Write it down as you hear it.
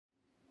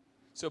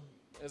So,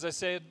 as I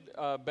said,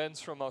 Ben's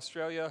from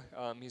Australia.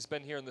 He's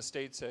been here in the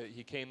States.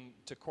 He came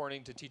to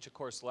Corning to teach a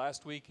course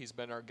last week. He's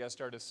been our guest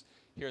artist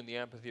here in the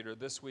amphitheater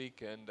this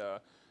week. And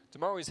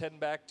tomorrow he's heading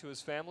back to his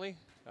family,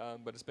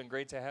 but it's been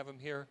great to have him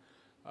here.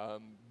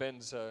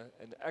 Ben's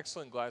an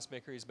excellent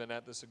glassmaker. He's been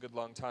at this a good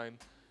long time.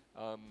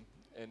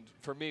 And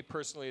for me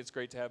personally, it's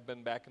great to have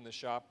Ben back in the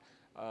shop.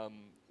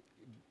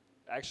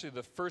 Actually,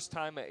 the first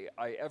time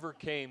I ever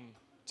came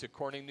to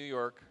Corning, New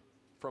York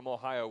from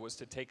Ohio was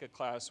to take a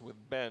class with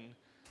Ben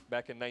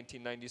back in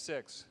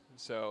 1996.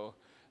 So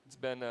it's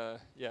been,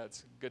 yeah,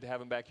 it's good to have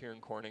him back here in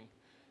Corning.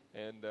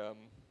 And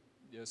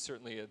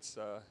certainly it's,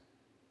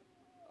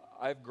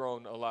 I've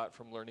grown a lot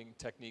from learning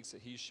techniques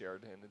that he's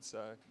shared, and it's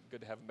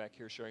good to have him back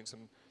here sharing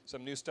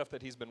some new stuff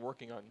that he's been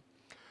working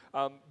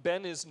on.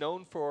 Ben is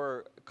known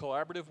for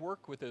collaborative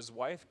work with his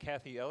wife,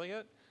 Kathy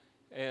Elliott,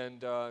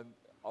 and a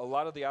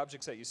lot of the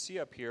objects that you see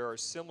up here are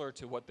similar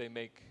to what they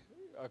make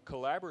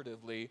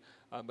collaboratively,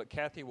 but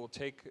Kathy will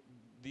take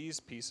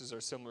these pieces,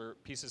 or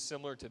pieces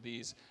similar to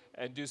these,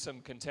 and do some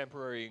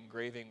contemporary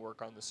engraving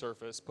work on the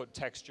surface, put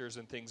textures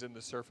and things in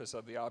the surface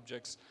of the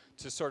objects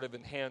to sort of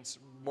enhance,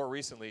 more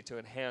recently, to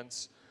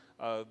enhance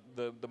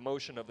the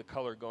motion of the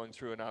color going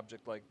through an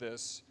object like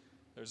this.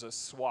 There's a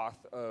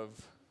swath of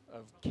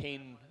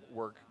cane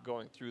work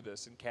going through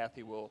this, and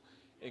Kathy will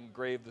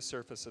engrave the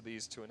surface of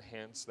these to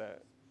enhance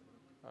that.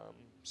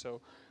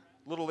 So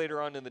a little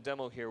later on in the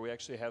demo here, we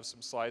actually have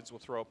some slides we'll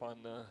throw up on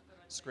the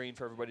screen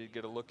for everybody to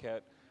get a look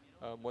at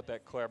what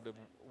that collaborative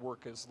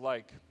work is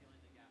like.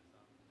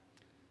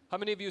 How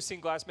many of you have seen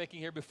glass making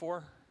here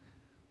before?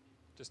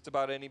 Just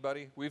about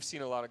anybody? We've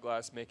seen a lot of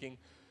glass making.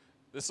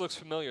 This looks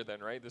familiar then,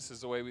 right? This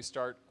is the way we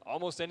start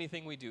almost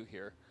anything we do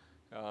here.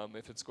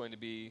 If it's going to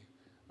be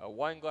a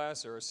wine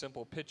glass or a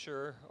simple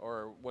pitcher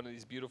or one of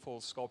these beautiful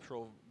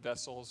sculptural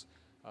vessels,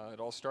 it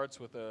all starts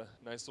with a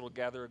nice little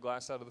gather of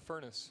glass out of the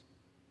furnace.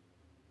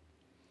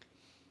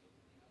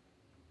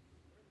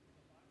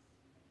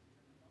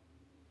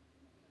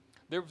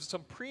 There were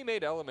some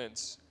pre-made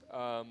elements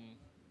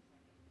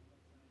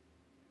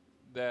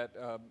that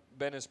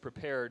Ben has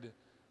prepared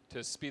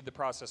to speed the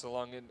process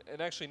along,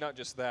 and actually not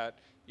just that.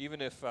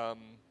 Even if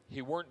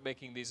he weren't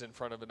making these in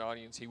front of an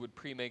audience, he would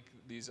pre-make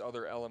these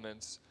other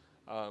elements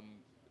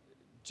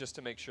just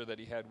to make sure that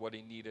he had what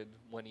he needed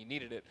when he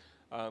needed it.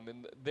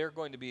 And they're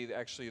going to be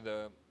actually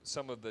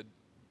some of the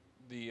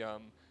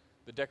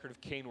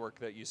decorative cane work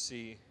that you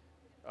see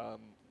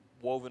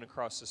woven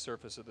across the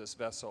surface of this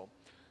vessel.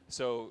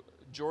 So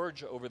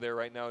George over there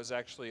right now is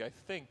actually, I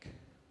think,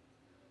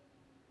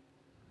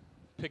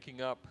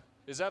 picking up.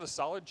 Is that a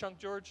solid chunk,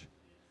 George?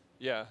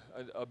 Yeah,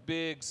 a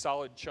big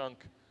solid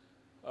chunk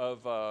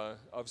of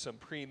some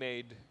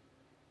pre-made,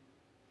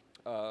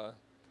 a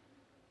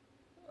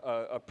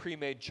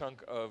pre-made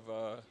chunk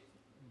of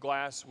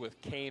glass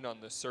with cane on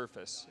the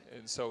surface,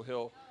 and so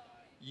he'll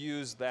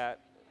use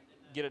that,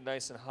 get it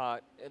nice and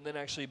hot, and then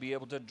actually be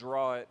able to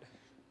draw it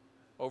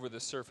over the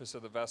surface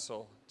of the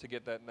vessel to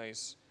get that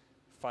nice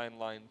fine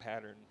line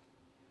pattern.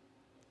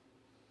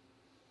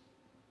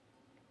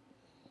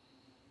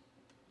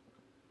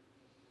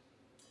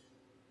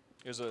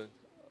 There's a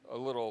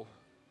little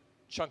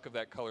chunk of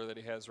that color that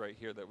he has right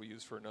here that we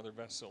use for another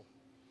vessel.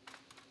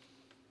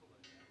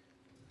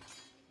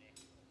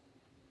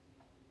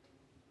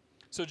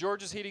 So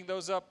George is heating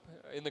those up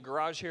in the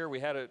garage here.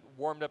 We had it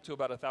warmed up to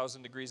about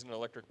 1,000 degrees in an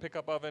electric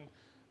pickup oven.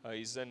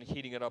 He's then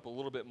heating it up a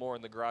little bit more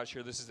in the garage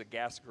here. This is a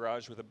gas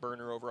garage with a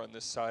burner over on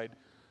this side.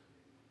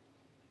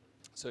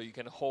 So you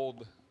can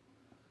hold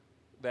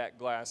that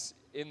glass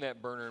in that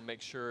burner and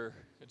make sure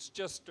it's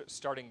just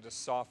starting to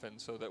soften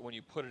so that when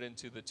you put it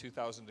into the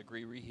 2,000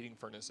 degree reheating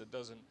furnace, it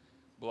doesn't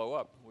blow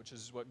up, which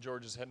is what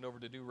George is heading over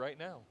to do right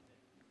now.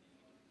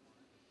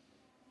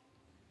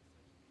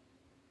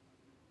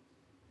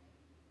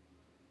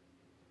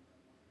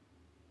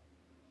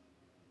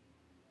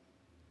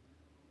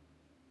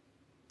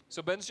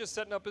 So Ben's just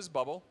setting up his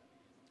bubble.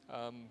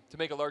 To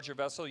make a larger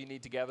vessel, you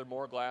need to gather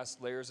more glass,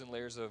 layers and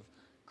layers of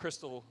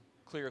crystal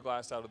clear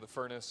glass out of the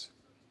furnace.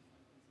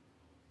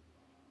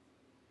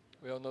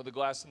 We all know the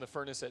glass in the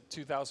furnace at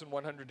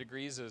 2,100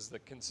 degrees is the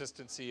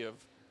consistency of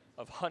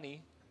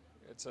honey.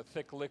 It's a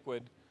thick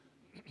liquid.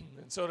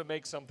 And so to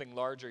make something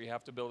larger, you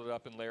have to build it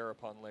up in layer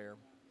upon layer.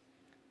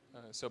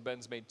 So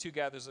Ben's made 2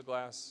 gathers of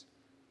glass.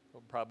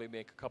 We'll probably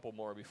make a couple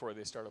more before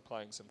they start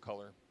applying some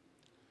color.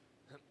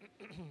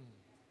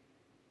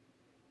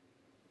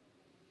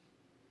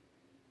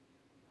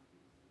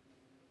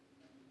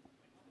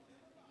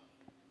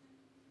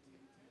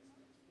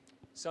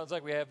 Sounds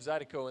like we have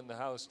Zydeco in the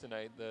house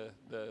tonight.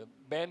 The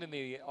band in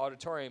the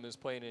auditorium is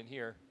playing in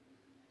here.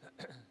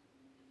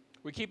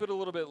 We keep it a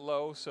little bit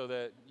low so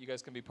that you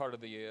guys can be part of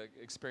the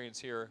experience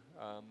here.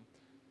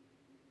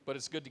 But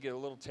it's good to get a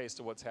little taste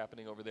of what's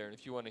happening over there. And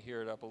if you want to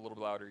hear it up a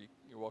little louder,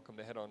 you're welcome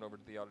to head on over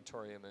to the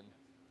auditorium and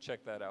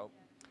check that out.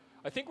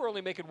 I think we're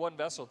only making 1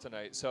 vessel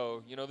tonight.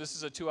 So, you know, this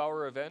is a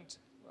 2-hour event.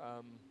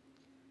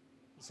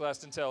 This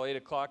lasts until 8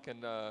 o'clock.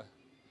 And I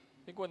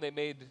think when they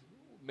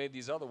made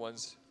these other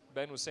ones,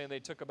 Ben was saying they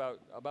took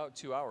about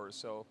 2 hours.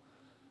 So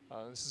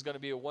This is going to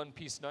be a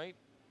one-piece night.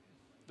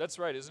 That's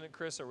right, isn't it,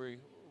 Chris? Or we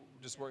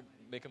just weren't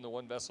making the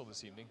one vessel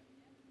this evening?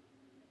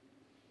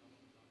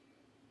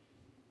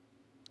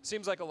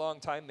 Seems like a long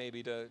time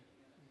maybe to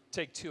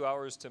take 2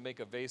 hours to make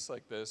a vase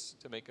like this,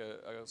 to make a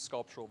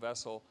sculptural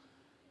vessel.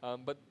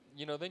 But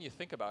you know, then you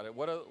think about it.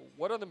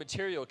 What other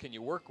material can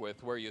you work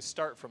with where you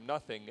start from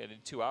nothing and in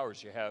 2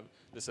 hours you have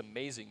this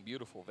amazing,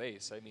 beautiful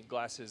vase? I mean,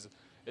 glass is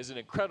an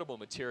incredible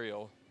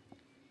material.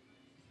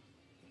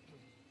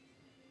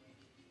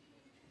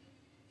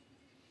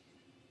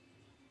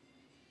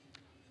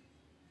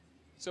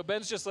 So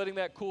Ben's just letting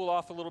that cool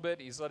off a little bit.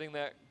 He's letting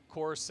that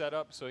core set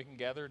up so he can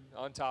gather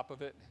on top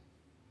of it.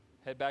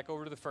 Head back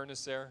over to the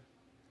furnace there.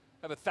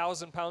 Have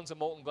 1,000 pounds of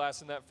molten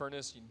glass in that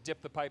furnace. You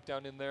dip the pipe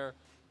down in there,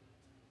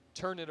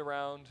 turn it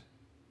around,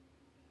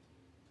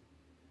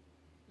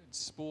 and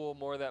spool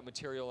more of that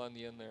material on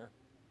the end there.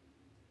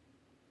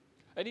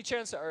 Any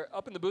chance,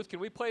 up in the booth, can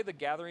we play the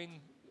gathering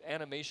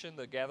animation,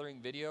 the gathering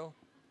video?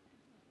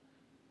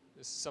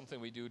 This is something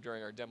we do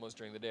during our demos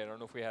during the day. I don't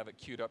know if we have it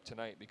queued up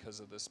tonight because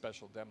of the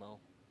special demo.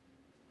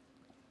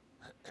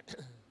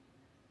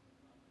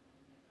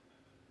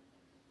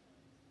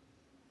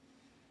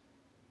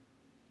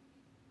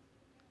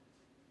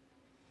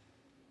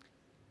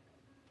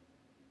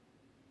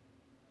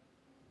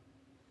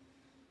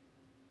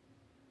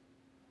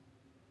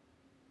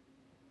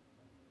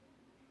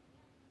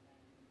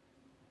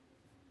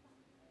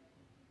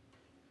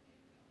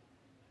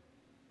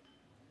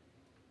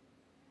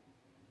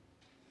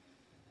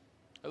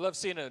 I love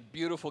seeing a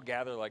beautiful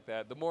gather like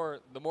that. The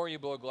more you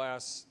blow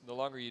glass, the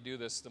longer you do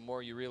this, the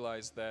more you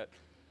realize that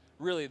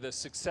really the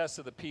success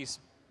of the piece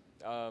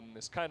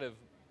is kind of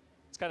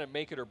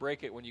make it or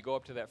break it when you go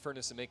up to that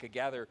furnace and make a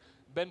gather.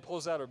 Ben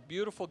pulls out a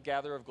beautiful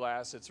gather of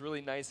glass. It's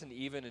really nice and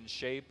even in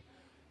shape,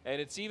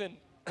 and it's even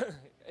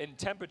in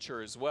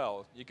temperature as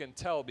well. You can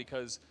tell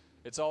because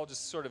it's all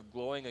just sort of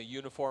glowing a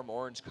uniform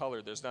orange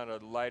color. There's not a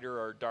lighter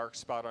or dark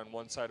spot on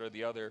one side or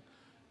the other.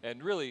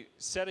 And really,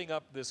 setting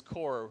up this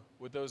core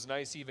with those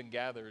nice even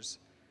gathers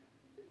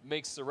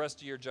makes the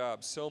rest of your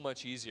job so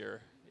much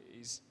easier.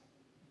 He's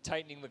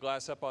tightening the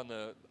glass up on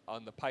the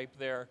pipe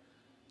there,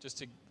 just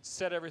to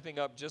set everything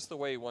up just the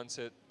way he wants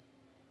it,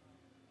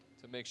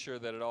 to make sure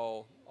that it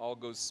all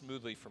goes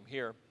smoothly from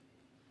here.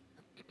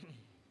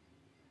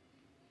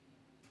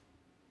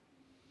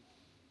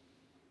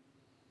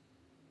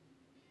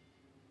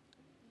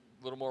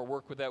 A little more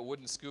work with that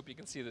wooden scoop. You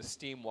can see the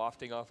steam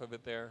wafting off of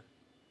it there.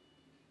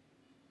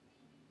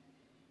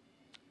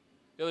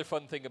 The other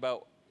fun thing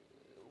about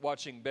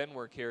watching Ben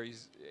work here,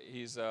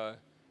 he's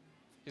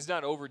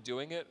not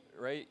overdoing it,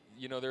 right?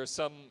 You know, there are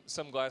some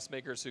glass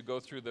makers who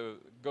go through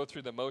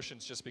the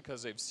motions just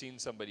because they've seen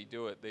somebody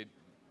do it.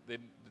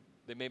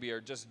 They maybe are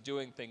just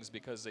doing things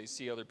because they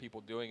see other people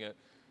doing it,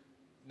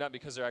 not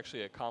because they're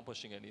actually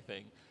accomplishing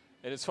anything.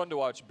 And it's fun to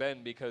watch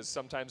Ben because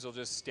sometimes he'll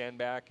just stand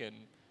back and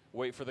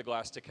wait for the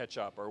glass to catch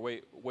up, or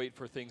wait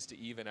for things to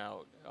even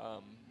out.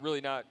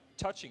 Really not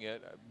touching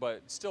it,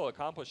 but still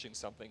accomplishing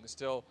something,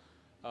 still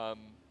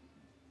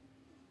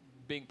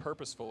being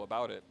purposeful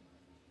about it.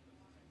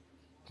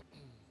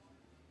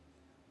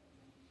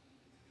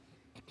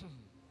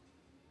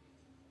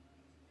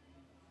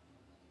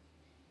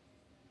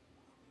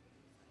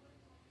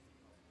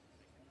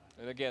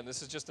 And again,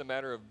 this is just a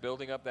matter of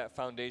building up that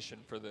foundation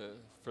for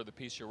the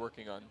piece you're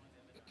working on.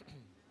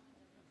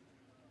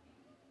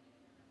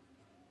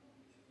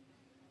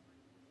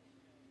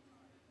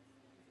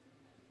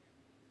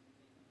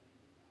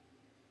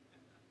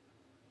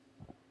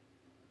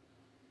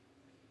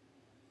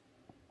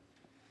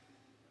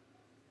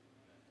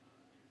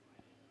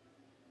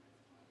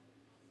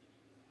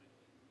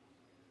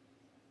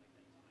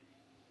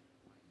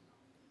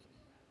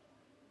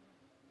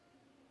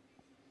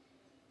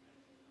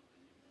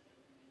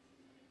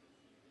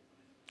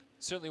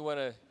 Certainly want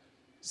to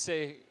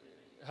say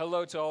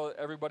hello to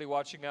everybody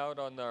watching out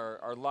on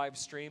our live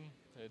stream.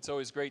 It's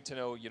always great to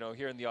know,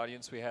 here in the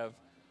audience we have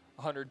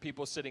 100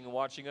 people sitting and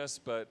watching us,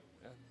 but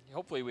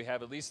hopefully we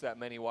have at least that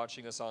many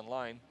watching us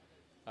online.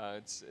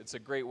 It's a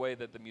great way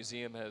that the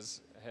museum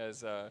has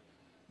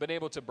been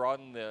able to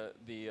broaden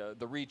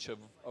the reach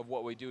of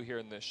what we do here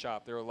in this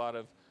shop. There are a lot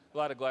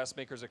of glass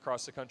makers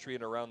across the country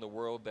and around the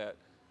world that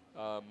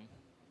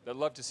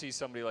love to see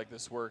somebody like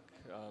this work.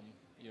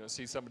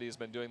 See somebody who's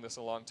been doing this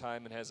a long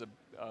time and has a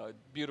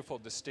beautiful,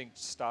 distinct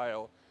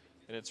style.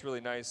 And it's really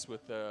nice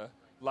with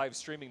live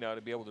streaming now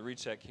to be able to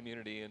reach that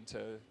community and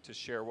to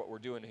share what we're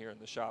doing here in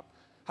the shop.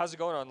 How's it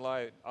going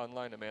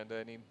online,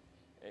 Amanda?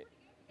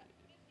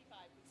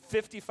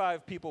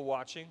 55 people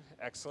watching.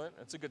 Excellent.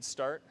 That's a good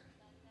start.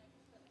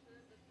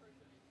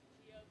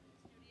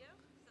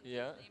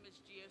 Yeah. His name is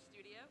Geo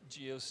Studio.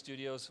 Geo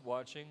Studio's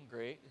watching.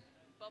 Great.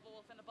 Bubble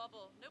Wolf in a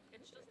bubble. Nope,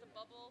 it's just a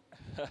bubble.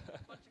 Bunch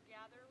of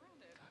gather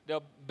around it.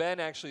 Now,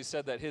 Ben actually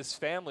said that his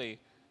family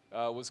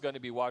was going to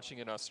be watching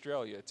in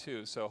Australia,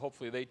 too. So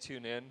hopefully they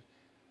tune in.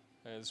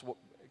 As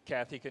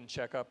Kathy can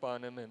check up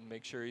on him and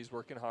make sure he's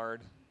working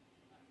hard.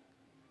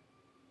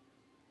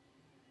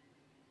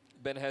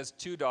 Ben has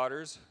 2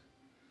 daughters.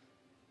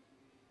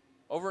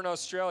 Over in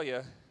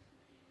Australia,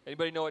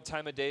 anybody know what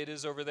time of day it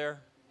is over there?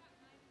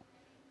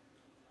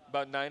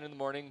 About 9 in the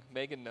morning.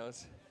 Megan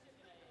knows.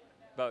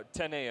 About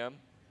 10 a.m.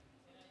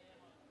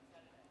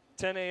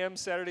 10 a.m.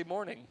 Saturday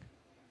morning.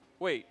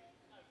 Wait.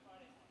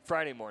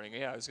 Friday morning.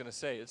 Yeah, I was going to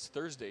say, it's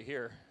Thursday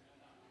here.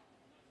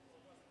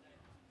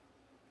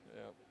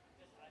 Yeah.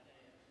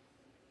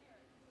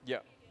 Yeah.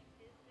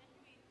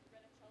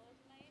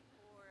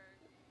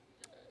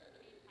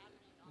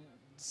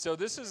 So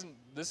this is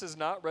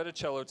not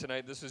reticello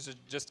tonight. This is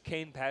just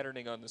cane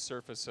patterning on the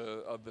surface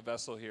of the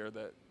vessel here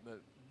that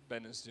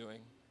Ben is doing.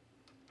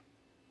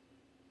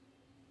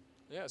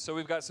 Yeah, so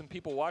we've got some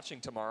people watching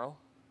tomorrow.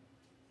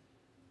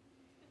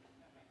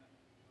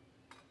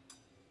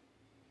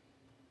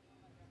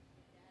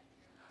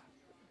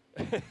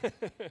 I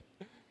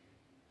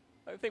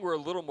think we're a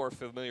little more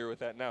familiar with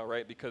that now,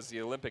 right? Because the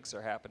Olympics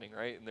are happening,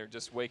 right? And they're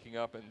just waking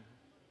up and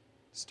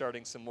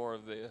starting some more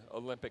of the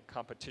Olympic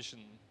competition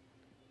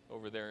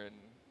over there in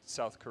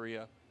South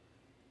Korea.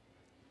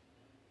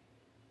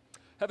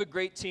 Have a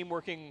great team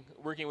working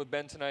with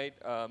Ben tonight.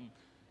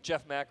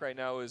 Jeff Mack right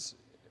now is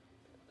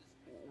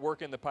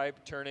working the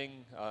pipe,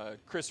 turning.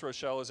 Chris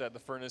Rochelle is at the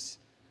furnace,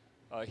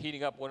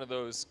 heating up one of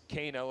those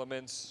cane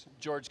elements.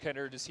 George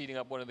Kennard is heating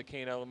up one of the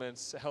cane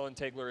elements. Helen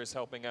Tegler is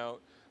helping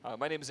out.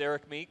 My name is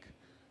Eric Meek,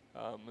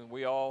 and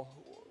we all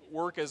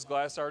work as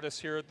glass artists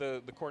here at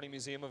the Corning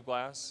Museum of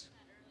Glass.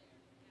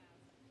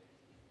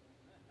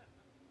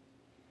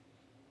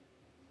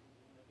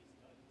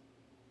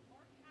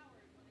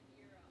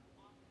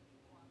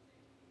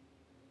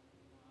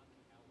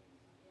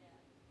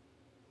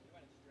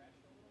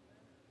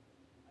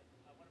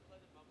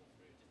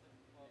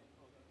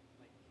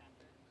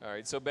 All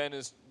right, so Ben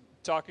is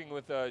talking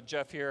with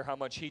Jeff here, how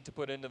much heat to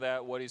put into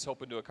that, what he's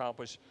hoping to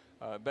accomplish.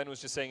 Ben was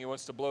just saying he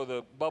wants to blow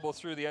the bubble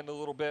through the end a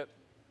little bit.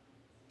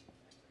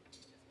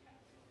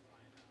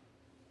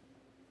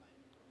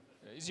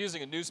 He's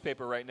using a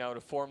newspaper right now to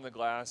form the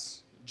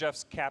glass.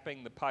 Jeff's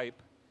capping the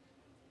pipe.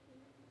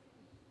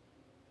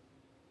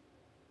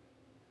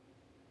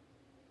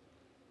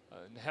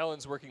 And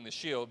Helen's working the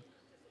shield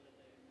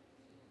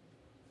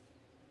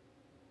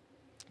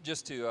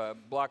just to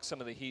block some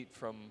of the heat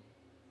from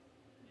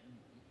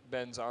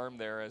Ben's arm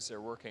there as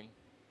they're working.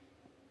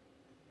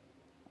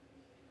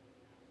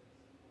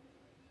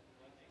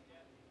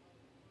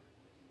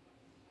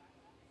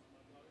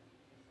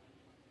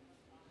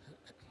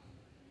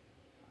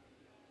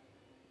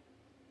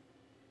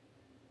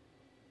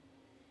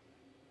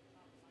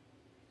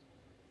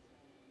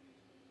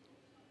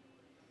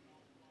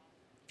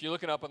 If you're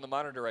looking up on the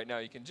monitor right now,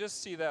 you can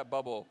just see that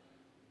bubble.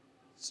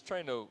 It's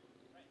trying to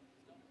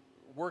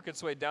work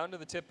its way down to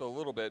the tip a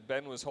little bit.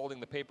 Ben was holding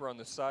the paper on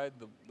the side.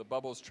 The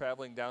bubble's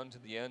traveling down to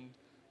the end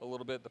a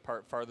little bit, the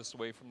part farthest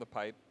away from the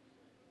pipe.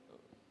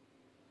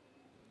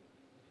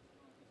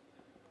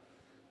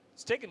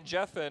 It's taken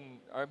George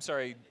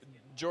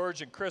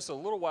and Chris a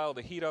little while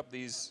to heat up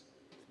these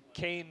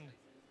cane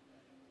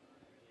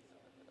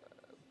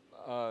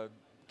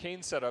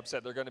setups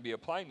that they're going to be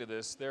applying to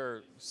this.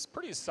 They're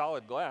pretty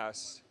solid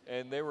glass,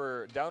 and they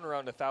were down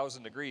around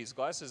 1,000 degrees.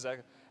 Glass is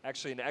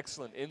actually an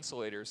excellent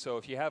insulator, so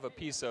if you have a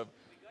piece of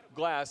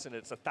glass and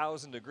it's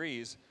 1,000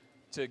 degrees,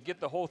 to get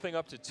the whole thing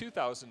up to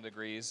 2,000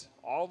 degrees,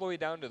 all the way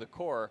down to the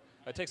core,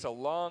 it takes a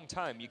long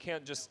time. You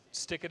can't just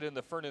stick it in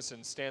the furnace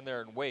and stand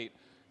there and wait,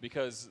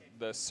 because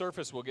the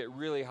surface will get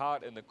really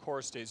hot and the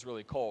core stays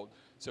really cold.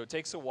 So it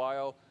takes a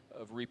while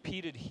of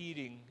repeated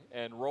heating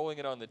and rolling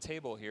it on the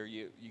table here.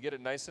 You get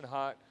it nice and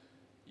hot,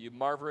 you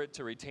marver it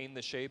to retain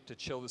the shape, to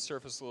chill the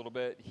surface a little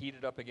bit, heat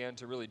it up again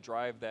to really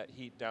drive that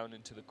heat down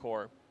into the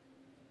core.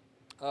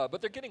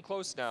 But they're getting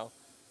close now,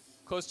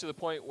 close to the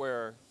point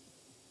where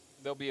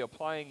they'll be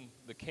applying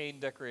the cane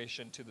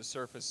decoration to the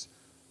surface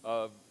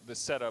of the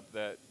setup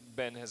that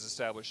Ben has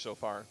established so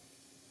far.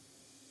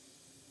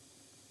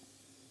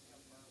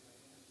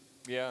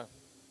 Yeah.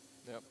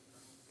 Yep.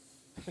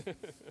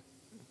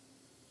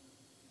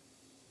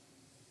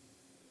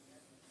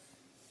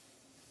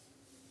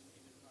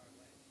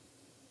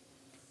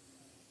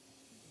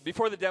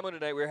 Before the demo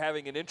tonight, we were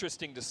having an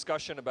interesting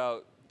discussion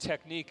about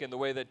technique and the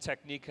way that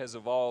technique has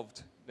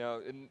evolved. Now,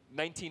 in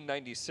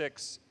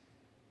 1996,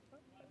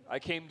 I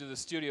came to the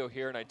studio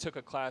here and I took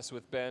a class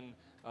with Ben.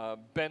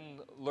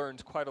 Ben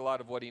learned quite a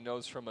lot of what he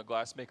knows from a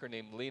glassmaker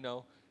named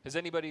Lino. Has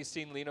anybody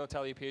seen Lino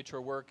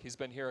Tagliapietro work? He's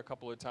been here a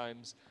couple of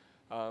times.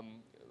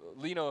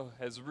 Lino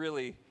has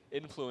really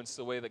influenced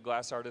the way that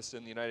glass artists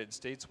in the United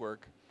States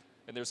work.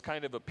 And there's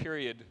kind of a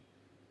period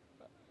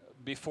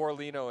before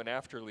Lino and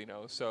after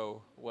Lino.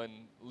 So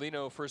when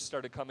Lino first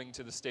started coming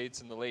to the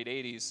States in the late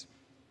 80s,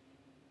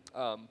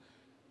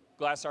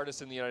 glass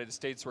artists in the United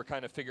States were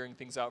kind of figuring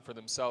things out for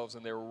themselves,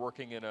 and they were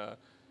working in a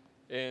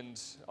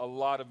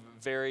lot of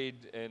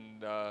varied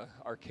and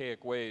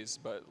archaic ways.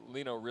 But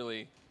Lino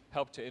really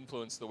helped to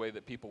influence the way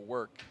that people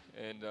work,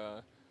 and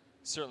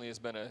certainly has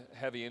been a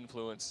heavy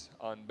influence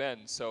on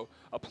Ben. So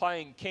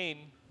applying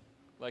cane,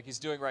 like he's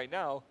doing right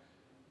now,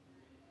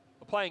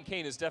 applying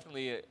cane is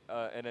definitely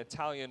an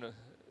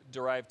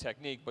Italian-derived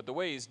technique, but the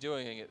way he's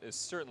doing it is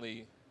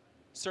certainly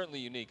certainly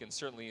unique and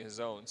certainly his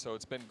own. So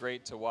it's been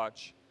great to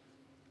watch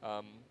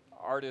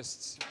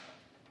artists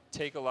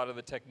take a lot of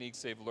the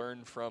techniques they've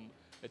learned from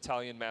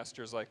Italian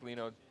masters like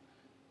Lino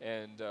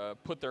and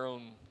put their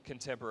own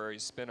contemporary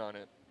spin on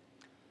it.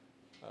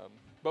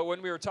 But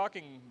when we were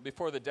talking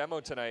before the demo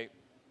tonight,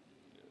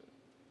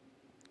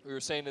 we were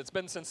saying it's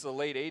been since the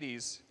late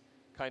 80s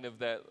kind of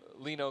that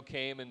Lino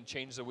came and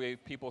changed the way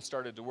people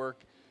started to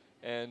work.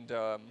 And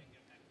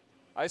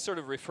I sort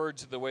of referred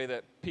to the way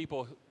that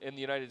people in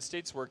the United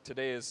States work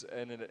today as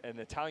an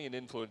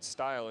Italian-influenced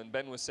style. And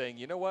Ben was saying,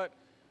 you know what?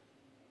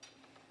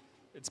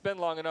 It's been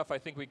long enough, I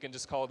think we can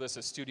just call this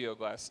a studio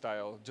glass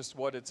style, just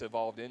what it's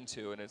evolved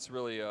into. And it's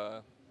really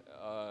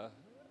an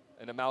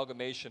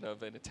amalgamation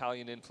of an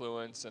Italian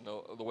influence and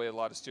the way a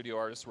lot of studio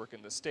artists work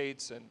in the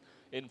States and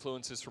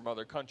influences from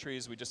other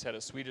countries. We just had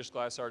a Swedish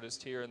glass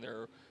artist here, and there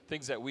are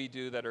things that we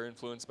do that are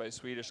influenced by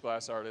Swedish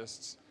glass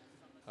artists.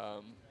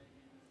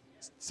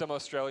 Some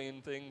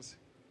Australian things.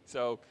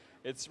 So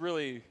it's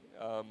really,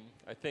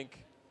 I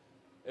think,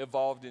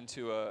 evolved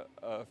into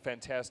a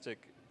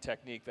fantastic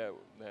technique that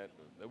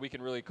we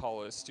can really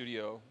call the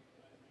studio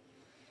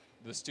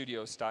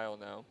style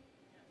now.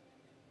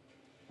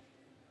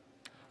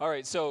 All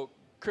right, so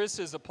Chris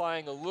is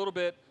applying a little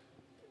bit.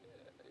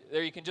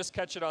 There, you can just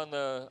catch it on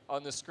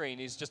the screen.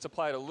 He's just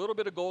applied a little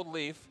bit of gold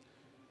leaf.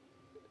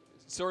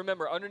 So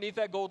remember, underneath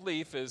that gold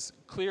leaf is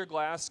clear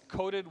glass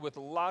coated with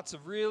lots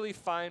of really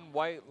fine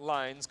white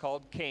lines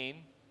called cane.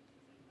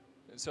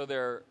 And so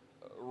they're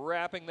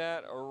wrapping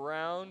that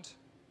around.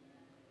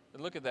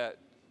 And look at that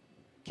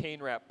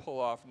cane wrap pull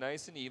off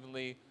nice and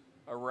evenly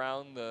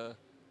around the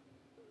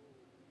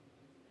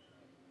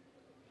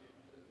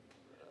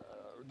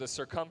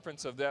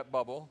circumference of that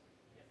bubble.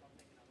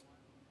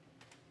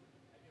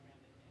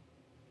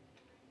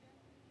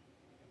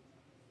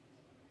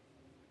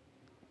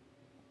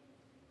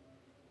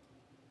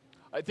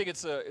 I think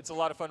it's a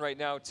lot of fun right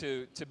now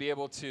to be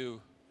able to,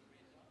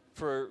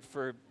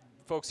 for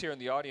folks here in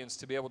the audience,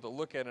 to be able to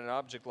look at an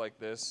object like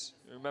this.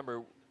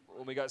 Remember,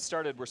 when we got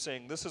started, we're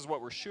saying this is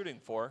what we're shooting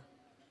for,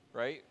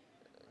 right?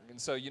 And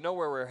so you know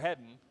where we're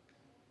heading,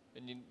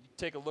 and you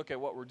take a look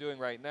at what we're doing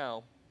right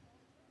now,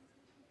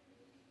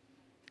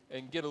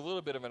 and get a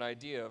little bit of an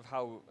idea of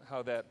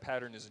how that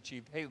pattern is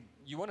achieved. Hey,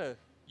 you want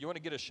to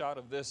get a shot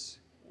of this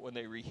when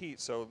they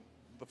reheat, so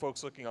the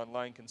folks looking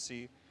online can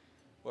see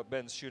what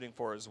Ben's shooting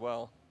for as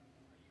well.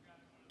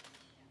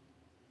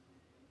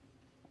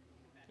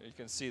 You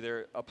can see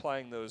they're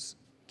applying those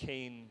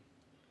cane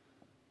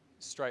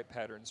stripe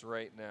patterns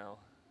right now.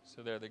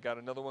 So there, they got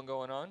another one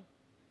going on.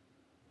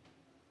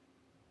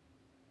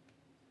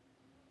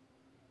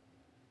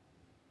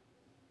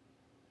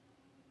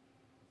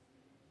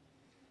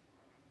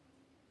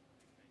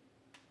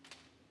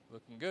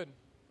 Looking good.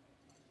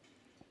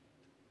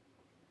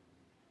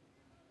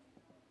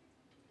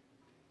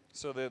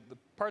 So the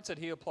parts that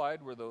he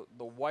applied were the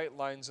white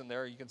lines in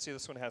there. You can see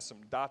this one has some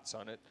dots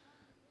on it.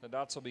 The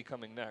dots will be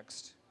coming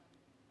next.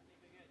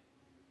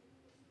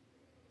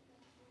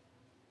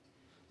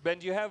 Ben,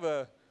 do you have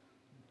a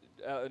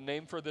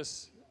name for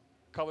this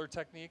color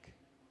technique?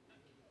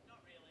 Not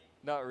really.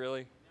 Not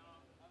really? No,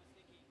 I was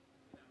thinking,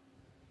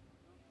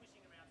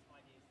 pushing around some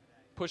ideas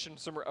today. Pushing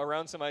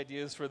around some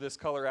ideas for this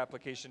color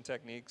application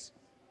techniques.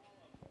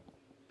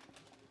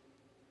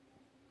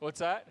 What's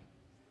that?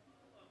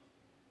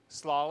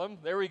 Slalom.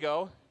 There we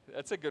go.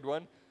 That's a good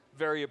one.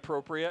 Very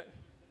appropriate.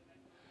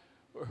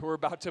 We're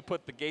about to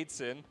put the gates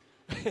in.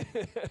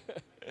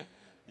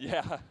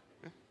 Yeah.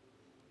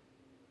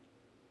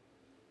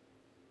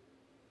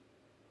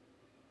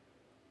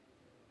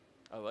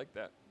 I like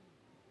that.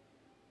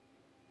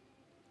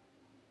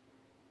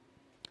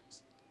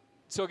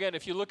 So again,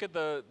 if you look at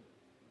the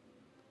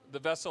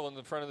vessel in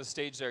the front of the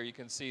stage there, you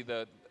can see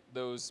that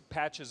those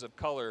patches of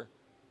color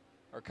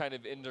are kind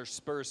of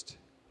interspersed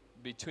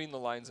between the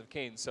lines of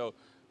cane. So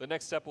the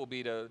next step will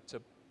be to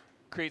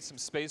create some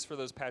space for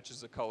those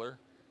patches of color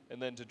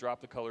and then to drop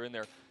the color in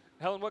there.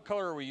 Helen, what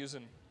color are we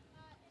using? It's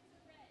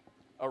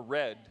a red. A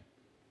red.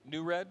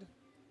 New red? An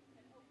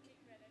oak pink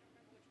red. I don't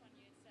remember which one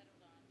you had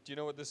settled on. Do you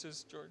know what this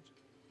is, George?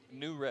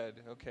 New red,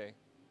 okay.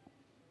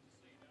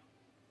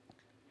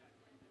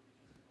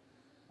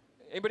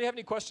 Anybody have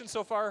any questions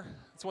so far?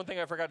 That's one thing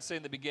I forgot to say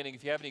in the beginning.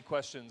 If you have any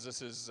questions,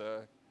 this is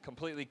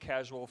completely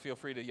casual. Feel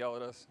free to yell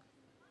at us.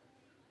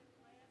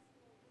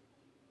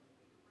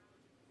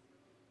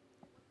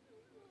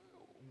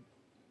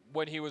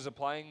 When he was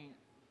applying,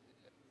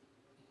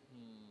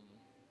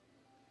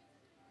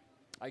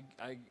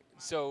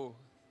 so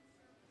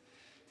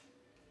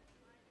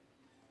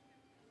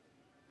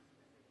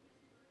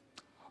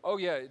oh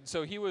yeah,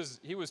 so he was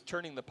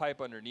turning the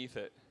pipe underneath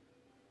it.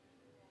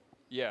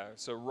 Yeah,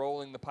 so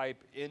rolling the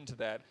pipe into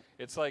that.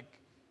 It's like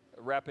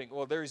wrapping,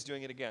 well, there he's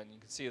doing it again. You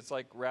can see it's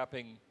like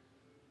wrapping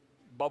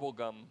bubble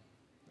gum,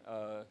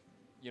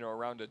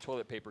 around a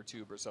toilet paper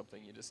tube or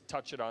something. You just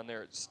touch it on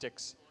there, it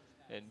sticks,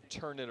 and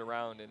turn it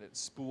around, and it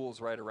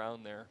spools right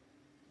around there.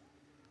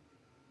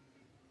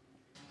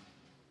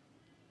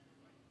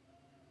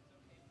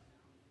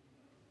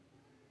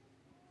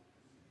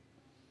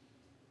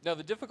 Now,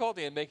 the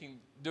difficulty in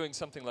doing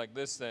something like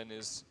this then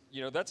is,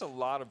 that's a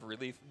lot of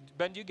relief.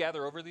 Ben, do you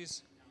gather over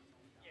these?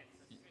 Yes,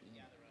 that's been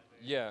gather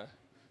over. Yeah.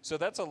 So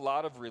that's a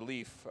lot of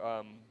relief.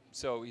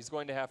 So he's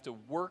going to have to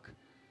work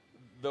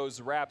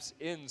those wraps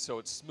in so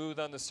it's smooth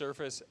on the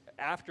surface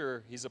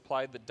after he's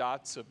applied the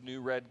dots of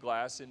new red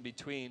glass in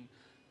between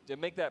to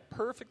make that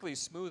perfectly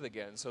smooth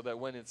again so that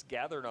when it's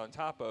gathered on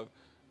top of,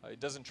 it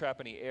doesn't trap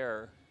any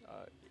air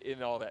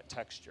in all that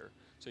texture.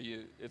 So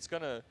it's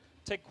going to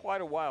take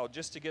quite a while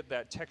just to get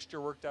that texture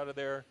worked out of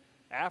there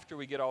after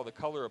we get all the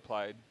color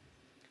applied.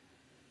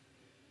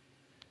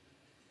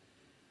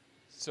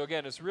 So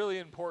again, it's really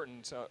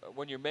important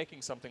when you're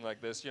making something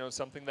like this,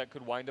 something that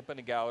could wind up in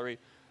a gallery,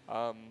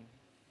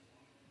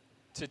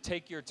 to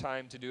take your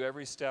time to do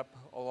every step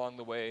along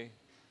the way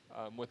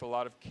with a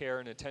lot of care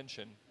and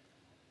attention,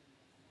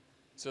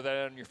 so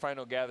that on your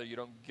final gather you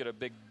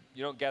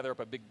don't gather up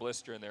a big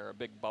blister in there, a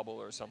big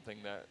bubble or something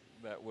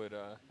that would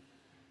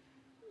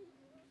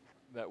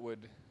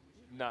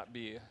not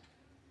be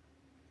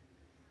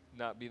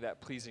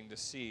that pleasing to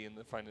see in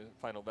the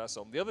final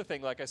vessel. The other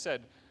thing, like I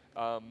said,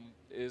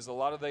 is a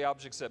lot of the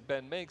objects that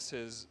Ben makes,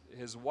 his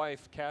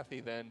wife,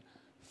 Kathy, then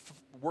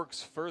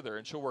works further,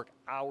 and she'll work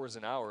hours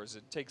and hours.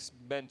 It takes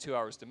Ben 2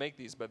 hours to make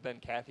these, but then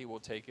Kathy will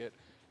take it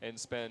and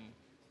spend,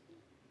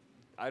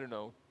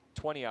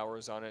 20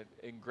 hours on it,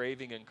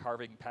 engraving and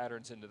carving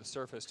patterns into the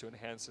surface to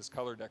enhance his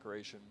color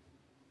decoration.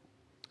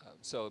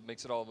 So it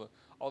makes it all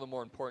the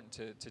more important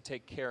to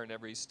take care in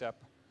every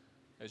step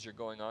as you're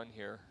going on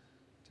here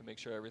to make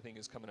sure everything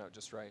is coming out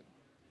just right.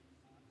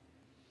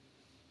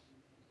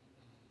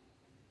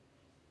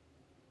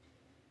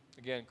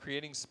 Again,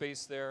 creating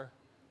space there,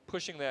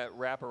 pushing that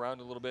wrap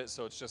around a little bit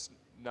so it's just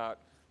not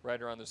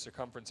right around the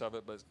circumference of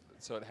it, but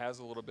so it has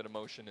a little bit of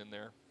motion in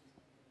there.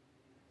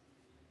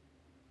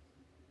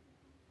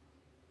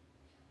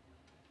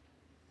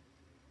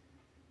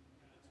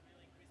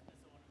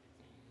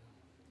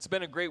 It's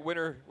been a great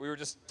winter. We were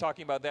just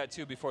talking about that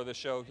too before the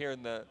show here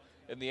in the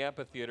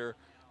amphitheater.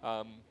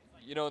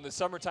 In the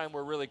summertime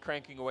we're really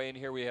cranking away in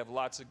here. We have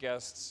lots of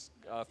guests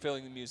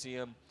filling the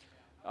museum.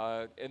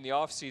 In the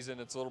off season,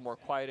 it's a little more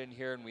quiet in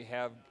here, and we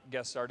have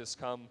guest artists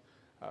come.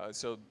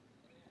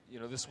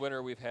 This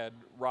winter we've had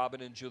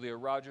Robin and Julia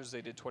Rogers.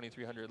 They did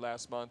 2300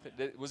 last month.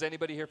 Was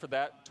anybody here for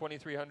that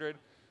 2300?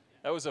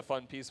 That was a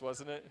fun piece,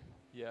 wasn't it?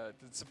 Yeah,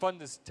 it's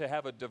fun to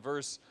have a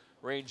diverse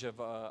range of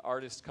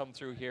artists come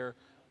through here.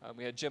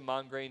 We had Jim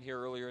Mongrain here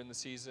earlier in the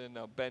season.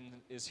 Now Ben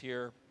is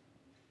here.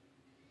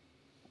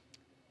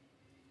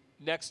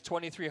 Next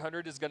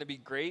 2300 is going to be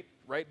great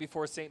right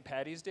before St.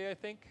 Paddy's Day, I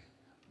think.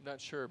 I'm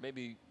not sure.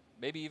 Maybe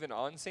even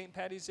on St.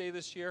 Paddy's Day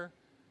this year.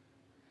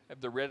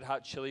 Have the Red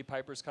Hot Chili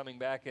Pipers coming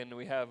back, and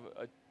we have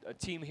a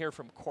team here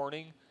from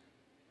Corning.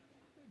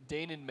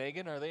 Dane and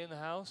Megan, are they in the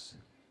house?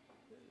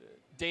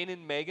 Dane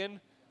and Megan,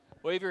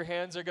 wave your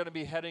hands. They're going to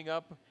be heading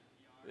up.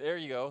 There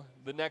you go.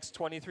 The next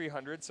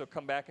 2300. So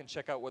come back and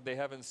check out what they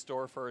have in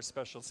store for a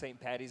special St.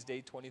 Paddy's Day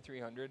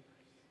 2300.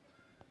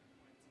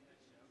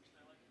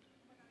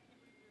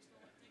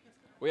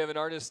 We have an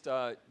artist,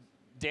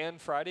 Dan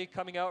Friday,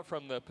 coming out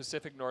from the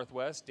Pacific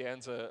Northwest.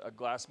 Dan's a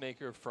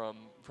glassmaker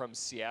from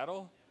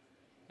Seattle,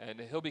 and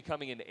he'll be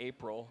coming in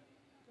April.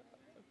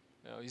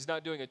 Now, he's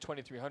not doing a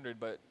 2300,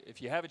 but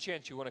if you have a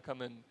chance, you want to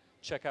come and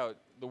check out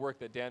the work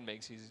that Dan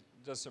makes. He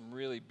does some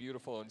really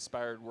beautiful,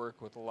 inspired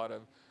work with a lot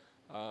of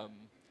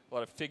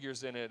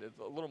figures in it. It's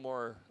a little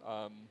more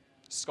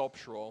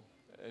sculptural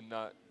and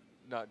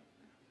not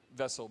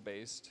vessel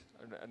based,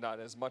 or not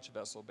as much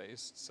vessel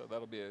based. So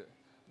that'll be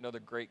another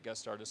great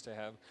guest artist to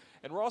have.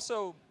 And we're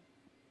also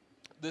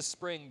this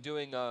spring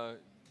doing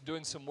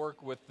some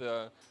work with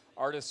the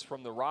artists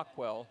from the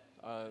Rockwell.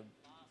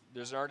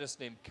 There's an artist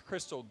named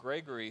Crystal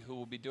Gregory who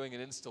will be doing an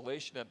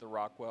installation at the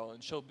Rockwell,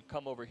 and she'll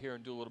come over here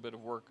and do a little bit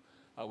of work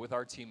with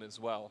our team as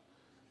well.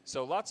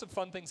 So lots of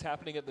fun things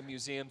happening at the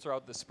museum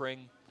throughout the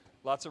spring.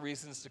 Lots of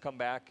reasons to come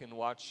back and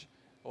watch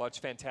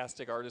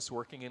fantastic artists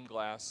working in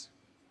glass.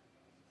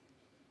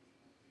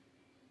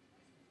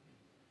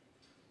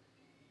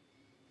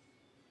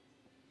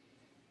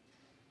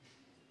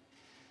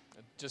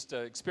 Just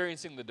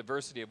experiencing the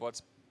diversity of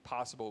what's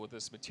possible with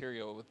this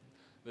material, with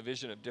the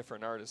vision of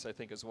different artists, I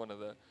think is one of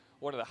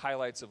the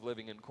highlights of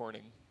living in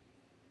Corning.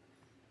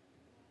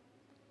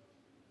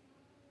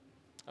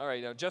 All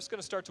right, now Jeff's going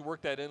to start to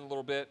work that in a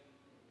little bit,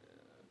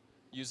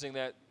 using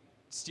that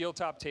steel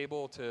top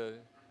table to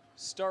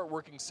start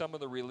working some of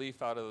the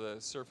relief out of the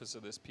surface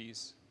of this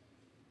piece.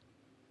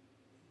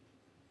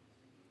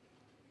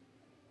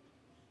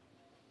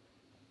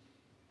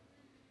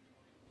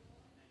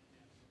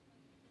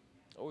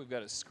 Oh, we've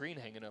got a screen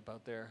hanging up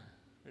out there.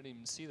 I didn't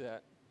even see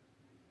that.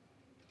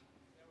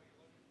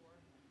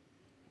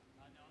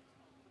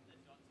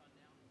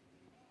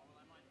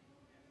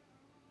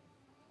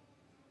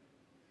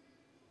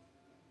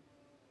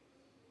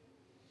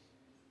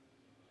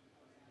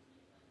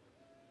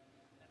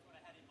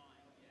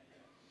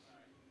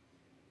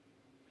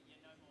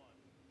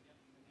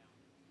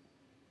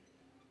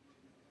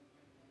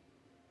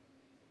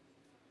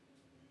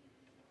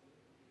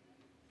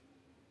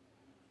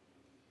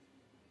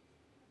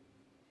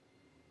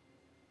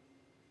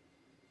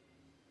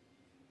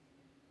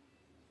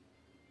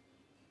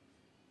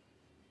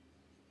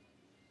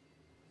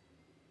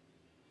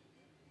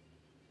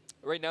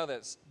 Right now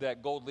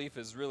that gold leaf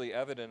is really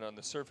evident on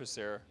the surface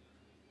there.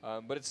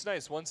 But it's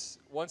nice. Once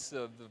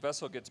the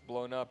vessel gets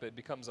blown up, it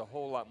becomes a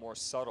whole lot more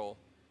subtle,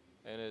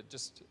 and it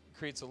just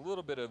creates a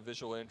little bit of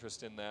visual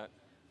interest in that.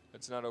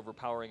 It's not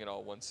overpowering at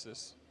all once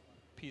this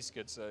piece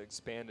gets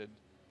expanded,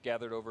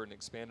 gathered over and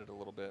expanded a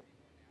little bit.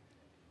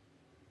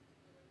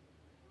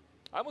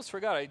 I almost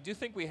forgot, I do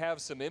think we have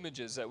some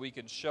images that we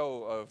can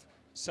show of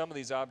some of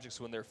these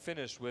objects when they're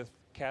finished with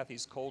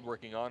Kathy's cold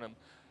working on them.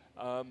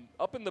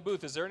 Up in the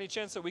booth, is there any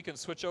chance that we can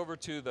switch over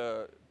to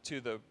the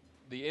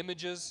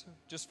images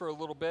just for a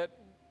little bit?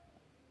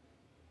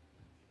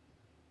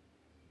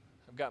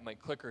 I've got my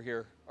clicker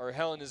here. Or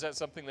Helen, is that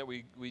something that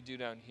we do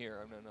down here?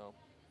 I don't know.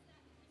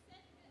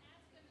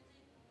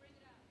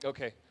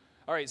 Okay.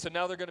 All right, so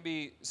now they're going to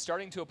be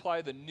starting to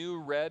apply the new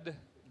red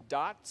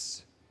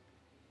dots.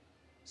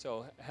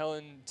 So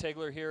Helen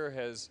Tegler here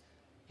has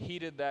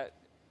heated that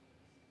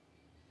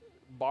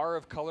bar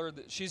of color.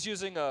 She's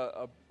using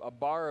a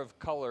bar of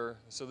color.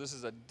 So this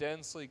is a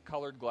densely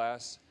colored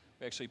glass.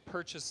 We actually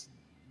purchased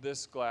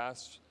this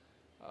glass.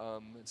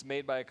 It's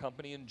made by a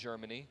company in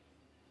Germany.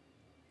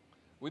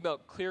 We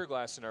melt clear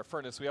glass in our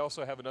furnace. We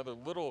also have another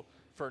little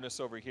furnace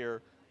over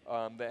here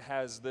that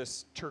has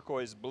this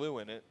turquoise blue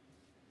in it.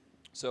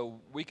 So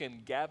we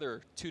can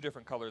gather two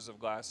different colors of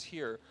glass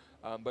here,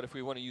 but if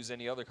we want to use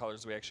any other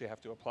colors, we actually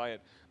have to apply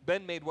it.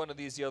 Ben made one of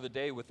these the other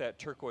day with that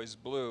turquoise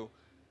blue,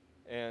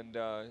 and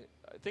I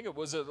think it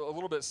was a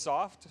little bit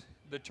soft,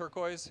 the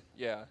turquoise.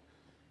 Yeah.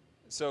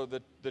 So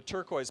the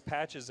turquoise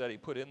patches that he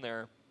put in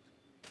there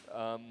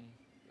are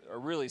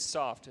really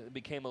soft. It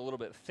became a little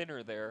bit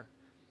thinner there.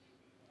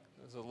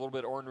 It was a little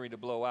bit ornery to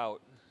blow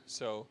out,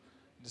 so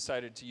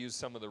decided to use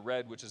some of the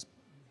red, which is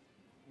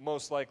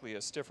most likely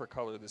a stiffer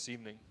color this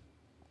evening.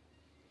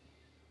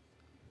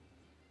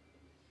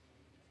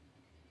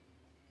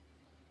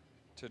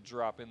 To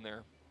drop in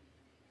there.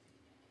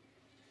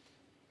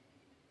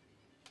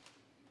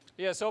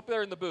 Yeah, so up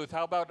there in the booth,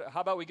 how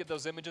about we get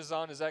those images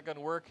on? Is that going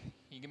to work? Can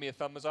you give me a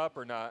thumbs up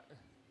or not?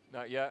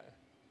 Not yet?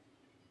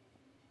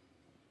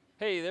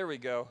 Hey, there we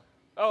go.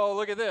 Oh,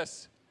 look at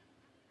this.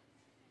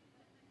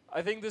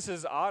 I think this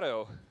is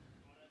Otto.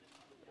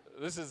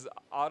 This is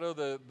Otto,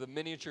 the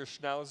miniature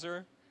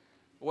schnauzer.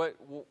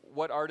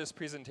 What artist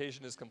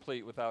presentation is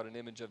complete without an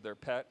image of their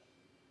pet?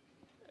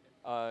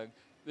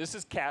 This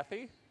is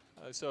Kathy.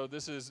 So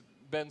this is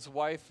Ben's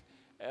wife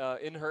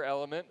in her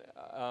element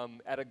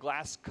at a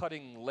glass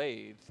cutting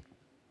lathe.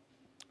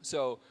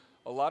 So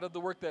a lot of the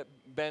work that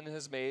Ben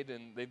has made,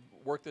 and they've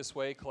worked this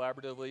way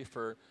collaboratively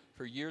for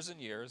years and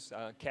years,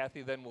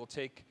 Kathy then will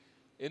take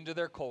into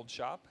their cold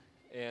shop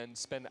and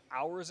spend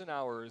hours and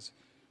hours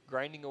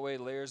grinding away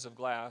layers of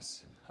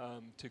glass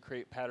to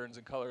create patterns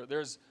and color.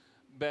 There's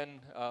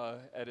Ben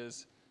at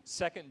his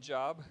second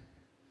job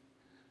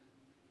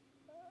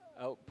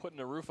out putting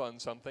a roof on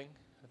something.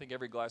 I think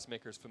every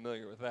glassmaker is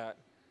familiar with that.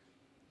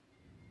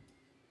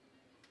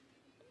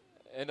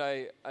 And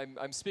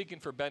I'm speaking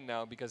for Ben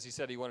now because he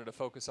said he wanted to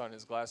focus on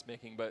his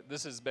glassmaking, but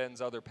this is Ben's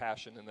other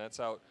passion, and that's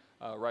out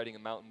riding a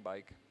mountain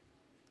bike.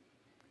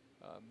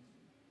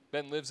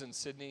 Ben lives in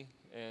Sydney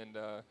and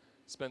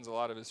spends a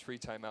lot of his free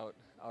time out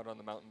on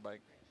the mountain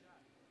bike.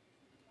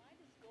 Why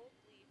does gold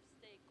leaf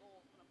stay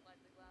gold when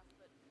applied to glass,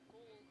 but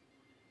gold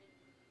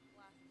in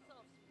glass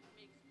itself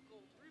makes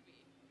gold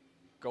ruby?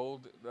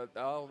 Gold,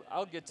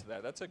 I'll get to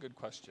that. That's a good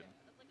question.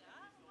 That's like,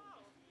 I don't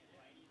know.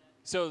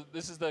 So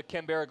this is the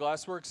Canberra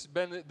Glassworks.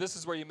 Ben, this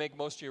is where you make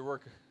most of your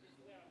work.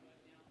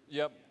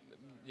 Yep.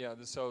 Yeah,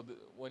 so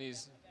when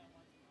he's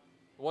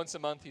once a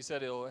month, he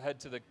said he'll head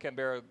to the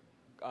Canberra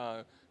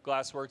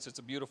Glassworks. It's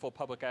a beautiful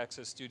public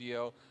access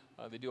studio.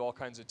 They do all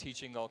kinds of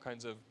teaching, all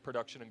kinds of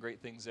production and great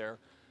things there.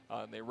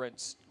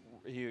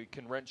 He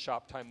can rent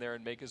shop time there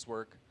and make his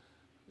work.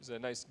 There's a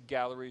nice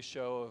gallery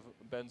show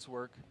of Ben's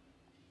work.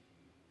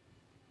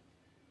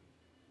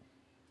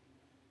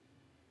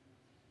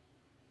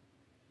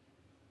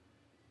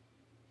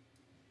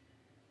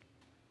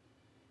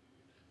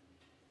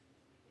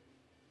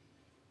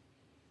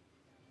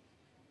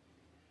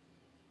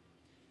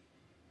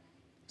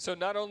 So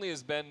not only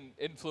has Ben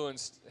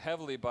influenced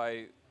heavily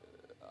by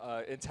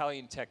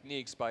Italian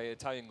techniques, by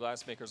Italian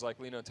glassmakers like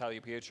Lino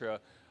Tagliapietra,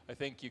 I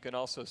think you can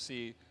also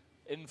see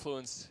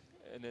influence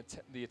in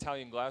the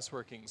Italian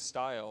glassworking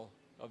style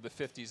of the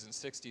 50s and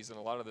 60s in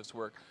a lot of this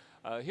work.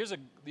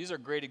 These are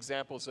great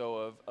examples,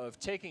 though, of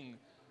taking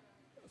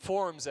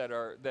forms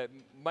that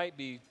might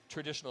be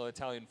traditional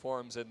Italian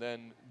forms and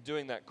then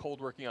doing that cold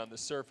working on the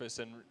surface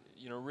and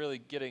really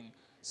getting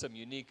some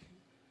unique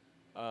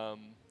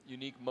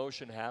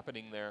motion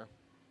happening there.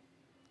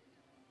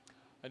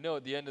 I know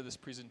at the end of this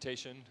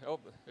presentation, oh,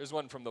 there's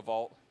one from the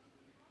vault.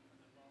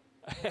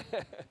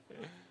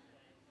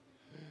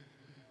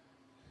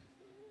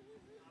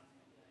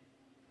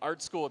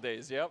 Art school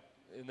days, yep.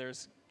 And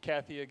there's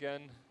Kathy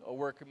again, a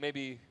work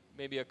maybe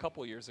a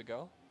couple years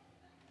ago.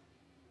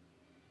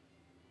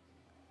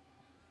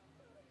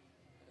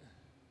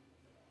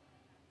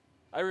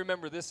 I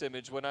remember this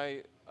image when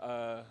I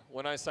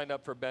signed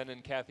up for Ben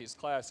and Kathy's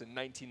class in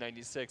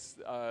 1996.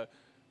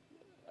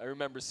 I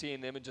remember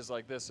seeing images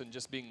like this and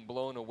just being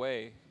blown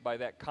away by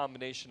that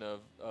combination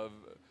of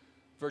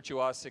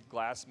virtuosic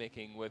glass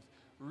making with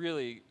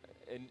really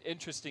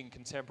interesting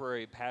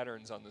contemporary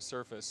patterns on the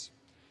surface.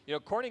 You know,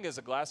 Corning is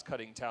a glass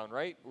cutting town,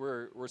 right?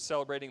 We're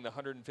celebrating the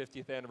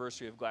 150th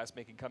anniversary of glass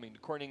making coming to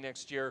Corning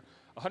next year.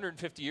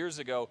 150 years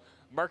ago,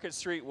 Market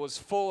Street was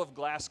full of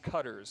glass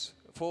cutters,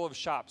 full of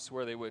shops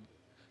where they would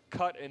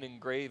cut and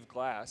engrave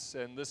glass,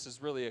 and this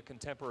is really a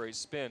contemporary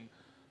spin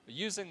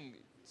using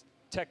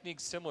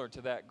techniques similar to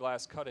that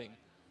glass cutting.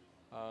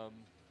 I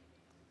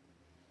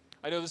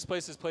know this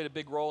place has played a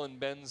big role in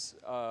Ben's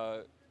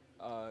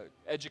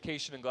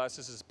education in glass.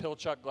 This is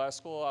Pilchuck Glass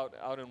School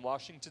out in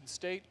Washington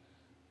State.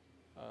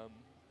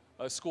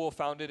 A school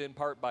founded in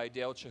part by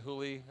Dale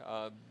Chihuly,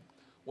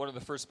 one of the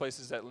first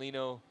places that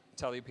Lino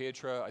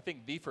Tagliapietra, I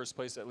think the first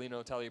place that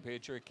Lino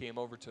Tagliapietra came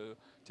over to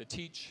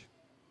teach.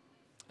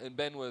 And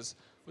Ben was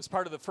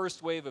part of the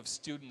first wave of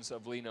students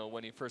of Lino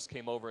when he first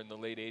came over in the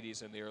late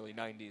 80s and the early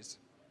 90s.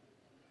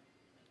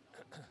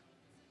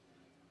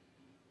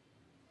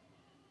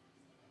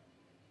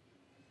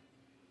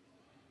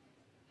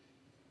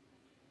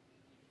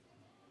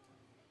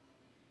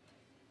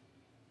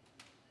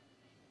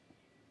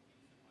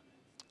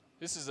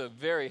 This is a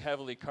very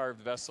heavily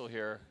carved vessel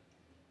here.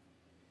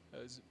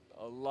 There's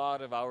a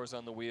lot of hours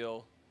on the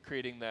wheel,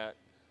 creating that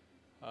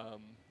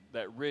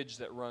ridge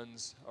that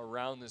runs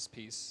around this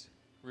piece,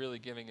 really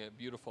giving it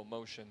beautiful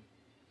motion.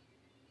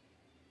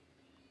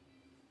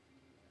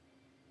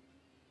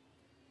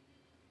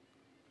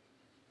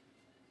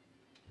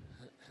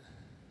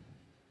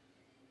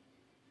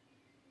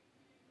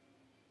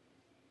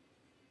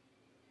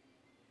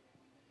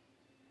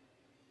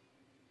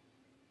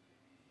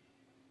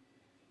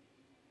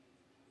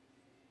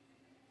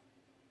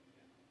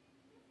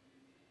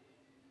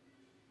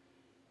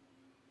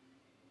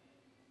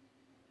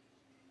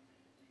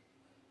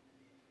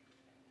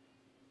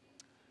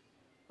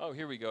 Oh,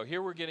 here we go.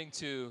 Here we're getting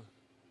to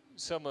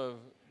some of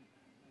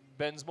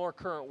Ben's more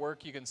current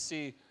work. You can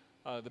see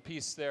the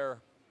piece there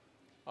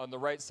on the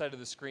right side of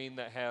the screen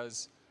that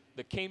has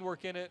the cane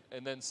work in it,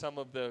 and then some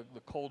of the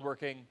cold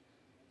working,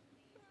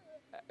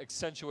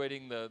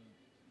 accentuating the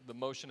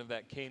motion of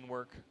that cane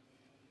work.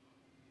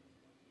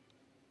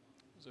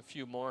 There's a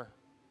few more.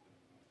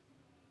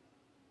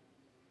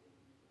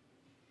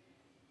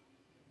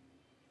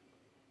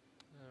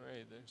 All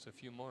right, there's a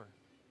few more.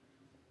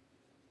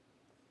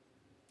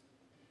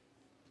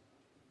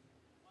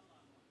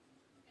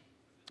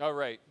 All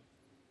right.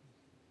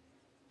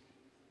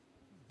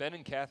 Ben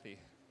and Kathy.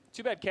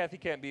 Too bad Kathy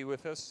can't be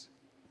with us.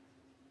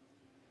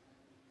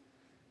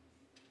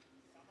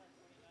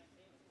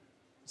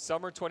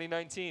 Summer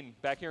 2019.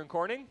 Back here in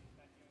Corning?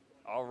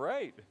 All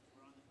right.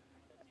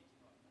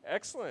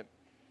 Excellent.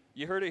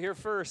 You heard it here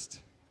first.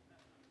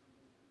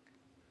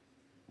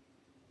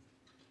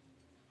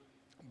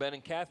 Ben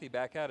and Kathy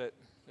back at it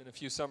in a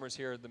few summers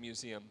here at the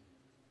museum.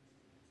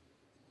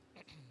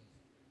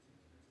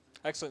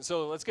 Excellent.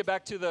 So let's get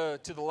back to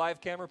the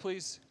live camera,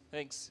 please.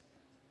 Thanks.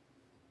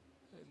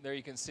 And there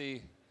you can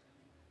see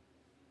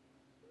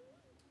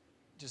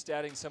just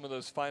adding some of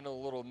those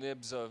final little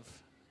nibs of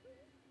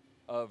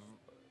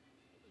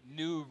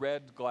new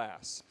red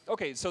glass.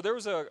 Okay, so there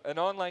was an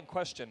online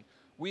question.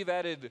 We've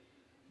added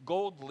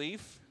gold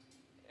leaf,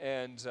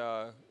 and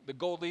the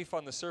gold leaf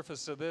on the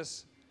surface of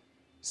this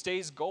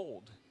stays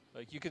gold.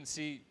 Like you can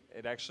see,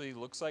 it actually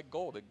looks like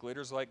gold. It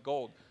glitters like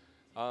gold.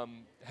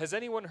 Has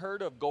anyone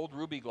heard of gold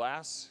ruby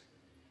glass?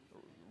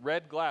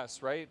 Red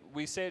glass, right?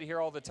 We say it here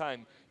all the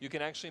time. You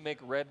can actually make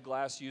red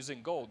glass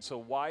using gold. So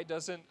why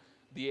doesn't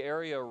the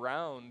area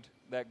around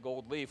that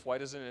gold leaf, why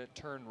doesn't it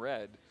turn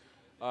red?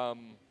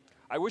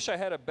 I wish I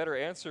had a better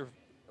answer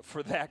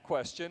for that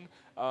question.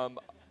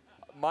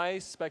 My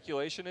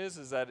speculation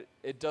is that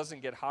it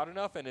doesn't get hot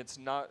enough, and it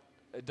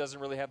doesn't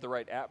really have the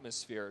right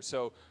atmosphere.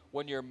 So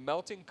when you're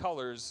melting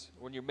colors,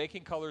 when you're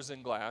making colors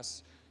in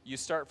glass, you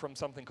start from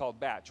something called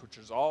batch, which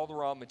is all the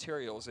raw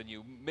materials, and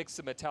you mix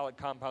the metallic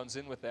compounds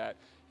in with that,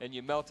 and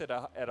you melt it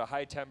at a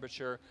high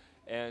temperature,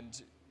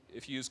 and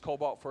if you use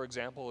cobalt, for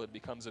example, it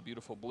becomes a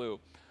beautiful blue.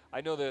 I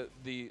know that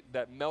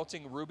that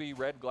melting ruby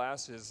red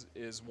glass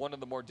is one of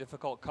the more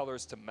difficult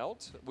colors to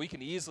melt. We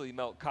can easily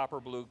melt copper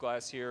blue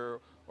glass here,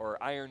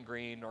 or iron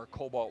green, or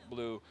cobalt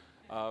blue.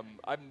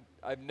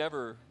 I've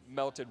never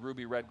melted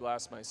ruby red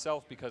glass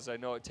myself because I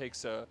know it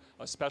takes a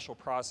special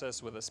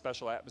process with a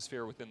special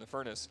atmosphere within the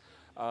furnace.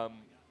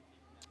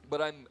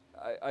 But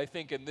I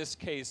think in this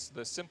case,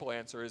 the simple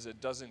answer is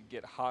it doesn't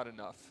get hot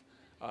enough.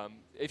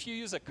 If you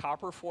use a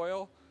copper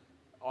foil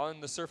on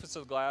the surface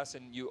of the glass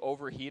and you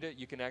overheat it,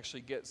 you can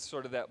actually get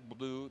sort of that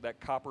blue, that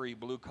coppery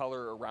blue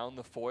color around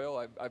the foil.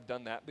 I've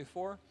done that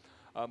before,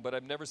 but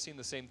I've never seen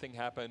the same thing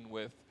happen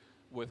with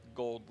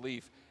gold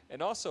leaf.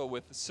 And also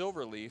with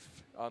silver leaf,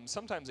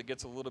 sometimes it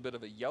gets a little bit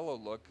of a yellow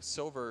look.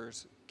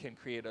 Silvers can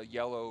create a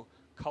yellow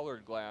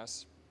colored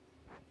glass,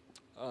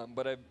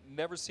 but I've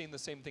never seen the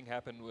same thing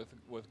happen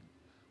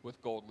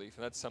with gold leaf.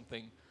 And that's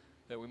something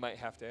that we might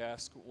have to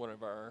ask one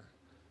of our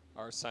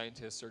our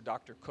scientist or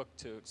Dr. Cook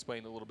to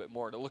explain a little bit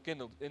more, to look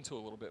into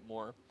a little bit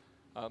more.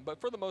 But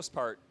for the most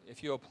part,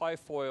 if you apply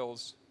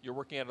foils, you're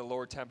working at a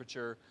lower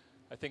temperature,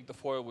 I think the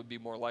foil would be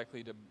more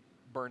likely to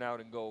burn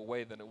out and go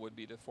away than it would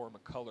be to form a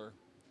color,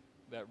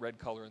 that red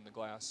color in the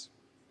glass.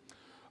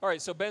 All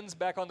right, so Ben's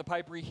back on the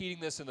pipe reheating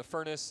this in the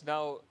furnace.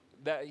 Now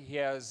that he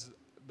has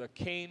the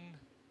cane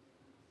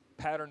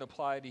pattern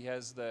applied, he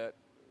has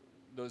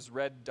those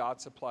red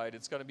dots applied,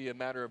 it's going to be a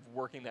matter of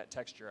working that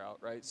texture out,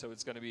 right? So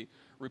it's going to be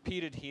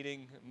repeated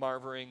heating,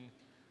 marvering,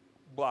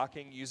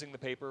 blocking, using the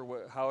paper,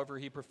 however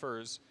he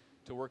prefers,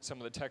 to work some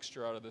of the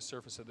texture out of the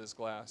surface of this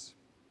glass.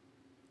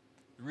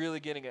 Really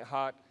getting it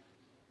hot.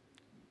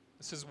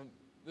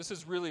 This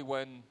is really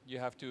when you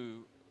have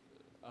to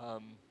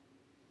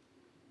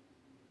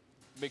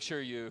make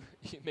sure you're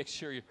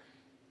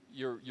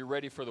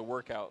ready for the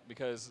workout,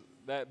 because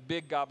that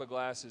big gob of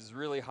glass is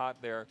really hot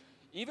there.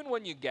 Even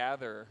when you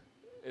gather,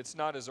 it's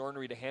not as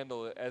ornery to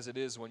handle as it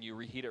is when you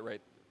reheat it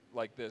right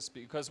like this,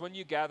 because when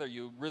you gather,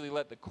 you really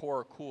let the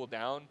core cool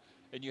down,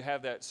 and you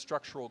have that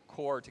structural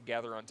core to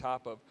gather on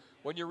top of.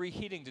 When you're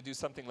reheating to do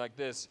something like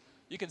this,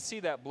 you can see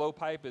that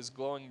blowpipe is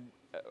glowing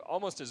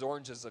almost as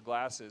orange as the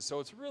glass is. So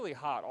it's really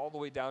hot all the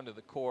way down to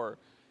the core.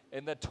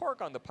 And the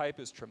torque on the pipe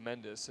is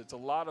tremendous. It's a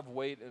lot of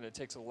weight, and it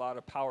takes a lot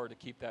of power to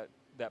keep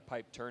that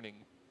pipe turning.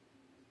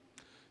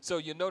 So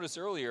you notice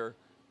earlier,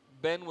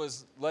 Ben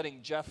was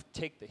letting Jeff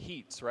take the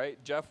heats,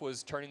 right? Jeff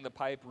was turning the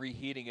pipe,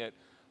 reheating it.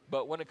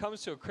 But when it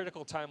comes to a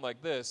critical time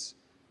like this,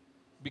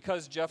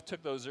 because Jeff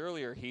took those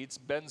earlier heats,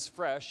 Ben's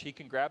fresh. He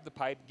can grab the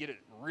pipe, get it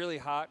really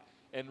hot,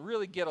 and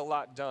really get a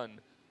lot done.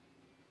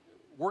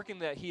 Working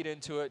that heat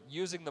into it,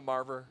 using the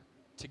marver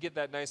to get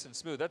that nice and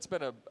smooth. That's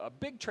been a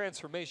big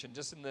transformation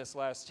just in this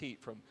last heat,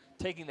 from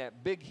taking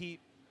that big heat,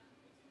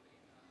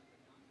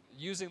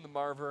 using the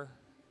marver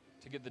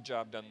to get the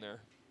job done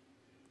there.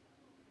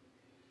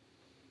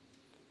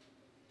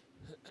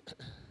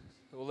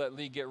 We'll let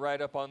Lee get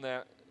right up on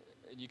that,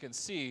 and you can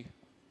see.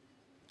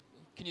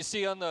 Can you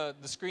see on the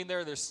screen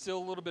there, there's still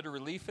a little bit of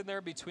relief in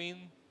there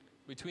between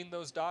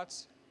those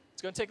dots?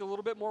 It's going to take a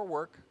little bit more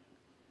work.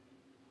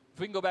 If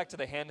we can go back to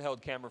the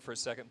handheld camera for a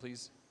second,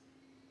 please.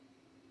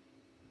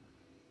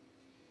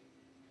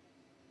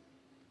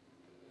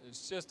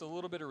 There's just a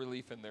little bit of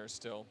relief in there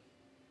still.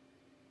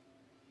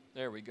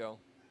 There we go.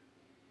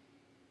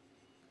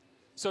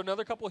 So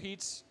another couple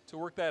heats to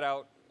work that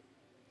out.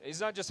 He's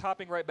not just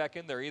hopping right back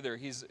in there either.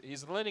 He's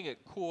letting it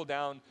cool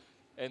down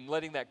and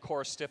letting that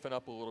core stiffen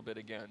up a little bit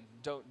again.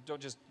 Don't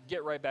just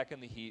get right back in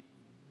the heat.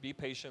 Be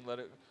patient. Let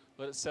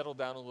it settle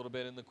down a little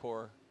bit in the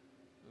core,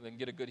 and then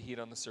get a good heat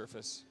on the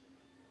surface.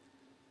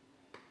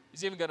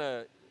 He's even going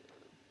to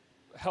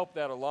help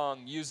that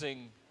along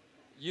using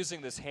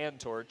this hand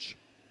torch,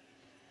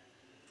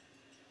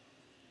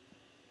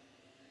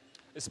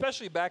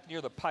 especially back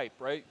near the pipe,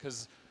 right?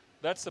 Because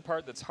that's the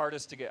part that's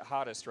hardest to get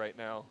hottest right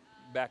now,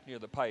 back near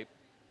the pipe.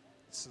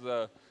 It's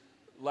the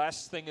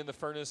last thing in the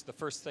furnace, the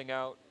first thing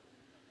out.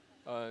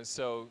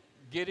 So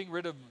getting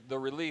rid of the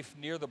relief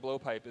near the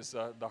blowpipe is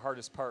the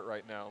hardest part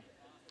right now.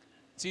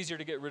 It's easier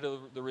to get rid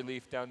of the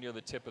relief down near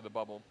the tip of the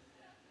bubble.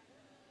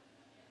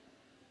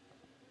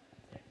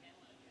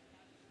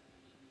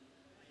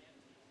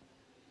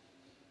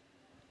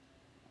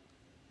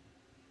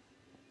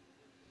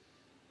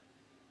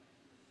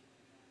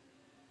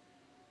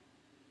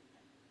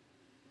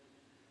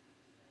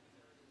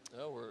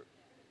 Oh,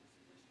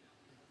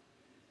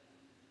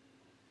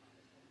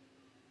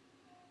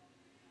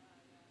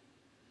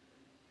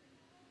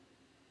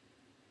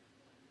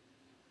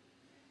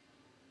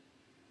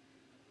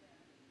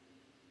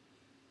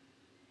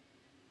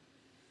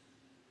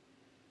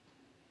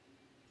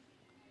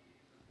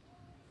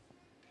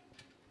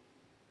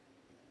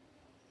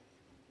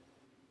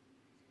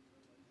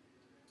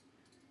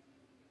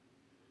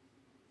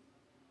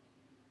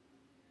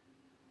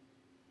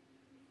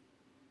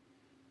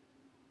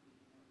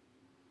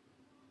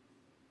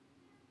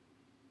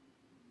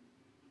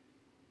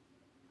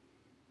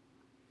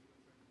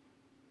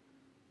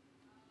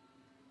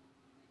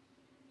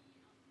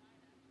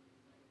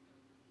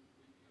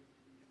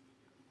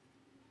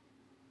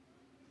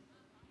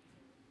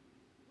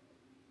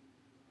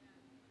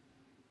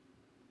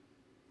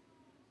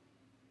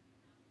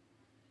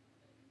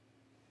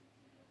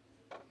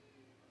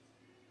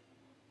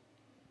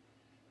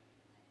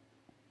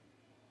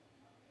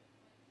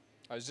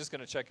 I was just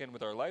going to check in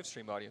with our live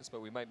stream audience,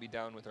 but we might be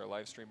down with our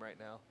live stream right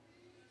now.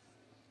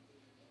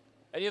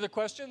 Any other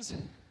questions?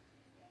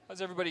 How's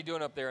everybody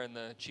doing up there in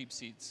the cheap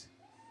seats?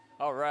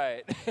 All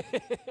right.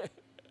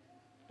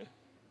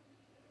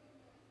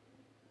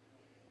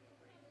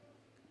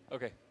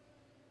 Okay.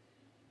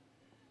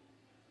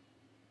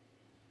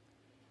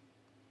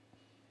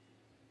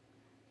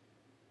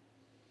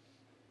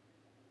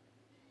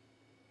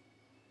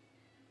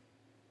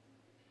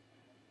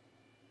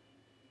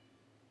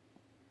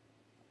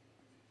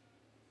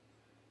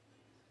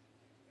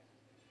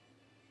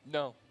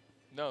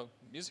 No,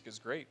 music is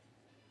great.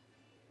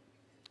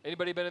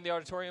 Anybody been in the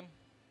auditorium?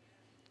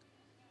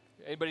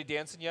 Anybody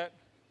dancing yet?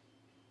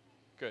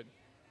 Good.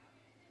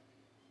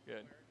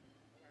 Good.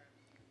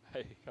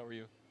 Hey, how are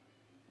you?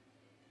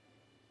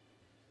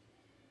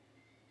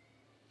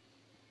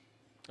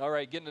 All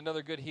right, getting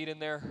another good heat in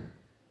there.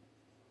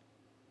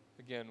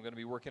 Again, we're going to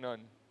be working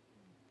on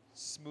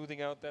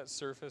smoothing out that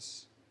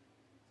surface.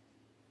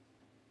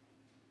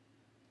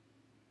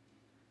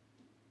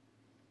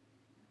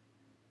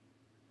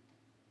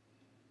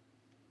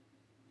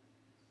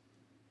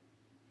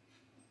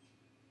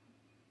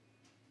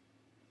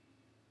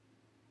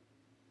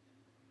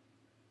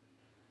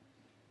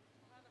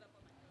 I'll have it up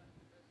on my phone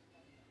for a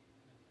small thing.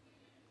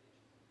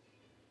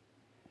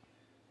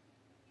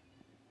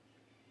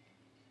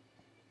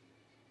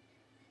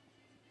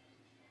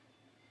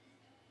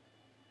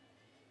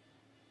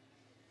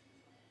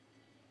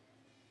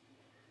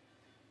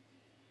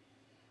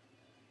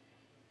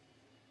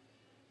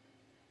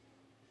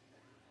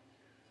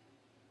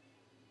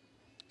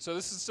 So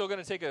this is still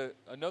going to take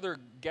another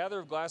gather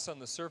of glass on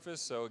the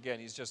surface. So again,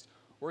 he's just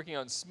working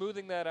on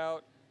smoothing that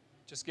out.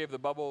 Just gave the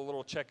bubble a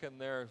little check in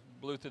there,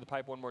 blew through the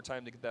pipe one more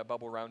time to get that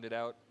bubble rounded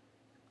out.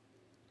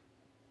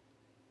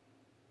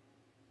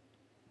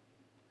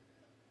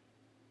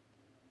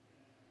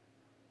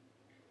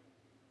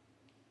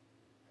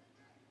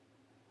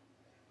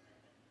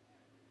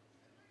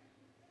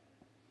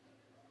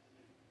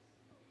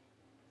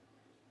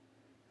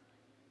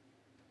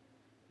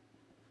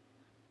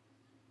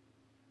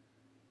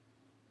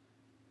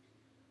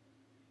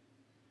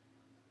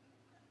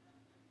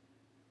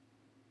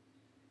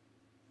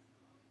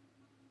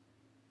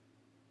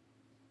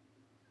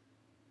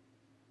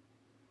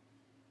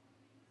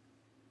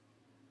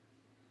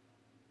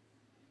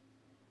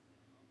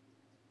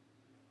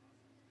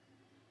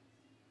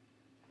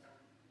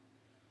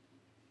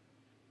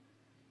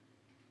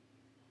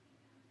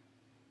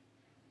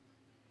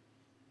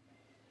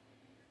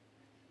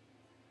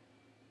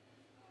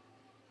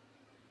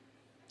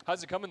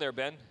 How's it coming there,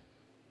 Ben?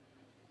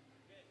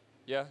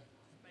 Yeah?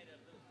 Made a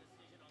little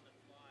decision on the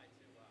fly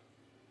to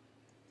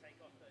take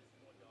off those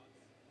 4 dots.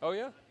 Oh,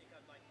 yeah? I think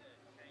I'd like the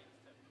canes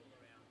to pull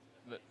around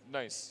to the base.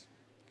 Nice.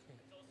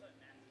 It's also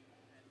massive,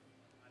 and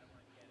I don't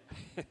want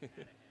to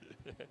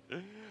get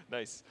it.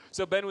 Nice.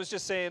 So Ben was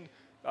just saying,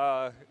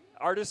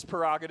 artist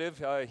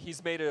prerogative.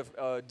 He's made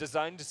a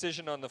design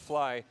decision on the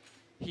fly.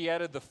 He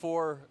added the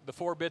four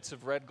bits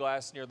of red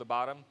glass near the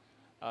bottom,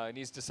 and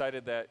he's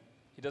decided that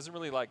he doesn't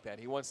really like that.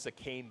 He wants the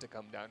cane to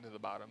come down to the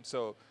bottom,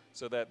 so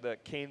that the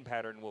cane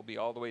pattern will be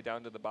all the way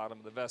down to the bottom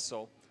of the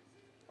vessel.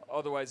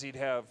 Otherwise, he'd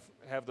have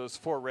those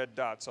 4 red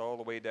dots all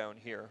the way down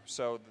here.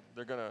 So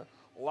they're going to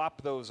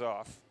lop those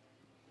off.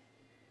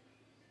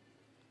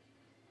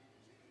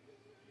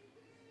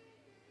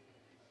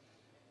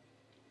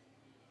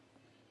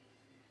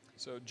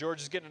 So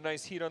George is getting a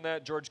nice heat on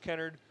that. George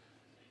Kennard,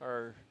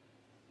 our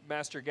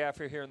master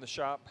gaffer here in the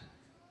shop,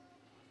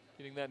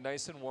 getting that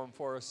nice and warm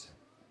for us.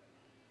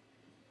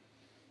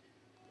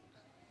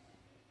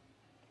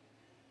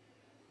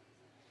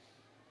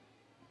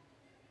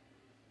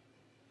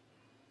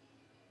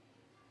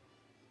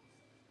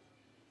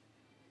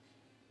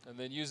 And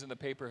then using the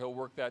paper, he'll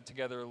work that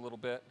together a little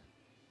bit.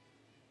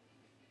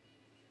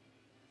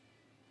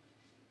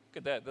 Look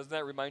at that. Doesn't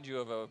that remind you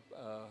of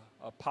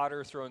a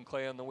potter throwing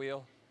clay on the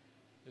wheel?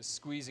 Just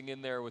squeezing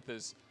in there with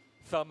his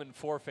thumb and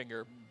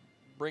forefinger,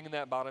 bringing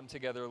that bottom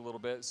together a little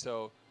bit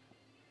so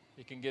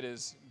he can get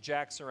his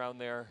jacks around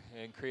there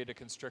and create a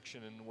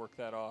constriction and work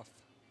that off.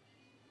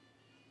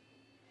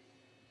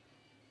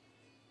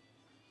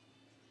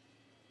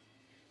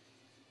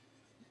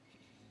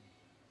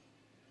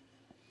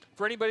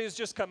 For anybody who's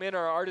just come in,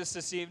 our artist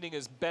this evening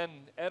is Ben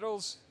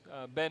Edols.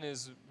 Ben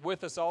is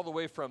with us all the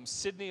way from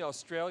Sydney,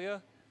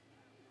 Australia.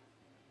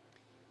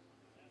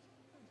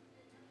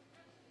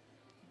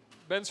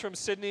 Ben's from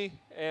Sydney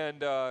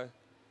and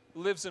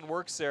lives and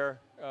works there,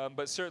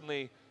 but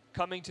certainly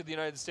coming to the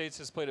United States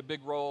has played a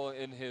big role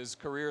in his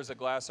career as a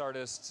glass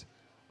artist.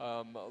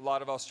 A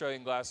lot of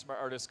Australian glass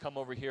artists come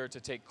over here to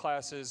take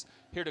classes,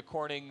 here to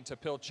Corning, to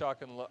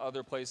Pilchuck, and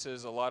other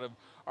places. A lot of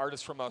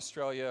artists from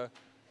Australia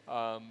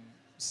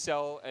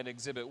sell and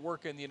exhibit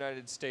work in the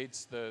United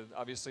States.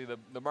 Obviously,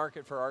 the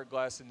market for art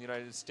glass in the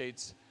United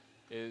States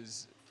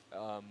is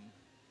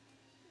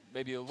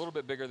maybe a little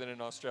bit bigger than in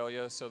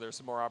Australia, so there's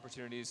some more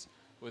opportunities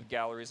with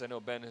galleries. I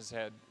know Ben has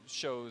had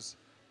shows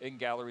in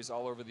galleries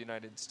all over the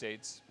United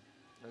States.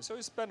 And so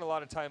he's spent a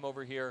lot of time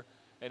over here,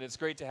 and it's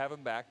great to have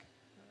him back.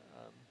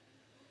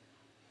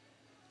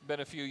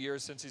 Been a few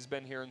years since he's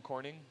been here in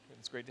Corning.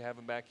 It's great to have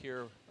him back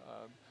here.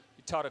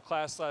 He taught a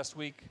class last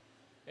week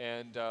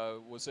and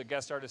was a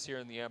guest artist here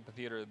in the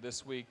amphitheater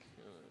this week,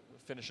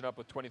 finishing up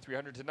with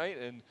 2300 tonight,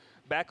 and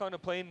back on a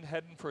plane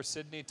heading for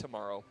Sydney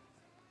tomorrow.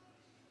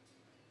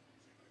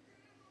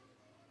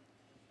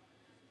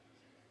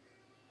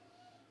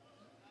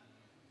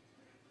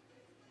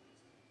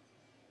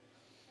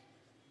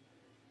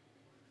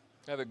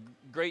 I have a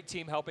great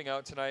team helping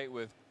out tonight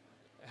with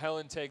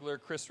Helen Tegler,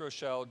 Chris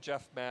Rochelle,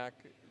 Jeff Mack,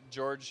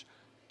 George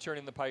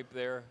turning the pipe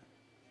there.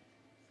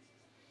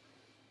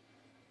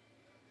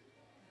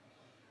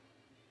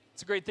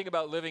 It's a great thing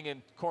about living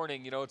in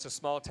Corning. You know, it's a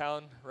small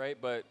town, right?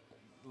 But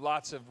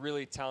lots of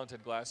really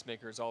talented glass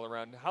makers all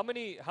around. How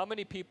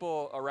many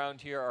people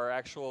around here are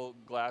actual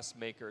glass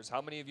makers?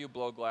 How many of you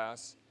blow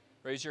glass?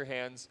 Raise your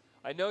hands.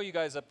 I know you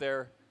guys up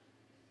there.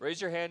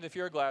 Raise your hand if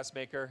you're a glass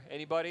maker.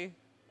 Anybody?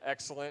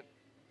 Excellent.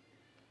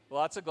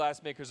 Lots of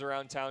glass makers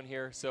around town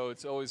here, so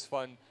it's always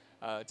fun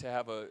to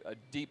have a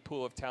deep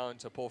pool of talent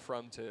to pull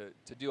from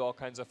to do all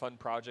kinds of fun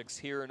projects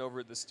here and over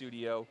at the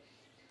studio.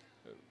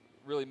 It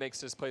really makes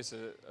this place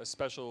a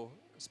special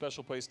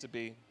place to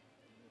be.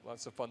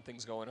 Lots of fun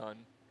things going on.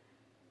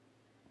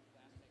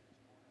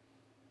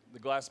 The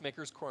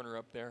Glassmaker's Corner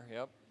up there,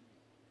 yep.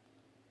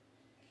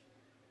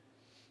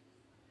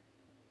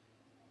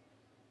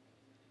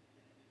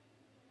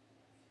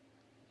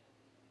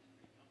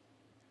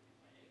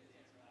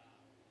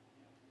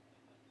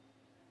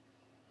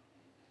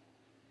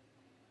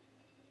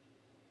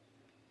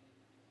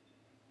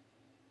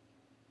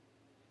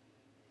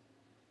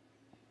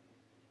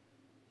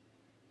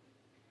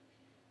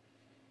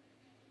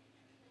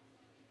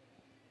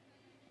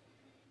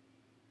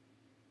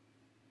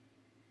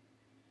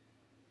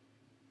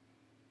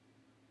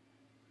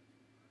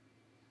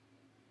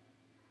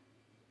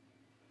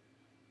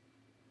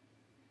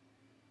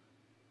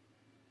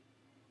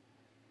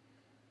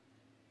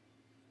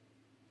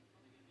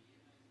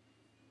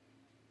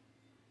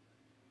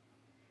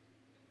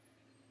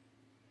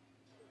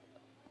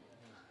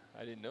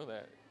 I didn't know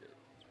that.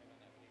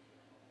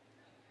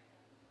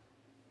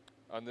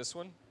 On this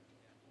one? I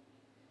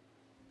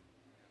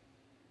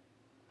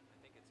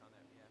think it's on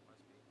there. Yeah, it must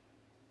be.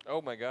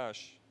 Oh my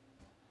gosh.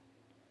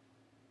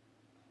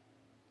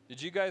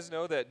 Did you guys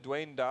know that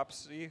Dwayne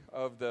Dopsy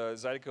of the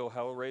Zydeco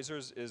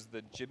Hellraisers is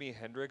the Jimi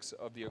Hendrix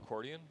of the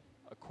accordion,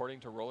 according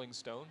to Rolling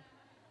Stone?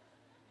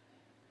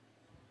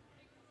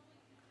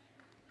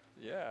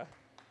 Yeah.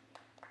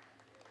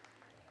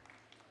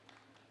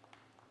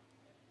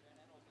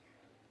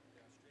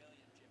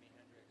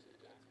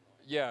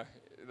 Yeah,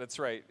 that's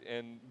right.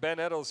 And Ben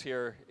Edols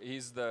here,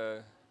 he's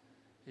the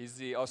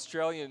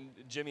Australian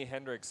Jimi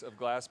Hendrix of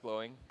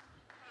glassblowing.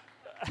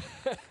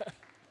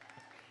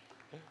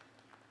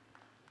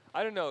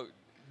 I don't know,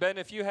 Ben,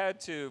 if you had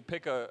to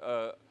pick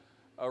a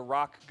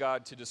rock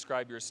god to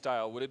describe your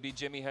style, would it be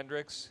Jimi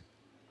Hendrix?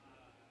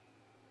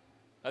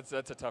 That's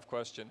a tough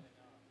question.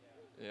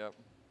 Yep.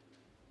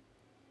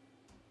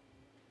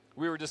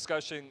 We were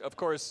discussing, of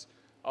course,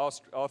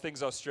 all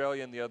things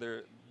Australian the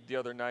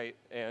other night,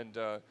 and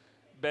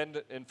Ben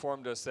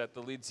informed us that the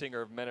lead singer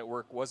of Men at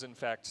Work was in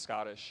fact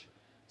Scottish.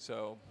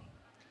 So,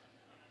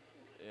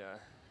 yeah.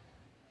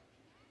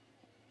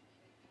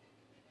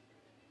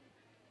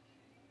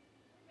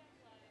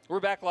 We're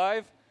back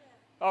live?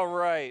 All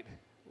right.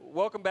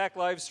 Welcome back,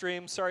 live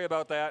stream. Sorry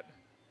about that.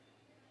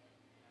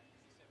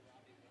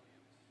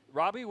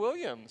 Robbie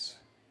Williams.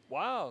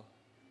 Wow.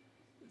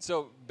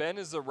 So Ben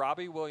is the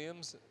Robbie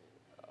Williams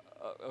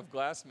of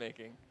glass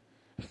making.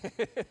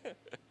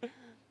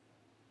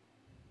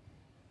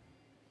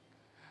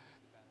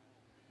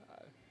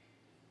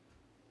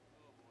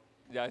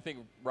 Yeah, I think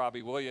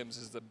Robbie Williams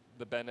is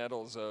the Ben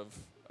Edols of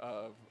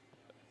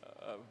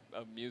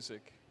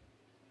music.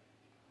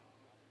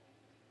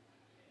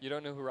 You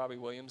don't know who Robbie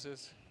Williams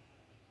is?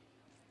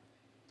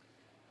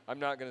 I'm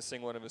not going to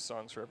sing one of his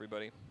songs for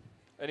everybody.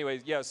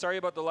 Anyways, yeah, sorry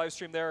about the live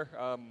stream there.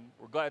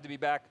 We're glad to be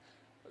back.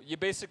 You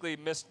basically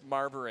missed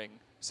marvering.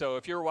 So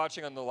if you're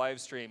watching on the live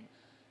stream,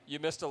 you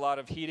missed a lot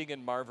of heating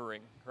and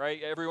marvering,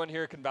 right? Everyone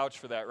here can vouch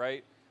for that,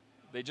 right?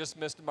 They just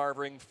missed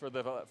marvering for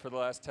the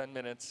last 10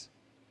 minutes.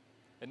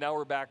 And now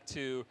we're back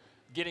to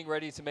getting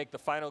ready to make the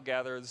final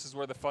gather. This is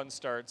where the fun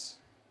starts.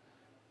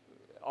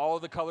 All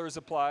of the colors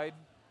applied.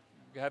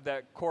 You have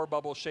that core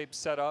bubble shape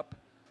set up.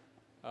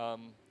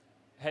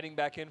 Heading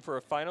back in for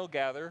a final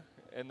gather,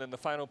 and then the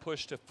final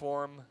push to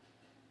form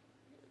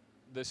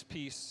this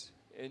piece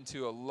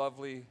into a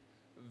lovely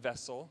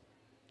vessel,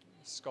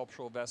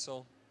 sculptural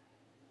vessel.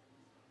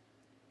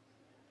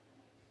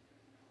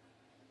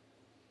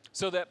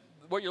 So that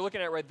what you're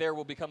looking at right there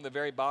will become the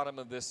very bottom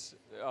of this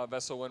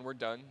vessel when we're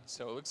done.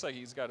 So it looks like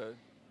he's got a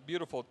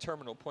beautiful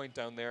terminal point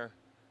down there.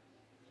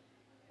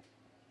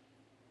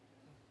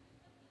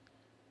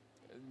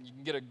 You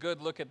can get a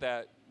good look at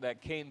that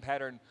cane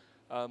pattern.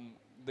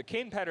 The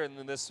cane pattern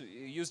in this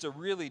used a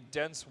really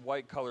dense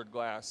white colored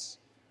glass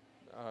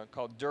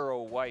called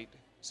Duro White.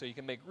 So you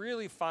can make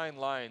really fine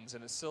lines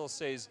and it still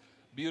stays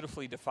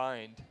beautifully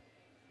defined.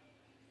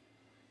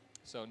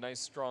 So nice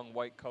strong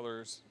white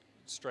colors,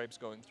 stripes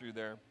going through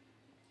there.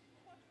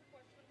 Watch for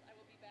questions. I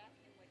will be back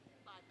in like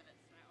 5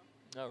 minutes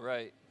now. All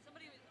right.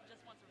 Somebody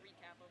just wants a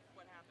recap of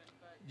what happened,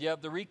 but Yeah,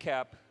 the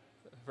recap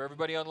for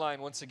everybody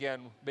online, once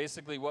again,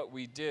 basically what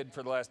we did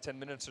for the last 10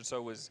 minutes or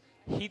so was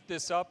heat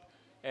this up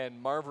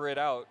and marver it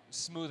out,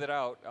 smooth it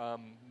out.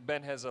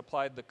 Ben has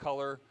applied the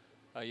color.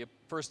 You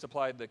first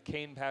applied the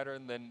cane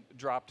pattern, then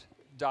dropped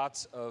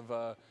dots of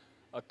a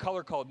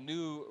color called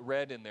New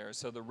Red in there.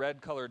 So the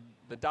red colored,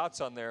 the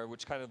dots on there,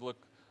 which kind of look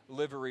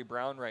livery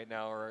brown right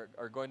now,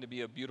 are going to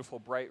be a beautiful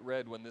bright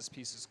red when this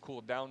piece is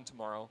cooled down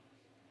tomorrow,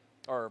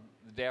 or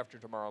the day after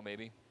tomorrow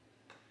maybe.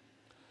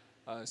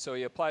 So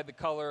he applied the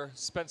color,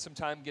 spent some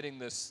time getting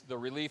the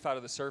relief out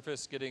of the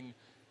surface, getting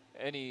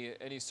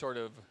any sort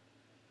of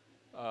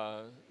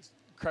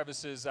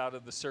crevices out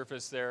of the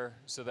surface there,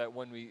 so that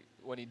when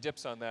he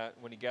dips on that,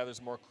 when he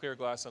gathers more clear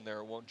glass on there,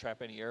 it won't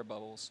trap any air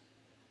bubbles.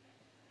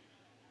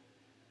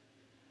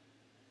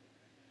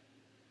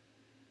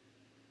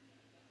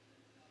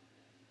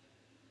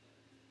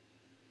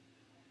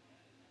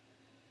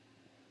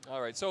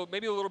 All right, so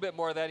maybe a little bit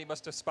more of that. He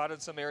must have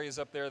spotted some areas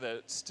up there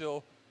that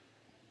still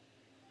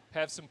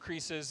have some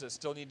creases that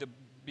still need to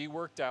be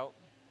worked out.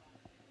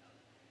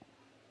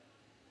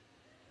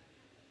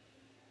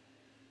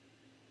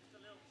 Just a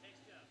little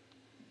texture.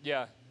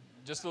 Yeah,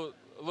 just a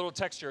little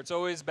texture. It's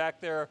always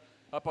back there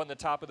up on the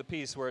top of the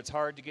piece where it's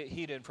hard to get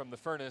heat in from the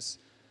furnace.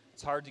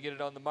 It's hard to get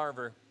it on the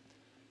marver.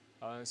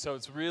 So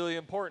it's really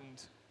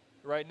important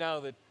right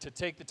now to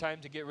take the time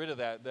to get rid of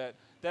that.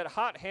 That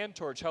hot hand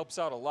torch helps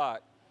out a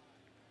lot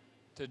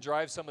to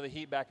drive some of the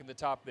heat back in the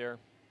top there.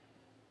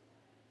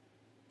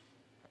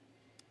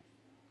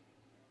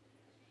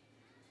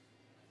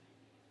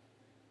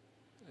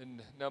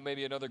 And now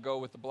maybe another go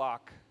with the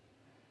block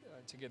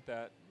to get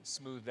that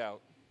smoothed out.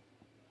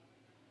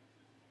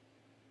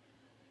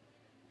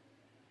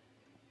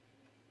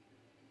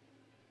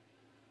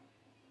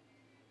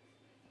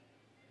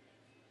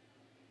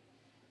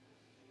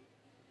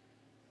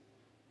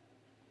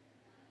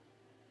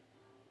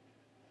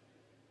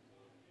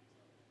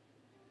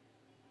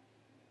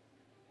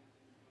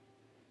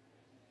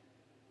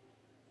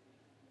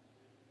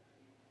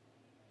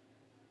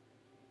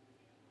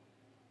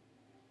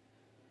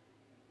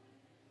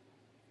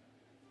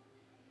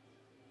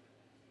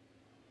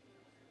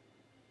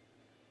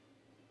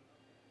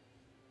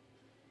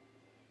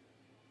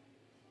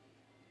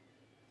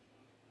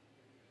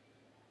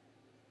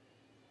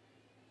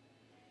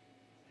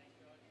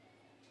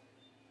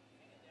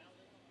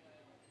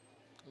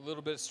 A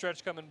little bit of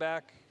stretch coming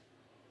back.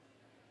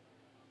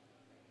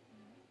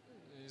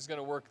 He's going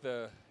to work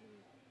the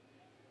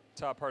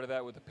top part of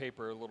that with the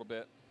paper a little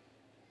bit.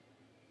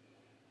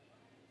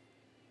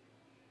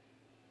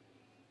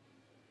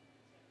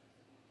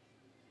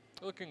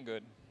 Looking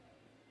good.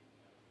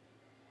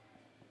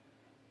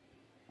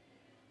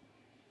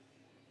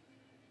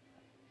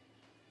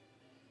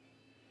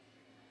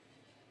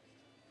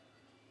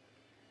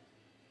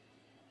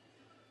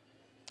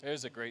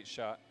 There's a great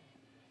shot.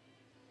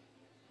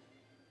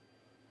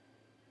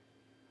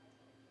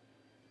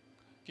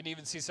 You can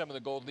even see some of the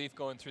gold leaf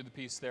going through the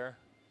piece there.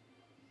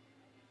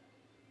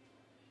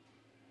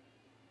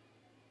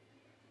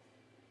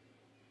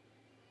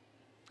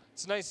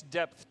 It's nice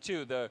depth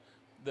too. The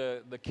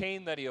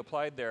cane that he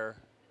applied there,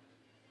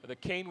 the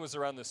cane was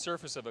around the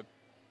surface of a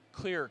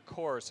clear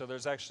core, so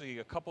there's actually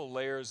a couple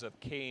layers of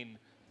cane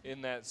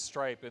in that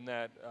stripe, in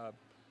that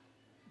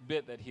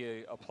bit that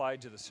he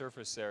applied to the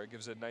surface there. It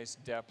gives it nice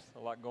depth, a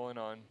lot going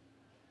on.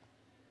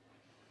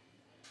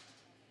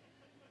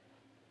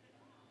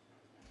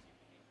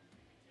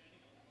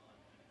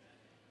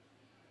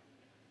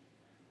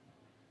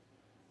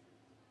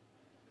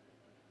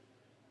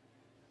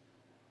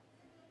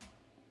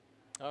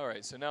 All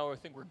right, so now I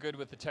think we're good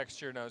with the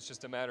texture. Now it's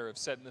just a matter of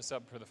setting this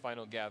up for the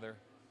final gather.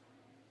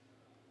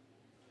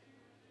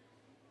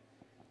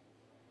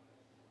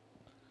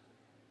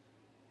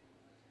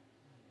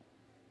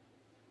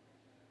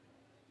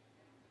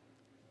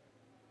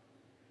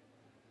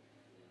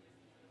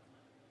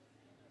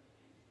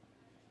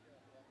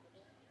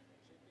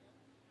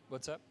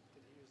 What's up?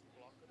 Did he use the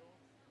block at all?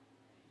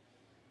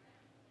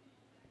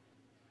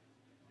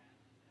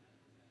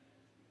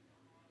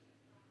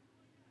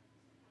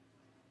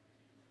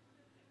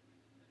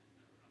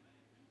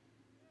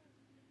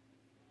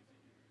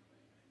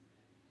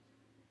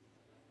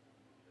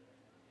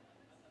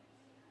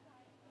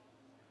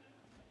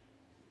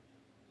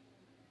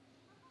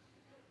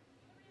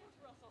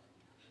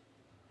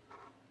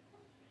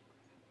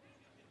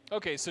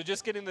 Okay, so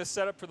just getting this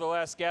set up for the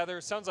last gather.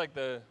 Sounds like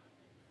the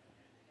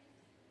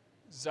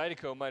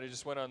Zydeco might have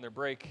just went on their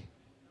break.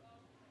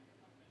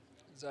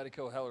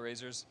 Zydeco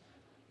Hellraisers.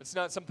 It's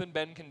not something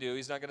Ben can do.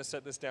 He's not going to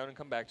set this down and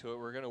come back to it.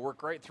 We're going to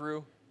work right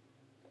through.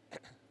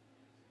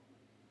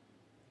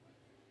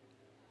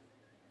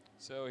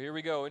 So here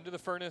we go, into the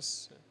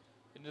furnace,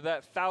 into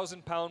that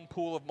 1,000-pound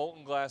pool of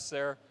molten glass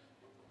there.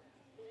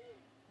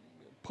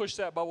 Push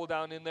that bubble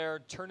down in there,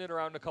 turn it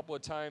around a couple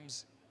of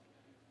times.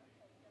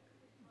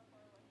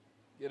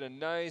 Get a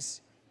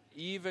nice,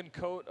 even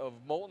coat of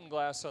molten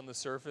glass on the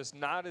surface.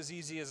 Not as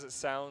easy as it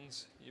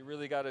sounds. You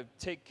really got to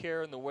take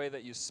care in the way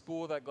that you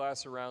spool that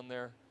glass around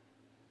there.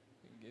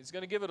 He's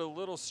going to give it a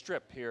little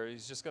strip here.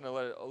 He's just going to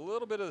let a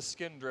little bit of the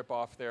skin drip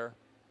off there.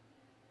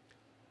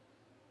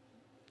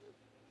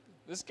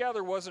 This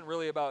gather wasn't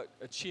really about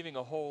achieving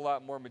a whole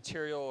lot more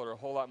material or a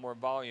whole lot more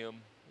volume.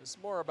 It's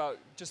more about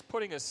just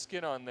putting a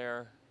skin on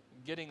there,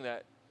 getting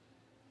that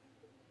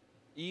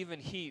even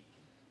heat,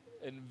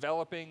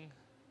 enveloping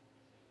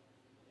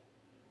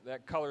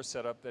that color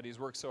setup that he's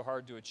worked so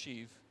hard to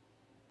achieve.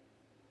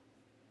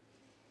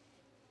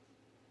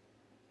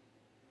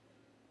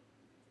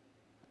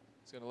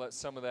 It's going to let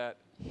some of that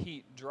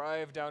heat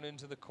drive down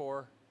into the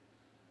core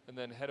and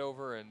then head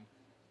over and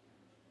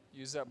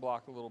use that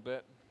block a little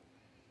bit.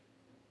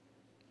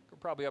 We're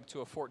probably up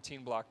to a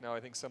 14 block now. I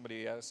think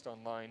somebody asked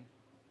online.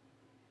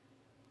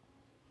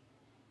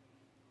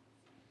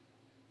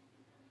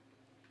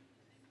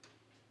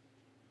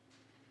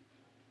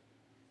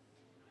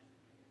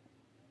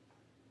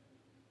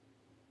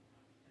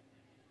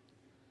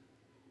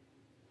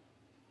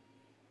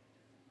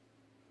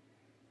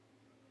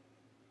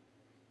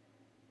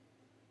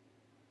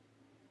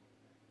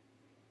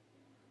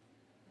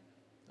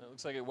 It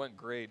looks like it went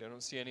great. I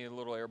don't see any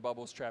little air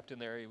bubbles trapped in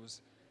there. He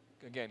was,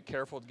 again,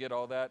 careful to get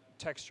all that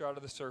texture out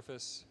of the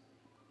surface.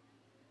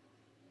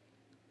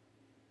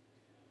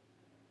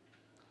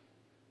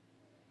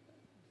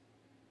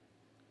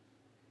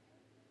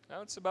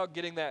 Now it's about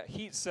getting that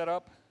heat set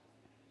up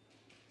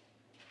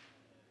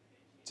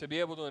to be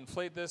able to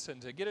inflate this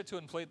and to get it to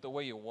inflate the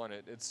way you want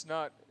it. It's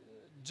not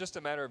just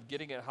a matter of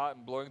getting it hot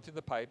and blowing through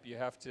the pipe. You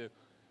have to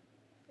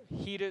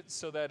heat it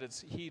so that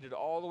it's heated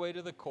all the way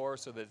to the core,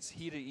 so that it's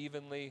heated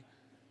evenly.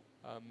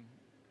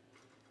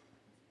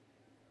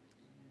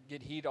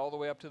 Get heat all the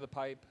way up to the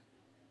pipe,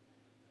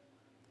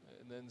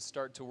 and then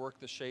start to work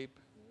the shape.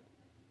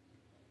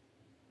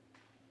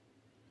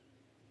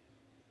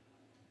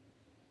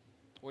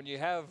 When you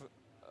have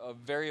a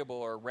variable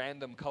or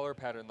random color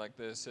pattern like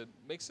this, it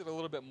makes it a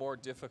little bit more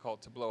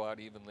difficult to blow out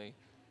evenly,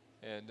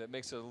 and it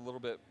makes it a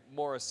little bit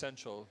more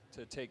essential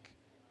to take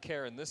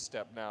care in this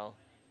step now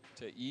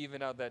to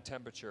even out that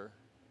temperature.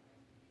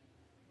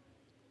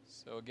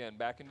 So again,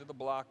 back into the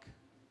block.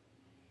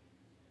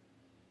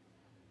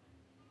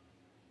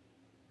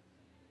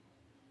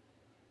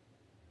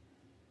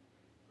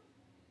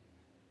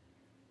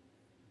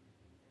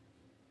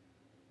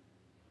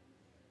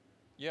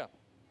 Yeah.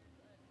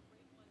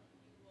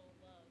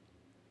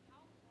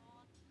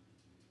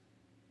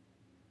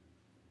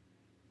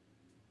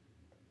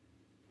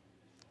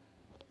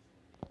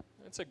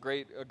 That's a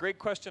great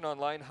question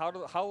online.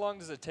 How long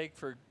does it take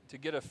to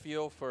get a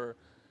feel for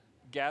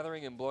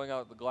gathering and blowing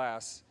out the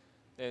glass?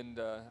 And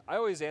I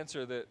always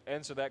answer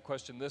that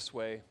question this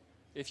way: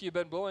 if you've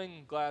been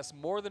blowing glass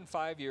more than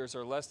 5 years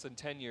or less than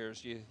 10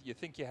 years, you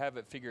think you have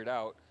it figured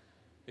out.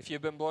 If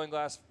you've been blowing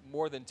glass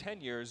more than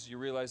 10 years, you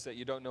realize that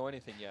you don't know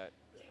anything yet.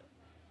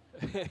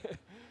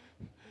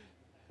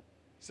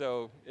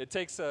 So it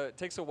takes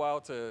a while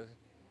to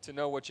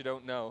know what you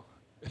don't know.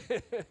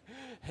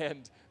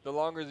 And the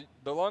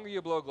longer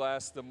you blow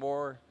glass, the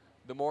more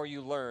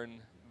you learn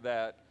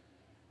that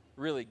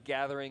really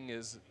gathering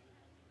is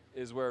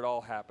where it all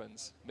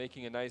happens.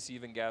 Making a nice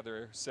even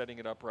gather, setting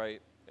it up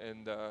right,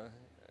 and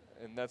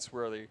that's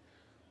really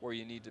where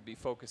you need to be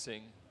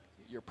focusing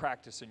your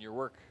practice and your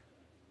work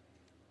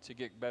to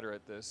get better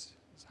at this.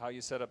 It's how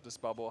you set up this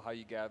bubble, how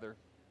you gather.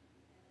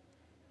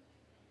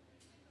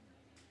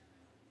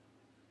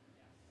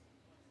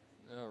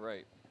 All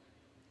right.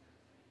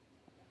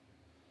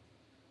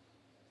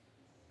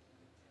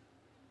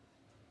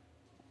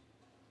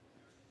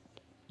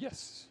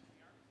 Yes.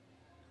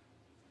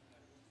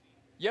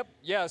 Yep.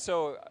 Yeah.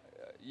 So,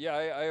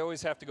 I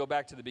always have to go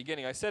back to the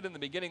beginning. I said in the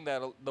beginning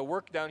that the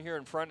work down here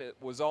in front, it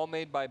was all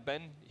made by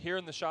Ben here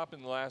in the shop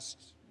in the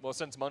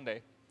since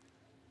Monday.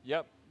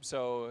 Yep.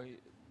 So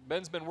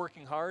Ben's been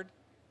working hard,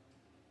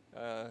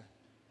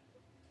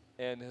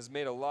 and has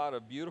made a lot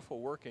of beautiful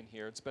work in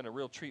here. It's been a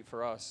real treat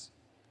for us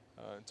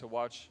to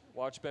watch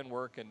Ben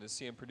work and to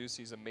see him produce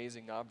these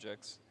amazing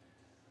objects.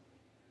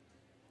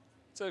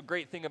 It's a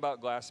great thing about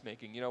glass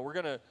making. You know, we're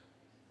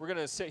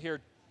gonna sit here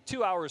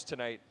 2 hours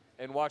tonight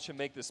and watch him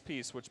make this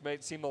piece, which may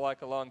seem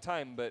like a long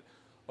time, but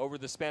over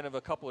the span of a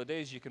couple of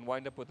days, you can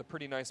wind up with a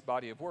pretty nice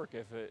body of work.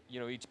 If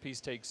each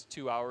piece takes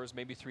 2 hours,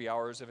 maybe 3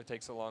 hours if it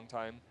takes a long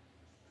time.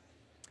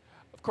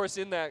 Of course,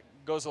 in that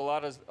goes a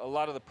lot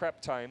of the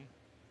prep time.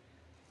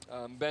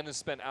 Ben has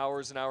spent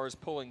hours and hours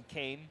pulling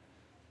cane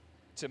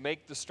to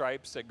make the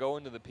stripes that go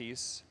into the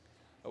piece.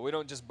 We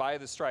don't just buy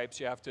the stripes.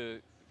 You have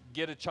to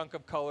get a chunk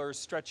of color,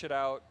 stretch it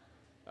out,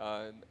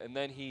 and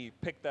then he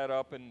picked that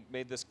up and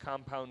made this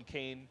compound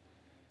cane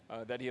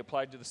that he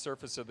applied to the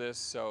surface of this.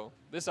 So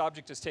this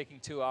object is taking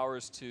 2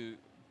 hours to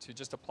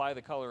just apply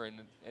the color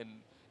and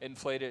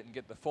inflate it and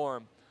get the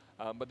form.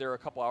 But there are a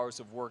couple hours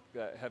of work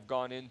that have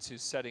gone into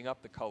setting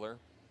up the color.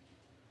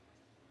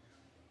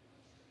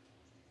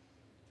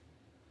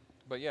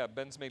 But yeah,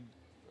 Ben's made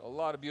a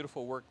lot of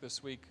beautiful work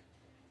this week.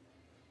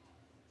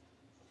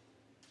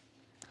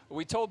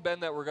 We told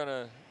Ben that we're going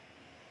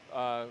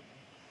to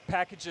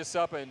package this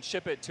up and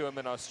ship it to him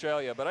in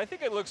Australia, but I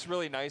think it looks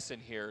really nice in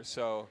here,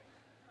 so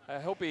I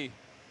hope he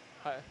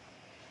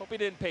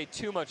didn't pay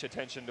too much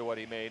attention to what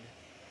he made.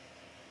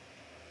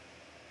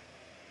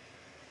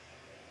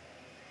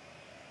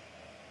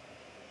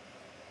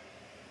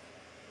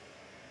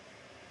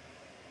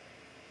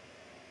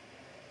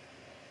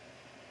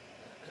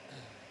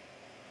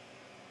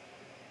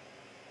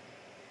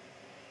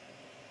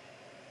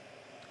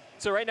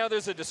 So right now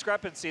there's a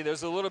discrepancy.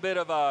 There's a little bit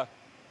of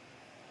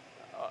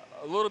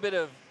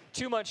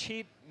too much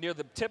heat near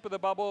the tip of the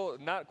bubble,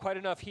 not quite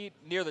enough heat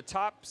near the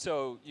top.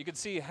 So you can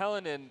see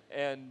Helen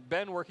and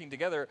Ben working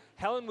together.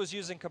 Helen was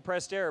using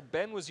compressed air.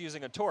 Ben was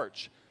using a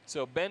torch.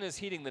 So Ben is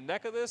heating the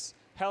neck of this.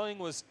 Helen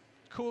was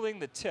cooling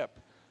the tip.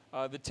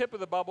 The tip of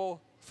the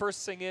bubble,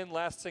 first thing in,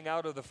 last thing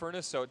out of the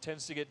furnace, so it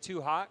tends to get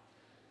too hot.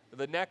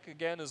 The neck,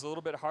 again, is a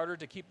little bit harder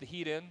to keep the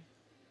heat in.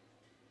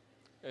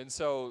 And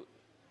so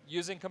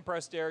using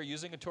compressed air,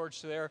 using a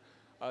torch there,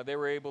 they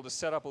were able to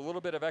set up a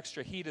little bit of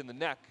extra heat in the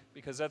neck,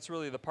 because that's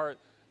really the part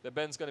that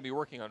Ben's going to be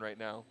working on right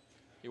now.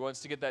 He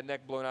wants to get that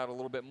neck blown out a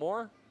little bit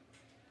more.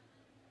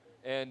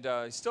 And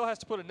he still has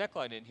to put a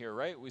neckline in here,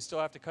 right? We still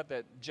have to cut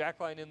that jack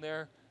line in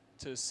there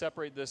to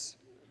separate this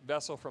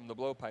vessel from the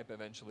blowpipe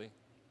eventually.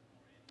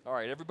 All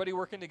right, everybody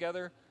working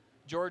together.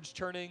 George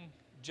turning,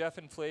 Jeff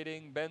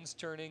inflating, Ben's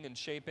turning and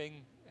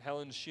shaping,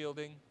 Helen's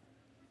shielding.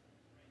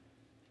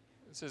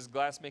 This is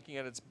glassmaking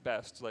at its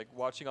best, like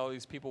watching all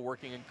these people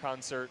working in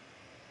concert.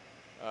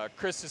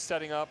 Chris is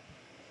setting up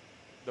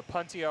the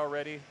punty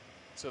already,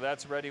 so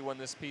that's ready when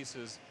this piece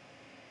is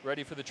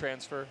ready for the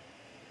transfer.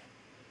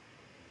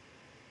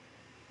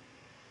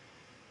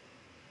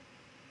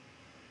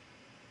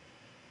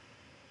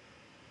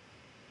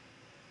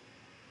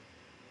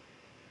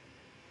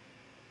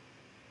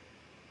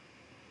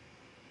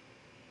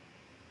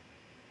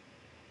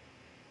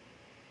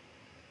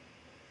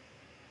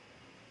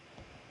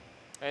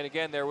 And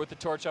again, there with the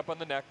torch up on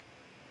the neck.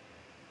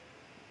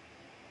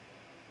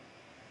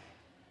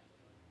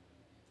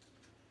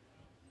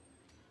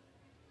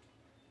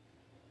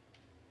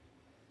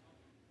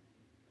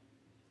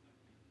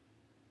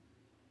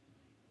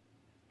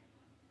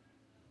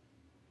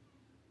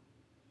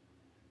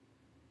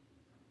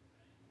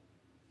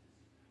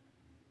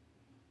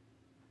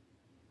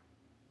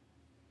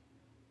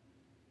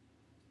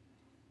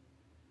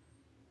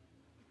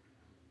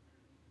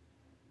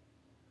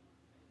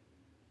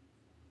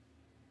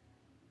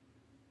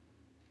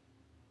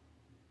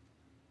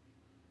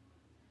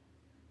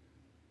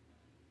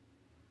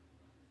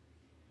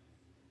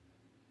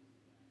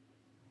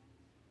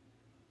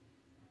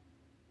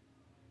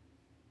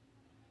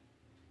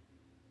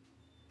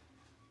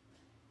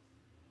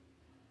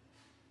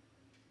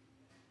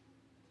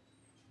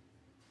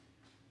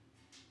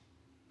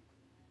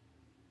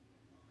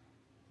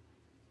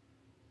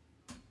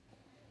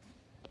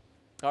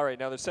 All right,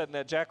 now they're setting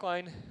that jack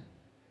line,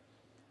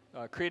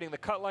 creating the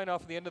cut line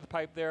off the end of the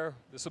pipe there.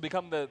 This will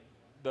become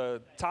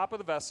the top of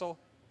the vessel.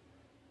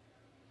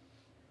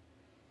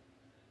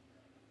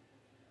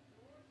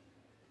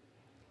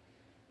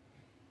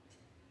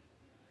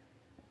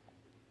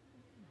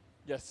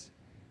 Yes.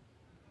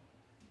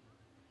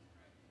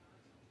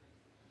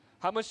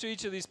 How much do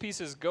each of these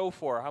pieces go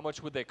for? How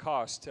much would they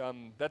cost?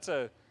 That's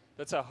a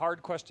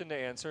hard question to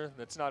answer.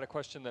 That's not a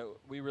question that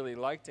we really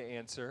like to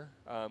answer.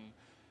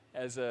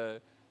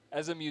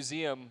 As a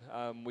museum,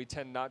 we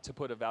tend not to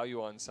put a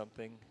value on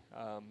something.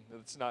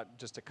 It's not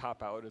just a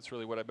cop-out. It's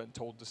really what I've been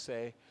told to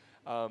say.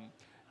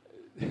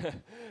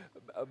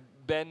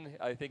 Ben,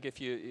 I think if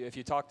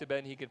you talk to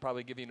Ben, he could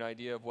probably give you an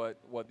idea of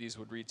what these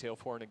would retail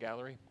for in a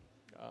gallery.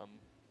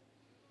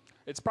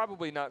 It's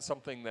probably not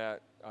something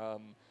that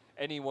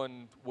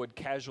anyone would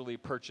casually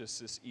purchase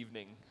this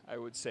evening, I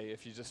would say,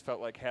 if you just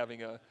felt like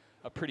having a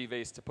pretty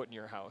vase to put in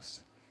your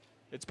house.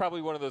 It's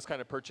probably one of those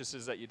kind of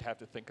purchases that you'd have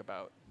to think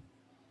about.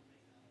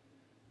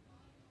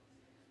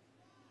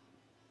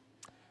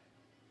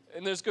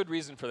 And there's good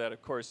reason for that,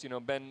 of course. You know,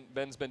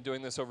 Ben's been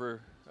doing this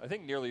over, I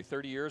think, nearly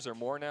 30 years or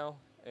more now,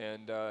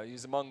 and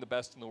he's among the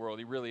best in the world.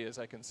 He really is,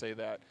 I can say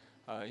that.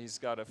 He's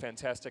got a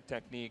fantastic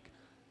technique,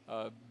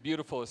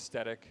 beautiful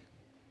aesthetic,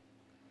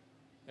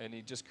 and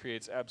he just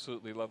creates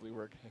absolutely lovely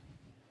work.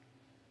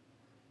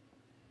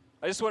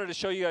 I just wanted to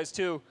show you guys,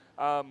 too,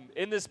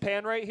 in this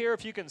pan right here,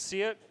 if you can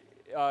see it,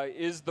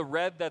 is the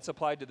red that's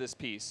applied to this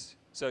piece.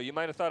 So you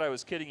might have thought I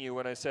was kidding you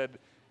when I said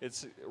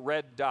it's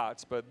red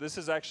dots, but this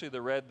is actually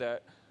the red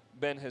that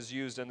Ben has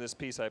used in this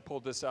piece. I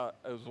pulled this out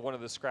as one of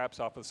the scraps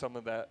off of some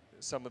of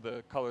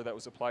the color that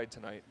was applied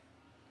tonight.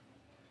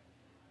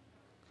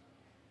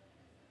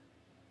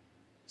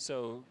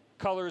 So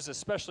colors,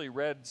 especially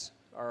reds,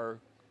 are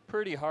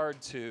pretty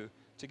hard to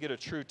get a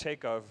true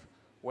take of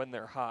when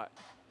they're hot.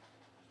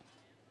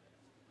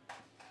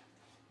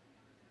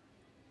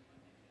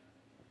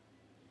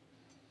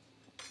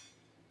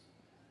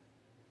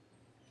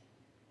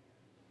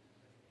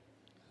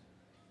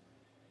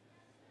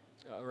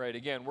 All right,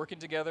 again, working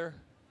together.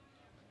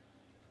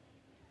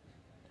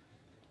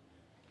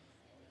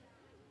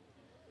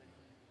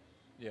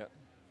 Yeah.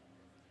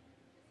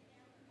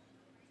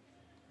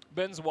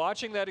 Ben's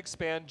watching that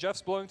expand.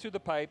 Jeff's blowing through the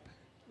pipe.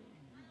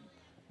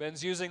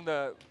 Ben's using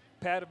the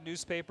pad of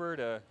newspaper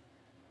to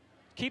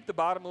keep the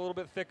bottom a little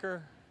bit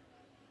thicker.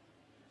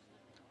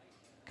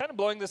 Kind of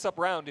blowing this up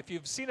round. If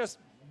you've seen us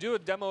do a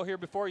demo here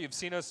before, you've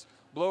seen us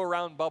blow a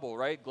round bubble,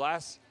 right?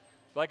 Glass,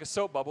 like a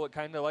soap bubble, it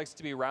kind of likes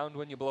to be round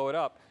when you blow it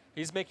up.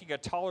 He's making a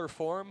taller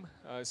form,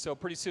 so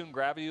pretty soon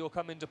gravity will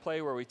come into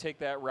play where we take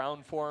that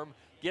round form,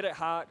 get it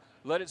hot,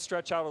 let it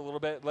stretch out a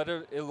little bit, let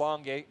it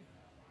elongate.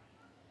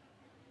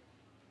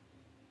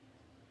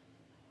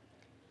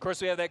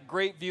 course, we have that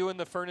great view in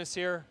the furnace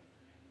here.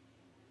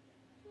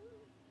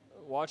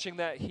 Watching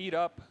that heat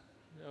up.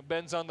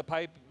 Ben's on the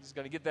pipe. He's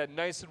going to get that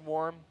nice and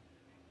warm.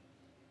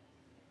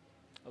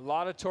 A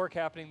lot of torque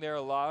happening there.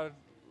 A lot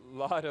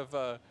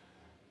of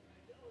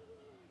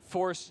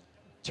force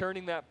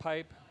turning that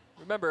pipe.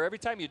 Remember, every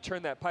time you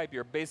turn that pipe,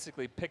 you're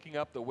basically picking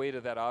up the weight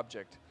of that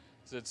object.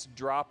 So it's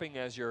dropping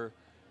as you're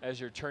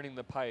turning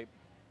the pipe.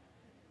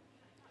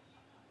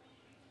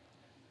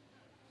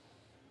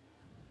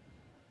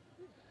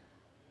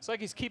 It's like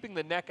he's keeping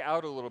the neck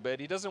out a little bit.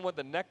 He doesn't want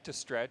the neck to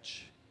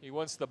stretch. He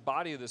wants the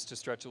body of this to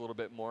stretch a little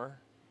bit more.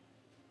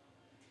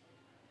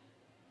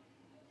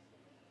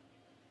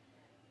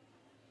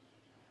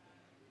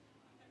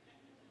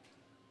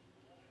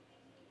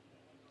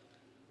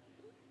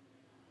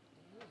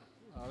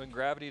 Allowing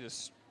gravity to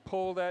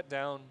pull that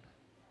down.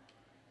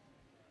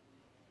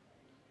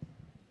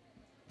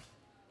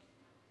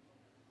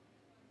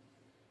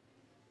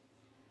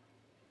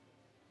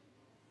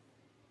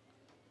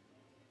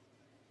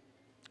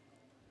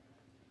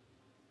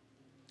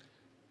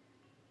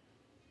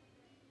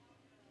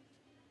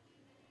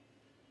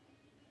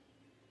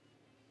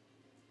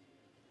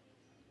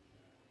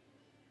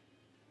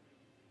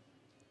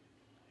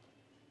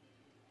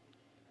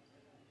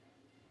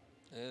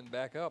 And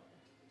back up.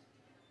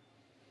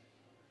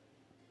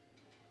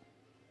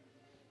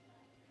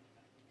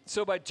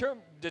 So by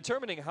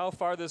determining how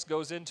far this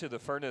goes into the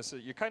furnace,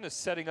 you're kind of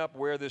setting up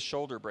where this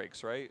shoulder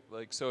breaks, right?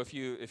 Like, so if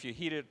you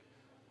heat it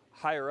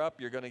higher up,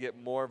 you're going to get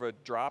more of a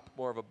drop,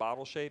 more of a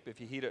bottle shape.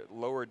 If you heat it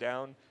lower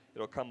down,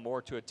 it'll come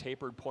more to a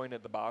tapered point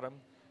at the bottom.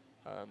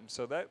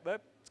 So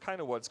that's kind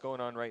of what's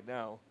going on right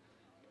now.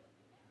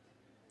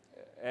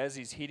 As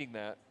he's heating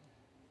that,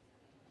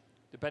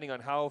 depending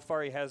on how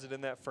far he has it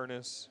in that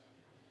furnace,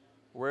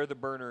 where the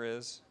burner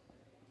is.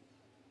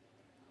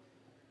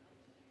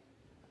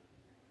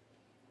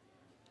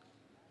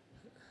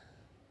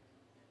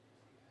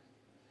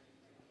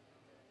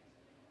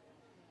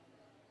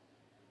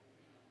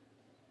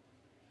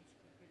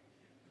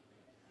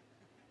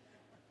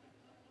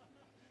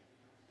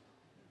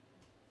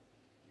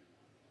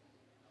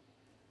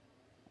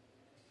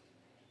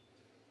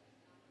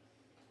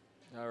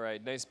 All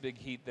right, nice big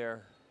heat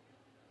there.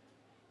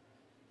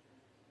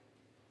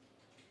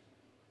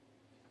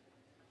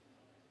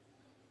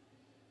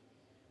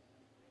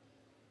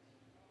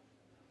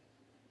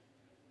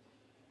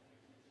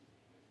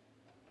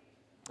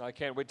 I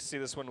can't wait to see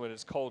this one when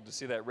it's cold, to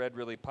see that red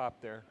really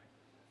pop there.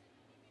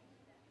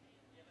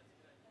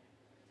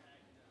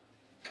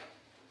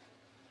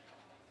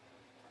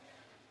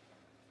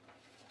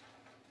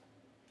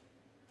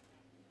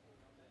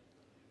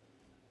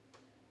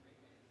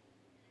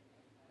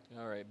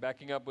 All right,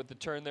 backing up with the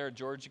turn there,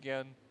 George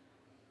again.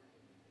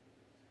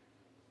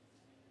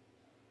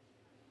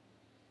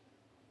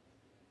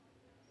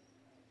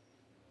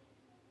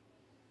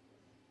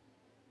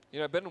 You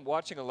know, I've been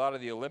watching a lot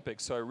of the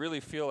Olympics, so I really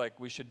feel like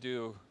we should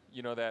do,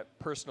 you know, that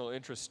personal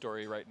interest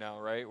story right now,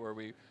 right? Where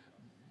we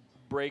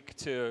break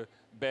to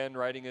Ben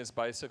riding his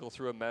bicycle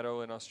through a meadow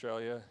in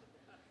Australia.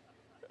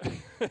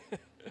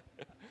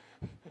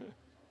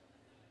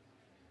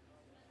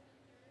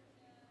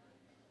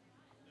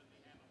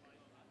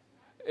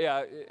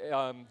 Yeah,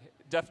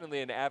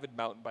 definitely an avid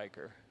mountain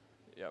biker.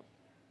 Yep,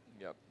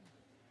 yep.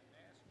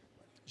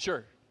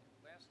 Sure.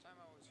 Last time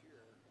I was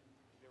here,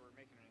 they were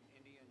making an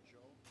Indian Joe.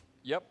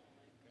 Yep.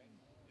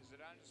 Okay. Is it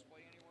on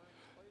display anywhere in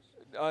this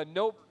place?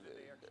 Nope. Or did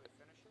they actually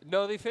finish it?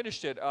 No, they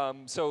finished it.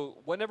 So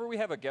whenever we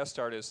have a guest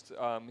artist,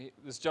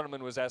 this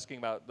gentleman was asking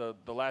about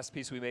the last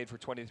piece we made for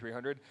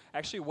 2300.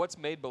 Actually, what's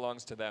made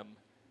belongs to them,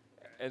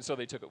 and so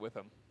they took it with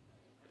them.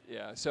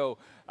 Yeah. So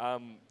So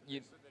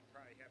they'd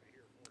probably have it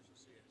here for us to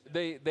see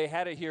it. they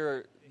had it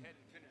here. They hadn't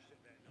finished it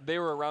then. They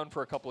were around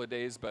for a couple of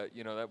days, but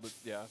you know that was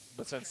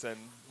But since then,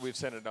 we've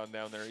sent it on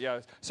down there.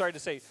 Yeah. Sorry to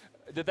say,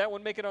 did that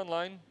one make it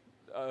online?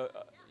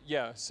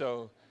 Yeah.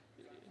 So.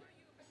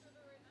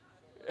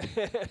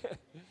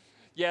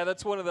 Yeah,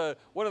 that's one of the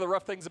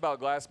rough things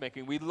about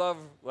glassmaking. We love,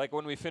 like,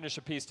 when we finish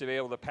a piece to be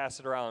able to pass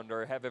it around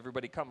or have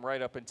everybody come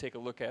right up and take a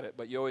look at it.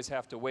 But you always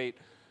have to wait.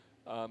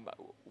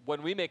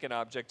 When we make an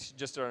object,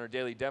 just on our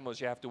daily demos,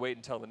 you have to wait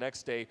until the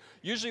next day.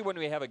 Usually when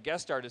we have a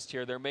guest artist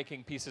here, they're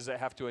making pieces that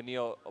have to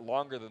anneal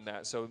longer than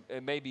that. So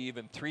it may be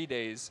even 3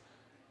 days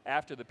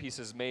after the piece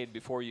is made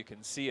before you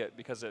can see it,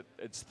 because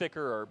it's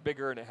thicker or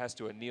bigger and it has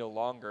to anneal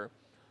longer.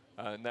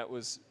 And that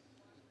was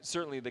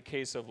certainly the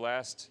case of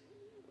last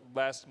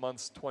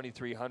month's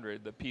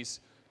 2300. The piece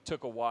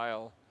took a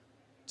while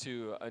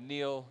to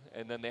anneal,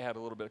 and then they had a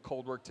little bit of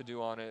cold work to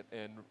do on it,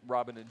 and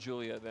Robin and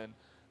Julia then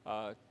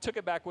took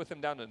it back with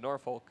them down to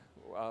Norfolk,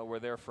 where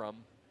they're from.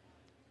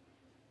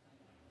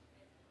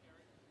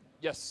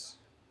 Yes?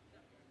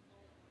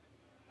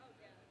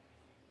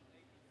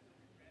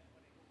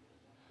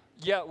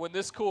 Yeah, when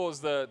this cools,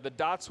 the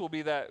dots will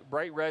be that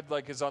bright red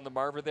like is on the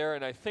Marva there,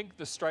 and I think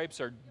the stripes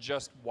are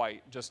just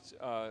white, just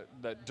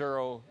that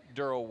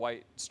Duro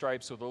white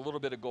stripes with a little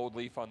bit of gold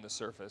leaf on the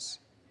surface.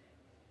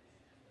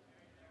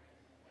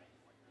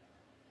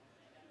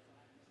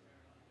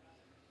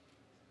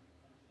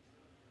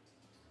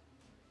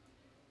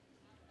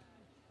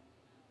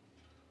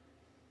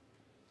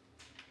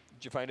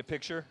 Did you find a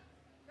picture?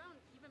 Found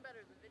even better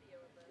the video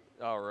of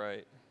it. All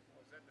right.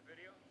 Was that the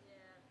video? Yeah,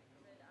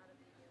 of it out of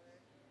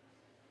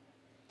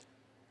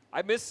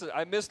the annealer.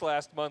 I missed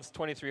last month's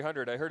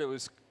 2300. I heard it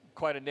was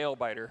quite a nail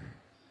biter.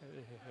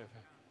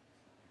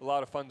 A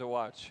lot of fun to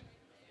watch.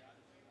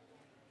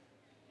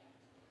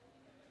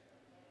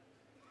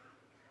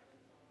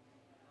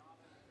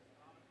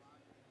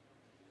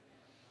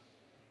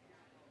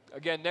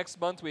 Again, next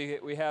month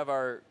we have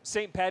our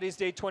St. Patty's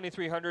Day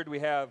 2300. We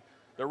have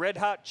the Red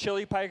Hot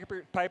Chili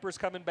Pipers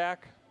coming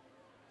back.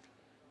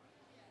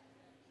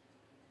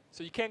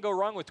 So you can't go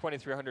wrong with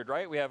 2300,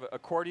 right? We have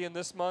accordion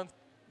this month,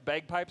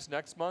 bagpipes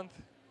next month.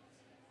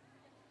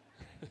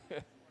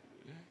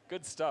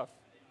 Good stuff.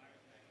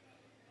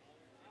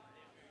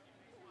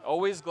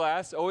 Always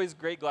glass, always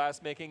great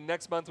glass making.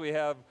 Next month we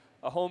have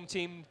a home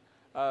team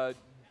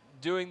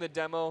doing the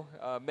demo.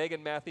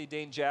 Megan Matthew,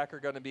 Dane Jack are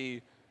going to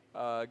be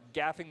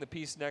gaffing the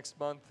piece next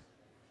month.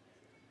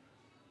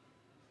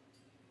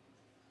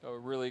 So we're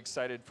really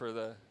excited for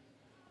the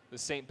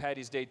St.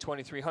 Patty's Day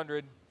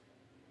 2300.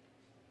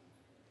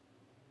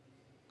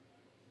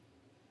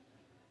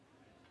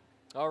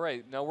 All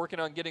right, now working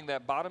on getting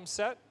that bottom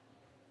set.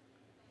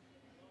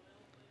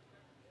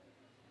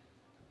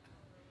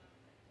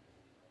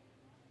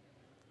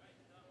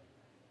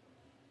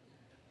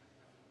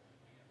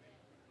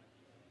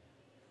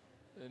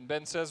 And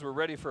Ben says we're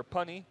ready for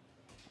punny.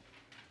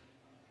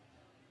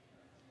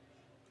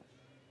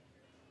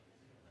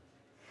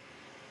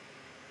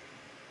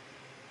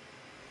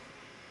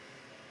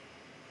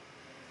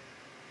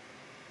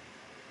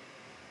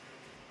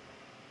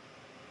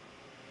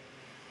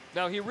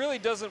 Now he really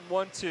doesn't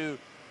want to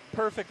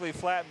perfectly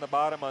flatten the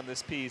bottom on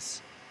this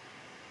piece.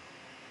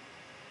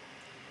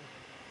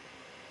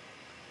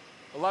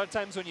 A lot of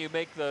times when you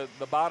make the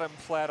bottom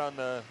flat on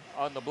the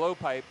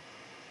blowpipe,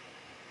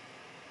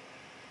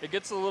 it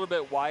gets a little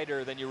bit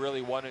wider than you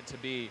really want it to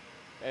be.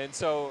 And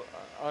so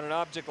on an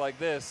object like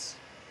this,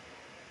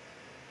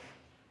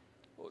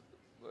 you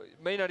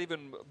may not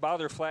even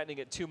bother flattening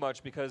it too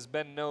much because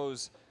Ben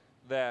knows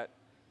that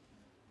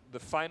the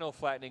final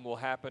flattening will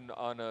happen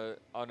on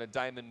a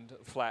diamond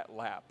flat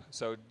lap.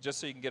 So just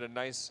so you can get a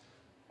nice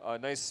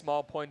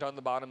small point on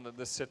the bottom that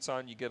this sits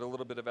on, you get a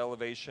little bit of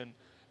elevation.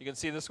 You can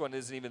see this one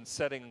isn't even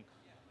setting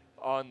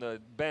on the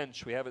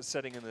bench. We have it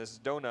setting in this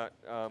donut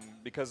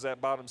because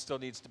that bottom still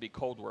needs to be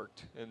cold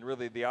worked. And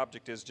really the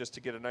object is just to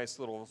get a nice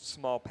little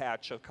small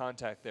patch of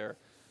contact there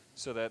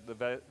so that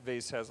the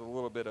vase has a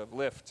little bit of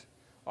lift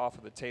off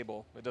of the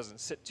table. It doesn't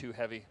sit too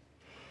heavy.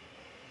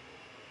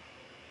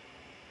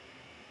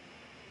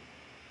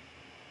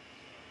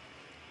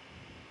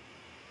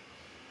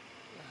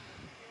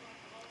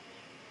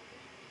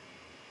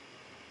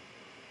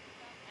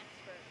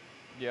 Expert.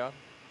 Yeah. To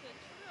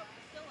true up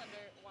the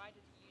cylinder, why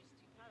did he use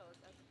two paddles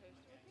as opposed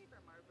to a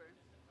paper marver?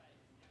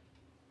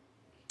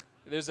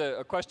 There's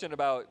a question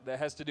about that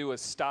has to do with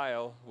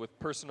style, with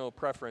personal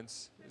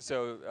preference.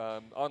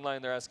 So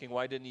online they're asking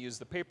why didn't he use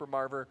the paper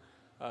marver?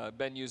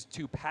 Ben used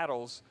two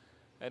paddles,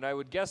 and I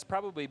would guess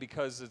probably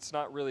because he's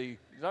not really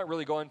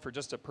going for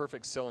just a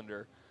perfect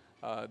cylinder.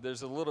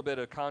 There's a little bit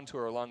of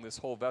contour along this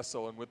whole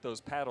vessel, and with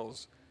those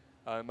paddles,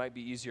 it might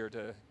be easier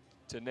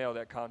to nail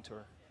that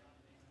contour.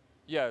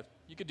 Yeah,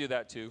 you could do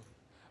that too.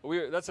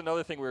 That's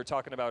another thing we were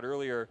talking about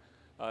earlier.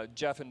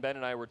 Jeff and Ben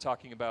and I were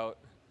talking about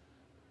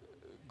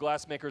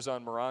glassmakers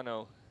on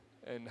Murano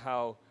and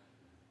how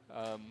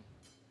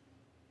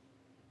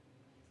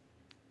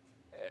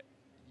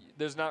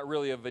there's not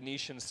really a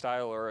Venetian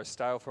style or a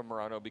style from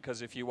Murano,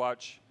 because if you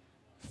watch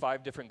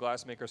 5 different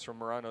glassmakers from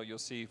Murano, you'll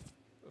see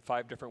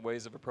 5 different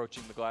ways of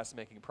approaching the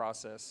glassmaking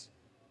process.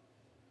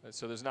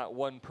 So there's not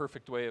one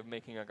perfect way of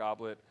making a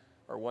goblet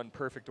or one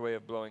perfect way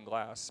of blowing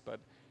glass, but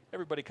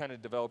everybody kind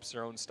of develops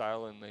their own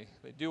style, and they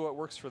do what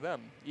works for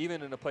them,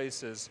 even in a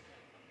place as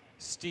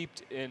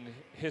steeped in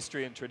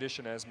history and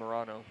tradition as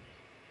Murano.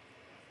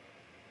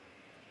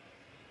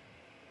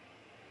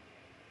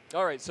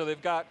 All right, so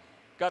they've got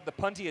the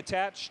punty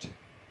attached.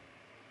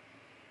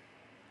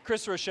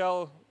 Chris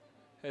Rochelle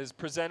has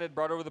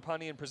brought over the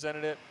punty and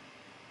presented it.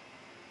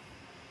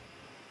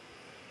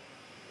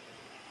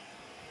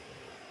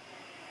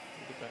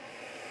 Look at that.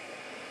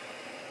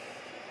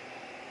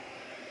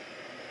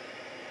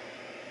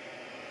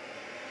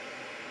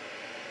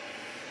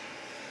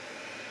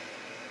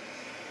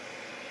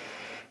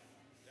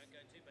 Don't go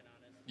two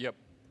bananas. Yep.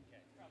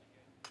 Okay, probably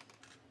good.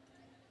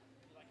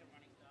 You like a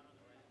running start on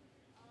the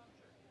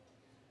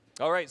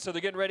rail? All right, so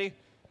they're getting ready.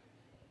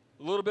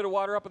 A little bit of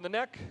water up in the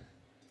neck,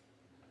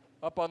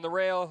 up on the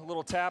rail, a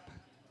little tap.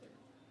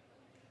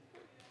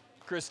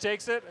 Chris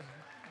takes it,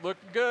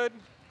 looking good.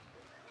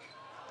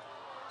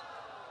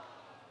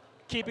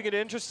 Keeping it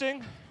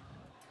interesting.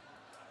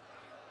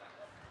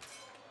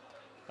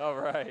 All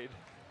right.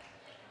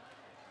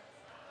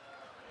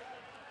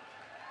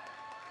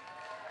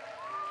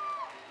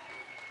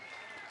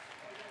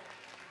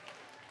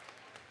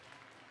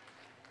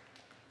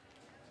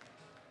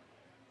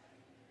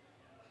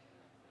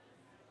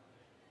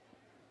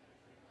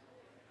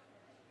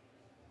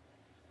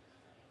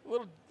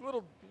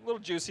 little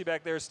juicy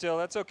back there still.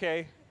 That's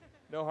okay.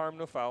 No harm,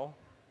 no foul.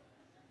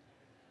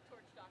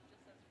 Torch Doc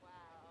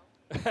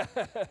just says,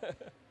 wow.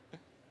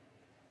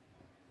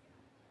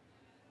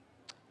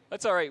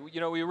 That's all right. You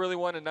know, we really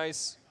want a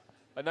nice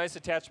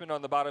attachment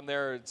on the bottom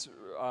there. It's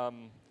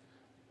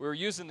we were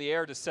using the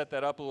air to set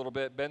that up a little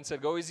bit. Ben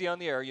said, go easy on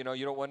the air. You know,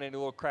 you don't want any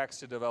little cracks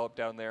to develop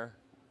down there.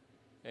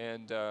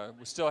 And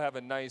we still have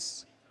a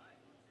nice,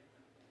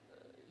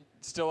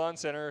 still on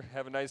center.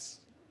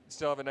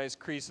 Still have a nice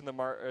crease in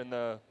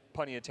the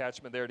punny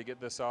attachment there to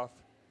get this off.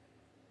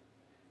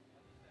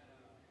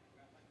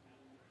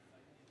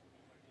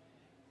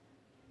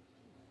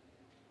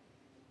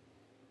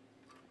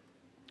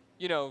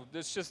 You know,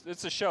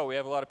 it's a show. We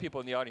have a lot of people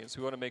in the audience.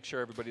 We want to make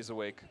sure everybody's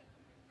awake.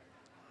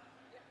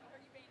 Are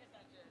you paying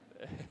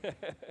attention?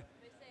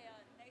 They say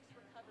nice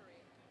recovery.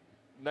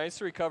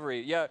 Nice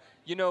recovery. Yeah,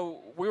 you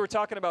know, we were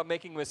talking about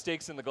making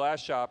mistakes in the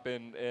glass shop,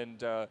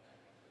 and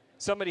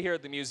somebody here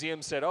at the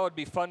museum said, oh, it'd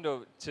be fun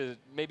to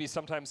maybe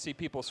sometimes see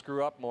people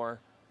screw up more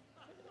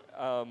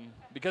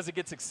because it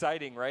gets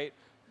exciting, right?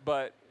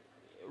 But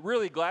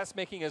really,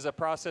 glassmaking is a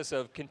process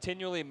of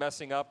continually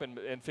messing up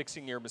and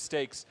fixing your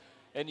mistakes.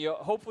 And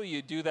hopefully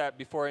you do that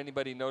before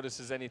anybody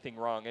notices anything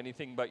wrong,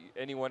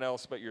 anyone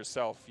else but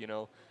yourself, you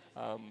know.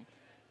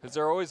 Because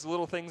there are always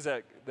little things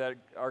that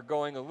are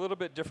going a little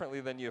bit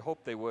differently than you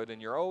hope they would,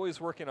 and you're always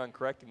working on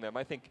correcting them.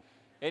 I think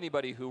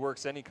anybody who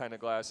works any kind of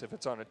glass, if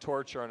it's on a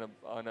torch or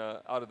on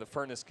a out of the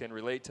furnace, can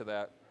relate to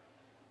that.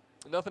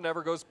 Nothing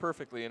ever goes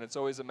perfectly, and it's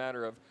always a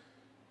matter of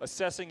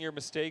assessing your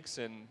mistakes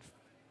and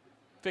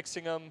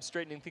fixing them,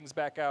 straightening things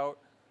back out,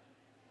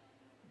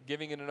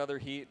 giving it another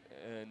heat,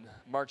 and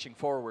marching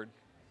forward.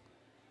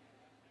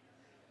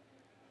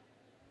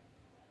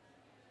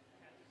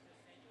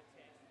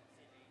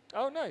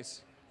 Oh,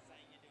 nice.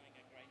 Saying you're doing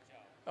a great job.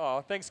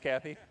 Oh, thanks,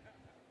 Kathy.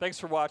 Thanks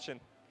for watching.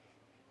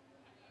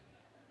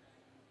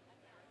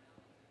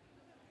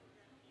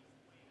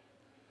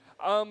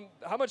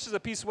 How much does a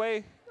piece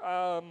weigh?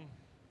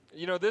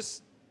 You know,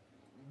 this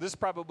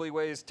probably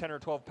weighs 10 or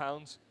 12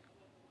 pounds.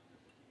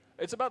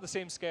 It's about the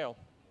same scale.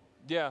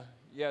 Yeah,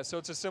 so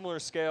it's a similar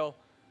scale.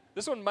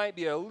 This one might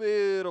be a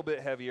little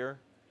bit heavier.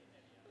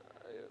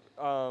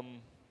 But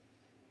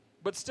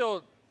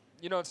still,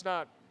 you know, it's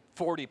not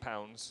 40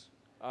 pounds.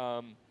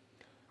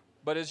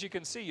 But as you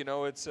can see, you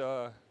know, it's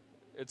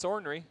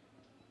ornery.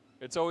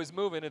 It's always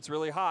moving. It's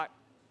really hot.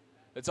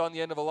 It's on the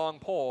end of a long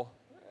pole,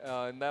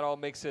 and that all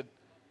makes it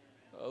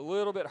a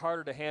little bit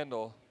harder to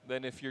handle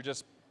than if you're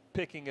just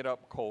picking it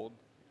up cold.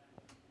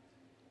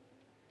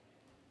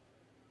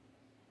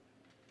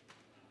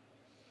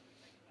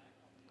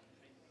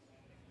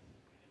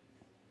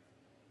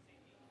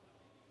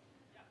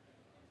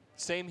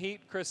 Same heat,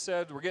 Chris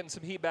said. We're getting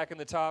some heat back in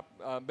the top.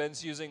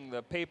 Ben's using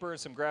the paper,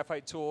 some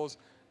graphite tools,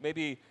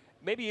 maybe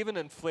even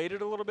inflate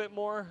it a little bit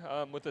more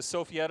with the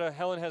Sophietta.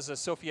 Helen has a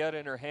Sophietta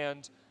in her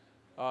hand.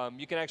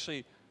 You can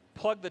actually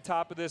plug the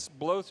top of this,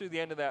 blow through the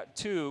end of that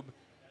tube,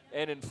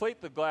 and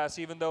inflate the glass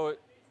even though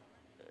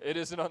it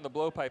isn't on the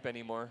blowpipe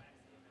anymore.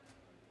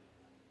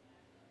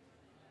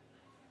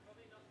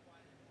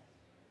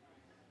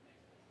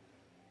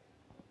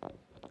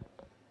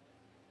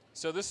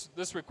 So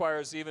this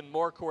requires even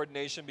more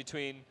coordination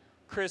between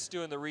Chris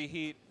doing the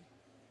reheat,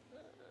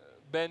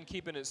 Ben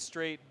keeping it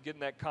straight,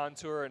 getting that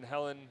contour, and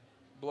Helen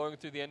blowing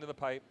through the end of the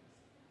pipe.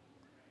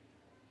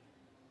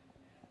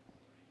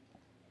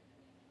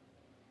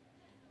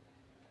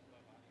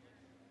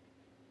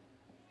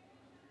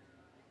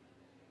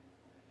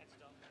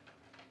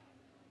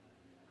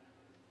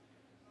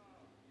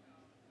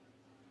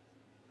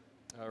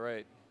 All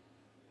right.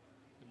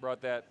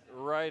 Brought that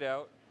right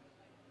out.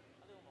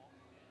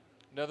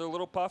 Another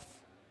little puff.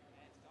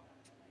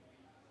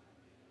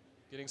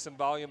 Getting some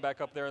volume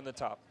back up there in the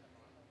top.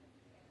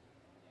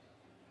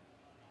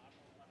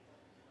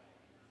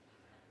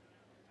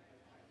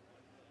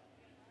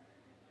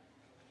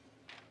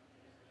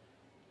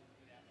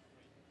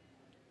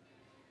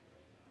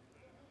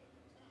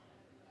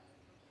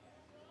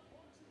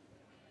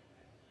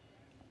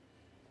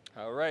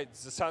 All right,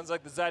 so it sounds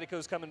like the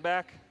Zydeco's coming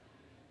back.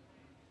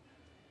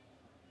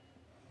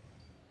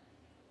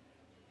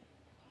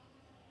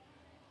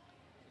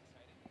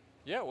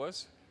 Yeah, it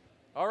was.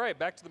 All right,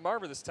 back to the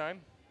Marver this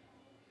time.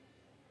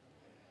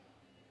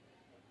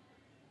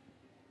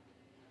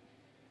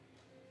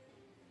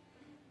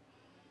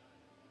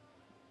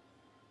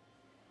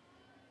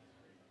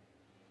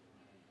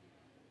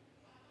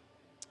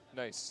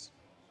 Nice.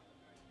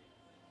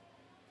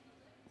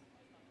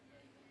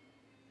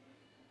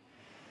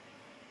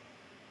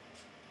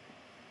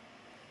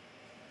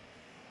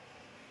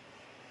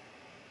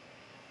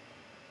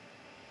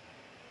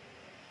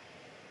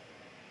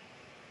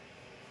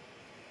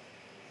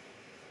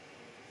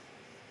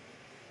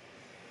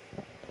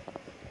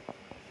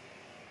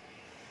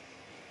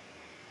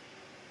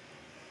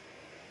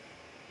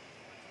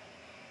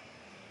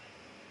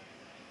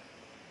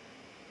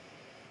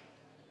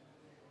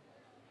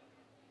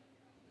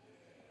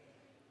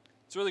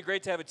 It's really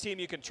great to have a team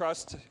you can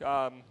trust.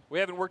 We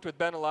haven't worked with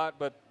Ben a lot,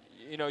 but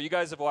you know, you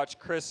guys have watched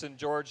Chris and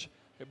George.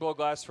 They blow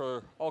glass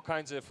for all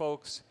kinds of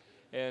folks.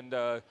 And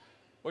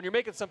when you're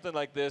making something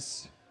like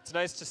this, it's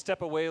nice to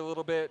step away a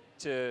little bit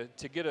to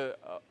get a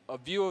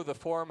view of the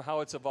form,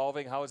 how it's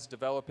evolving, how it's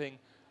developing,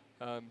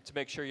 to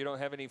make sure you don't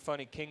have any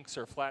funny kinks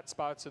or flat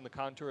spots in the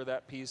contour of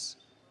that piece.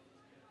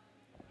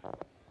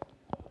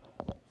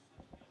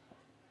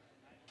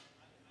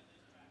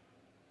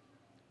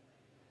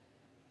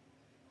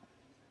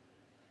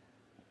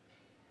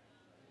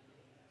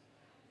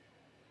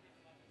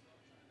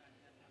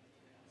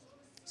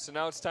 So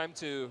now it's time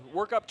to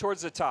work up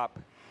towards the top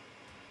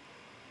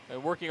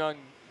and working on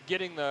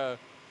getting the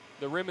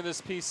rim of this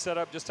piece set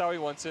up just how he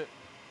wants it.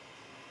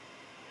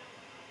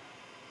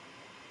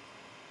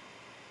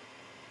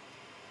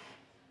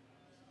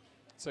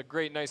 It's a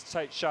great, nice,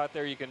 tight shot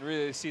there. You can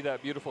really see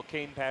that beautiful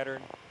cane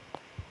pattern.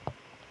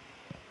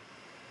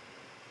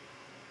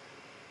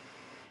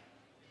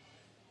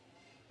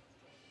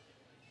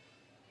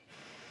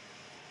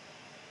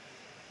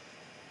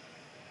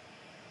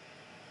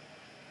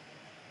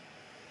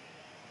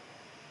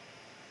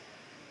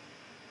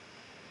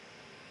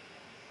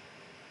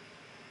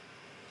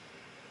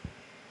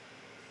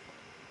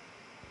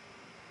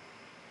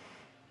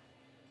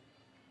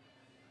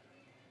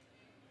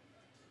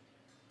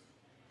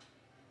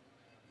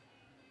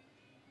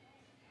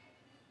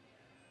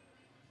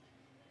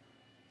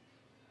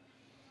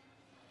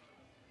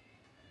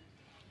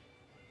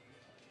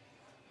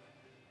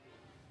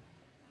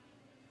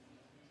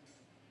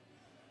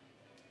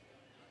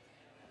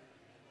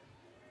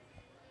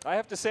 I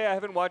have to say I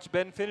haven't watched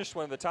Ben finish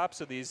one of the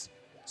tops of these,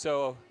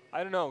 so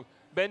I don't know.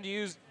 Ben,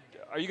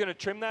 are you going to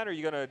trim that, or are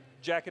you going to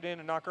jack it in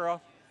and knock her off?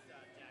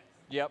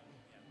 Yep,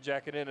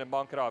 jack it in and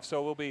bonk it off.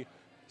 So we'll be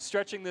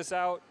stretching this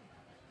out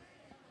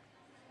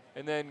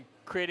and then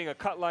creating a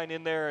cut line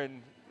in there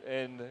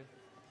and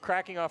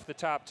cracking off the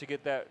top to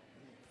get that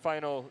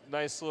final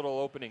nice little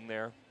opening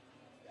there.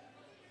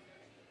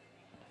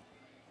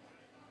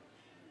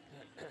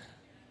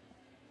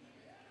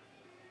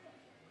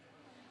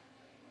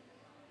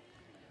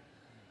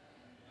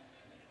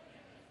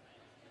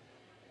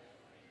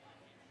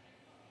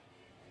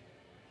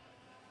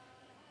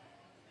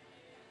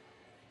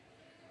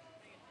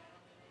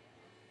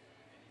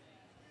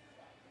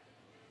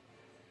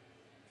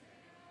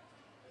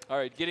 All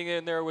right, getting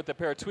in there with a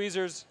pair of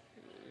tweezers,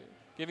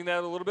 giving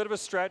that a little bit of a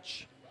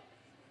stretch.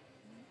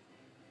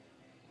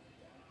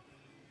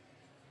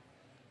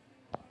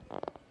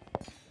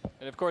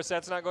 And of course,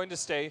 that's not going to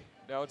stay.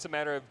 Now it's a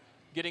matter of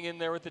getting in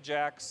there with the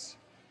jacks,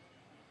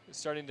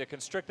 starting to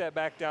constrict that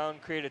back down,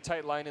 create a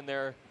tight line in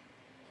there.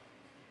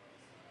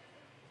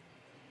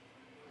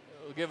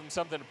 It'll give them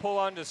something to pull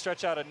on to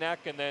stretch out a neck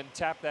and then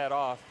tap that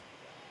off.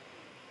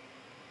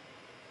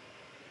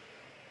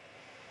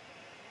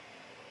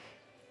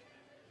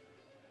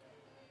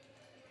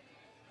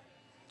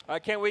 I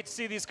can't wait to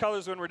see these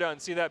colors when we're done.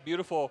 See that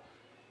beautiful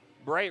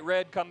bright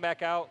red come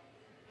back out.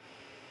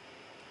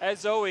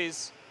 As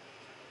always,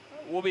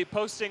 we'll be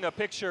posting a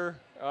picture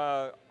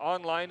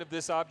online of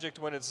this object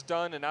when it's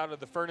done and out of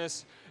the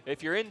furnace.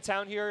 If you're in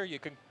town here, you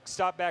can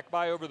stop back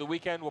by over the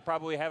weekend. We'll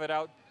probably have it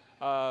out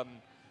on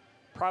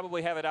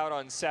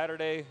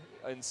Saturday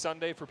and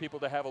Sunday for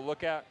people to have a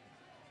look at.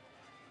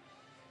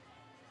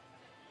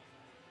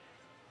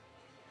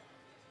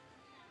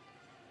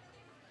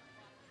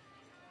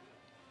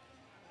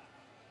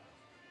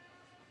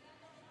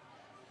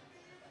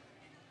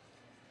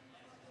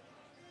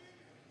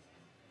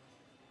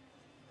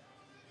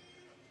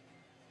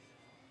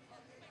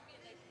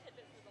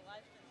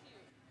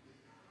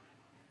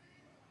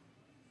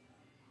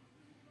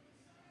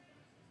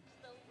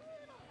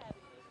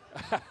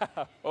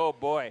 Oh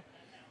boy.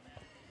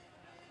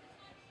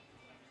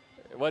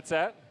 What's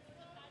that?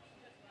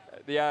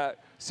 Yeah,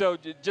 so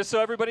just so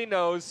everybody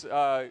knows,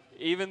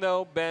 even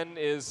though Ben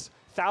is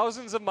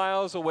thousands of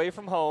miles away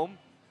from home,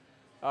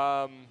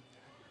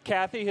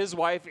 Kathy, his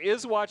wife,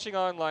 is watching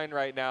online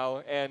right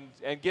now and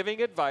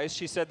giving advice.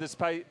 She said this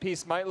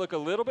piece might look a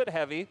little bit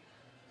heavy.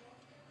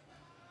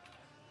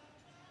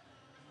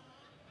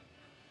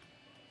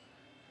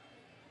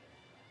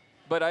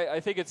 But I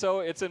think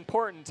it's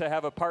important to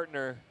have a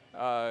partner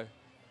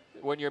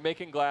when you're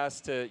making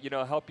glass to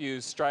help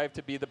you strive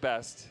to be the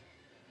best.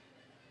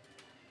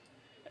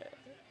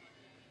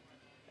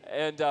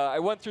 And I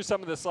went through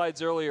some of the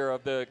slides earlier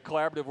of the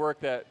collaborative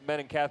work that Ben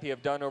and Kathy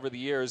have done over the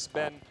years.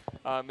 Ben,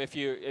 if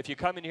you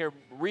come in here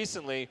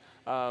recently,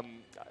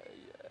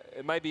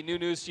 it might be new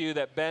news to you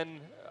that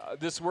Ben,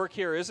 this work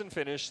here isn't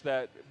finished.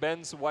 That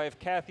Ben's wife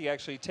Kathy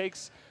actually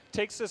takes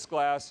this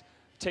glass,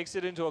 takes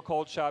it into a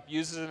cold shop,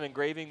 uses an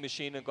engraving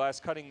machine, a glass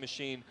cutting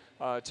machine,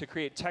 to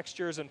create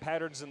textures and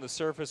patterns in the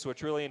surface,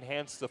 which really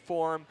enhance the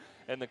form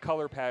and the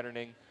color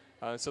patterning.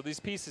 So these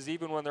pieces,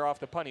 even when they're off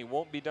the punny,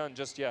 won't be done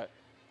just yet.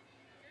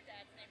 Is your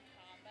dad's name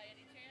Tom by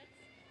any chance?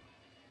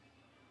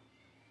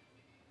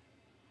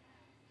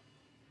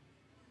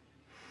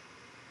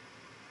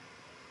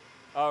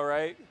 All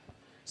right.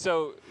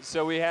 So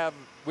we have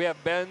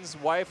Ben's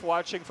wife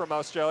watching from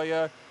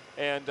Australia,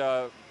 and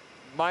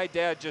my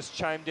dad just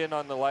chimed in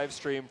on the live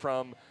stream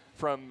from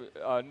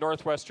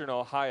northwestern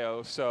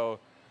Ohio. So,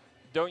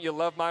 don't you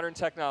love modern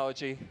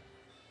technology?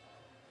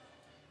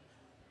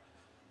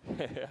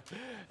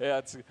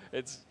 Yeah,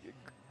 it's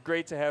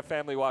great to have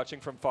family watching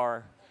from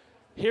far.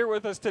 Here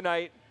with us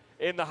tonight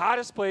in the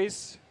hottest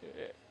place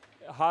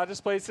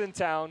in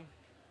town.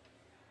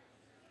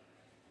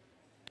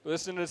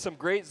 Listening to some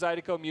great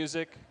Zydeco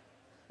music,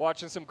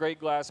 watching some great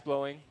glass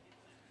blowing.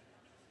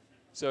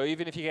 So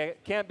even if you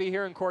can't be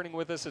here in Corning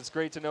with us, it's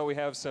great to know we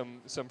have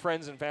some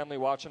friends and family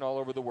watching all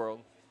over the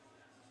world.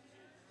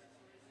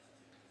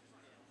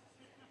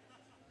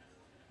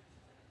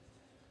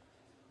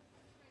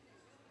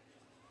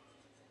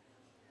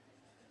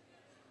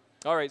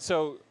 All right,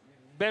 so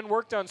Ben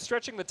worked on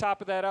stretching the top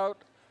of that out.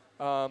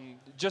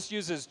 Just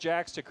uses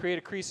jacks to create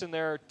a crease in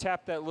there,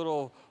 tap that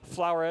little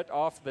flowerette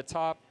off the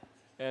top,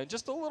 and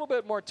just a little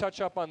bit more touch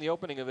up on the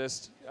opening of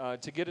this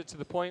to get it to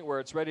the point where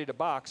it's ready to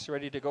box,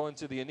 ready to go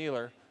into the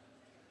annealer.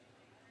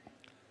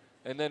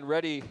 And then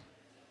ready,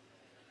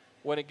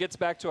 when it gets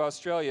back to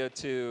Australia,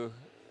 to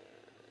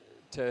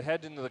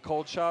head into the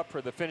cold shop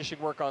for the finishing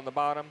work on the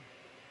bottom.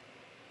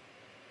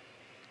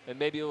 And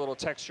maybe a little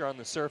texture on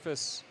the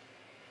surface.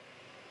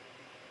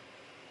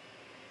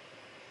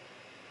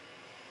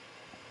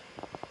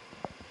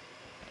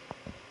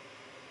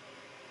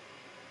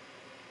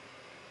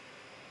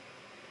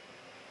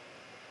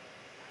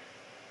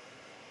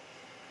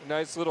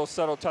 Nice little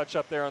subtle touch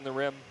up there on the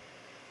rim.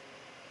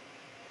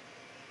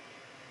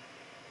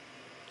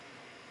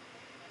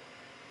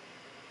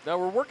 Now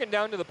we're working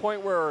down to the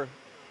point where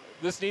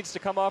this needs to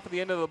come off at the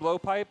end of the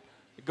blowpipe,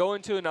 go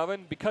into an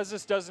oven. Because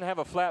this doesn't have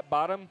a flat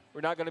bottom,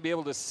 we're not going to be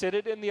able to sit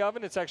it in the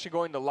oven. It's actually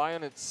going to lie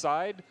on its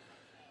side.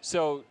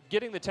 So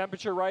getting the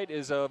temperature right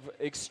is of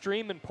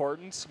extreme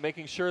importance,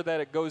 making sure that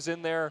it goes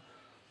in there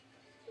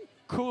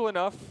cool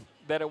enough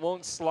that it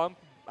won't slump,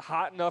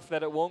 hot enough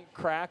that it won't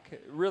crack.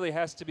 It really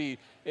has to be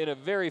in a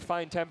very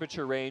fine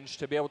temperature range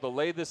to be able to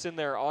lay this in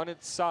there on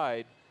its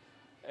side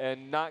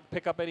and not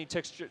pick up any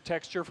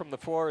texture from the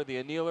floor or the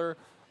annealer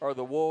or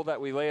the wool that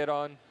we lay it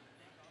on,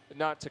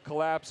 not to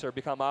collapse or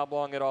become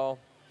oblong at all.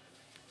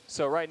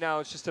 So right now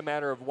it's just a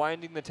matter of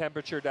winding the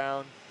temperature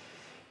down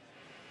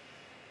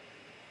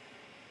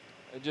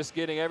and just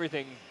getting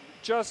everything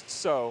just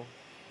so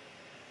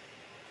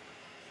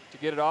to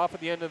get it off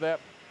at the end of that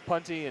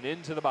punty and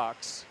into the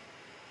box.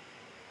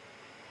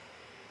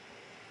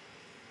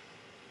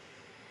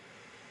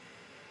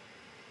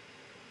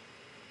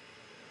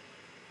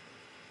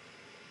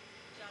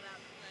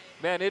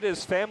 Man, it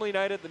is family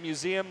night at the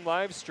museum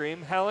live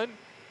stream. Helen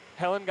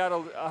got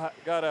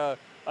a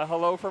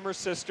hello from her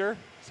sister,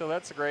 so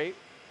that's great.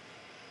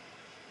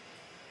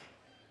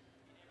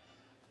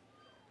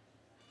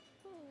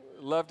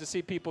 Love to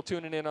see people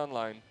tuning in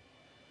online.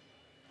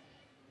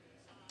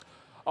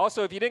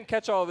 Also, if you didn't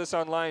catch all of this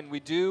online, we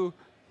do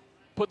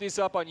put these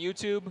up on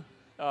YouTube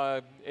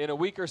in a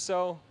week or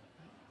so.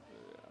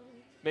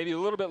 Maybe a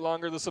little bit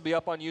longer. This will be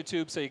up on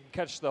YouTube so you can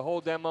catch the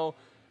whole demo.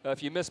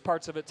 If you missed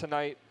parts of it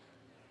tonight,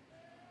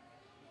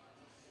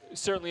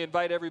 certainly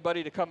invite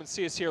everybody to come and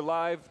see us here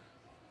live.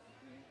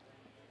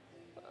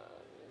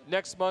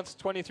 Next month,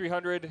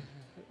 2300,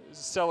 is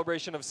a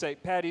celebration of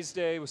St. Paddy's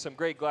Day with some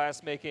great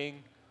glass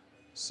making,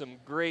 some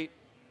great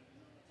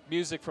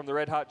music from the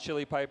Red Hot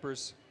Chili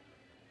Pipers.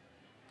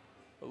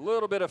 A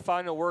little bit of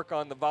final work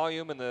on the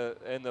volume and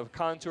the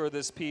contour of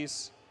this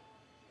piece.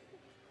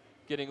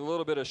 Getting a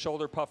little bit of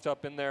shoulder puffed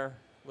up in there,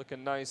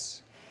 looking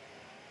nice.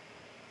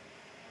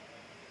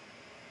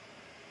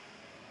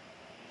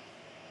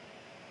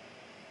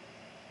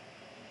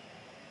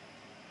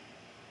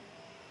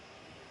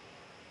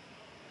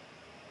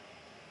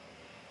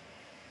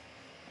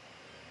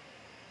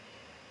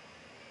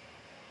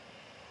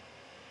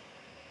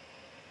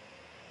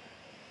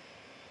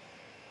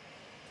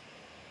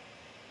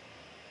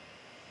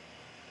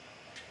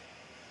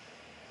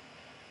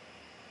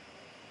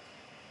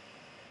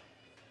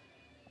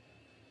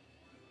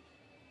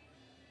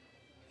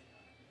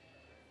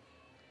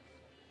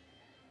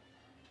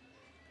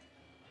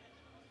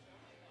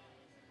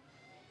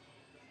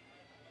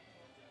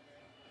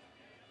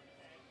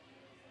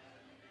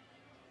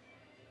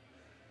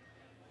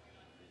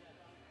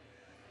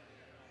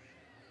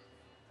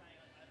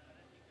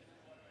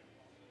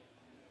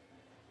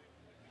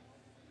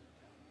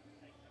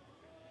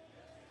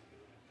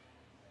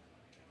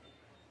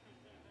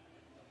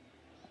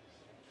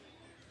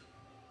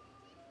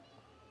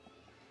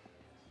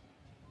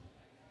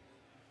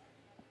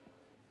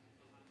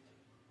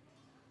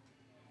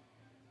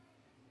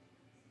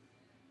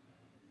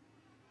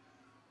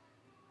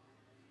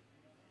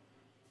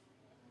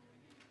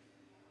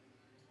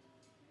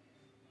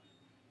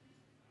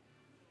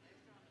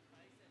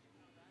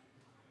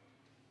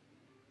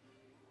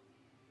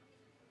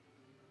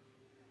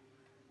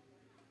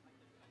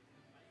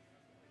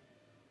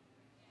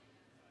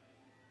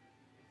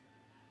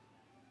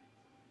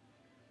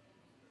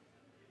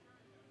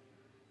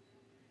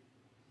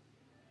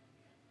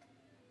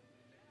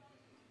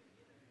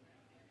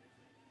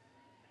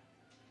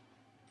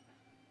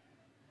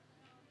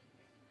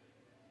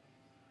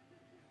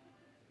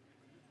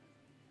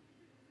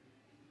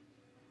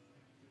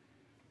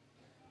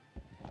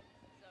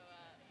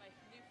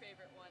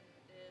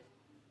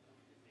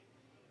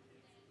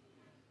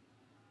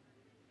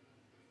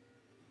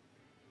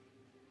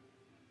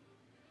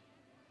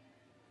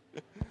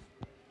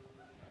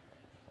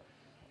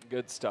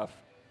 Good stuff.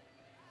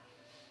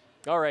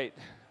 All right,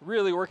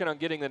 really working on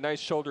getting the nice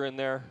shoulder in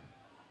there.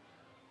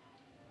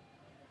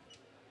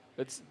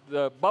 It's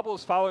the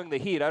bubbles following the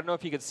heat. I don't know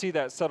if you could see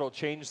that subtle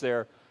change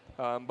there,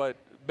 but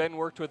Ben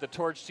worked with the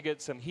torch to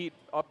get some heat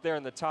up there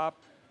in the top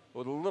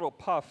with a little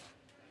puff.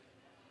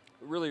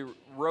 It really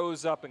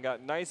rose up and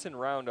got nice and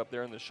round up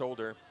there in the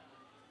shoulder.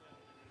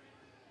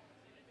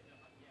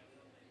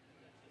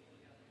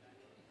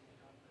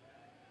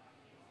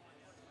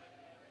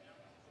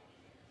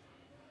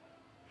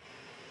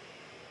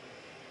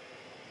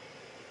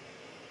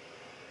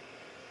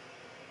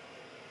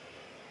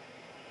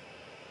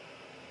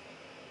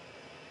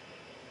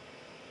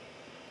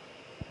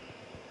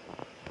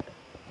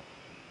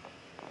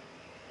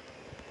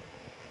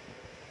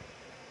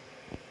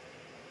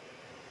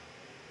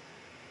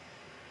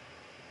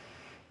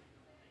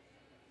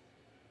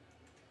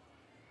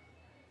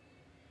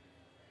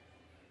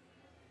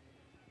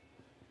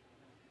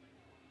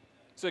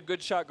 It's a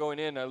good shot going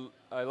in.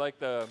 I like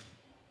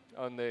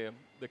on the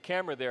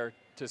camera there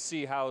to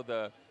see how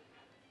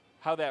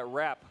that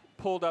wrap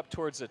pulled up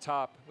towards the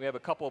top. We have a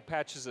couple of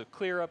patches of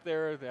clear up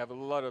there. They have a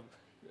lot of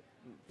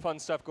fun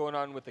stuff going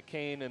on with the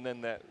cane, and then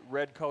that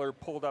red color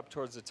pulled up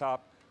towards the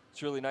top.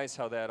 It's really nice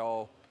how that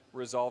all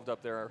resolved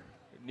up there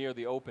near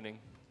the opening.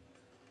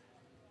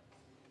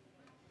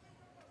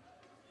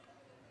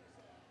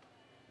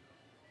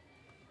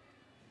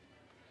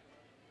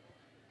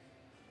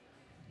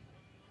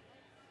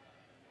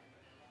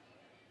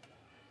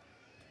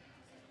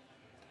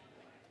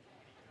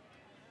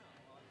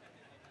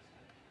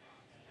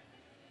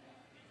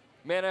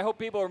 Man, I hope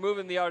people are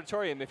moving the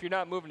auditorium. If you're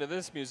not moving to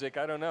this music,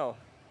 I don't know.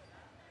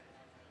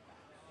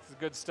 This is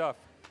good stuff.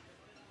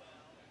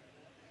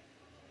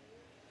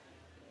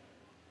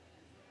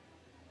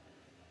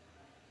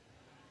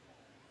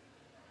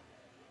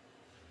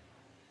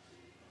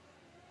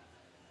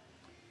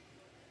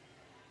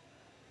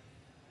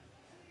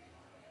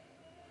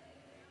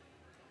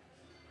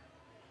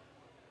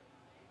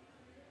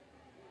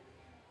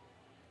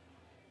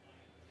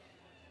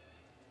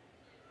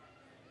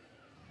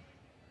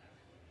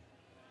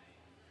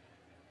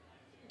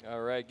 All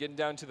right, getting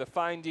down to the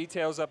fine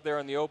details up there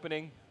on the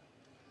opening.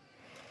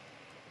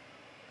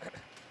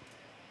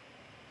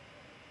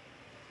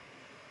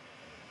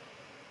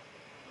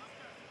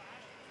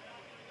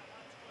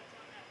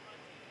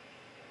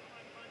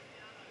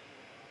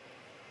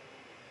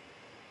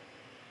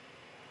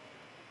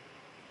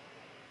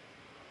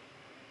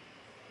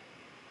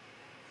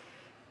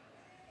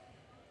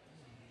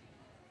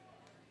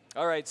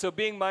 All right, so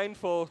being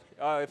mindful,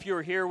 if you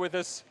were here with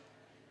us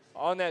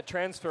on that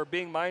transfer,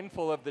 being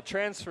mindful of the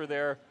transfer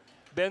there,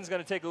 Ben's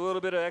going to take a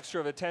little bit of extra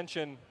of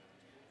attention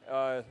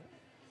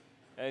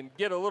and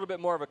get a little bit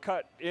more of a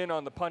cut in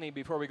on the punny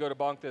before we go to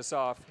bonk this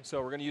off.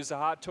 So we're going to use the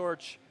hot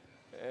torch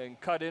and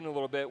cut in a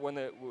little bit.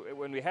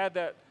 When we had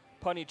that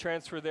punny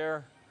transfer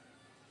there,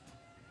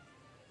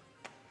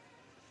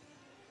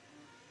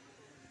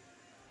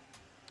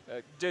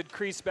 it did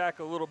crease back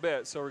a little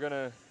bit, so we're going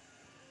to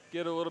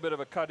get a little bit of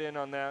a cut in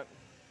on that.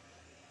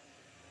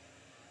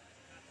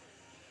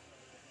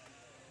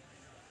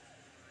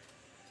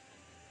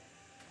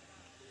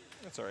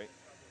 That's all right.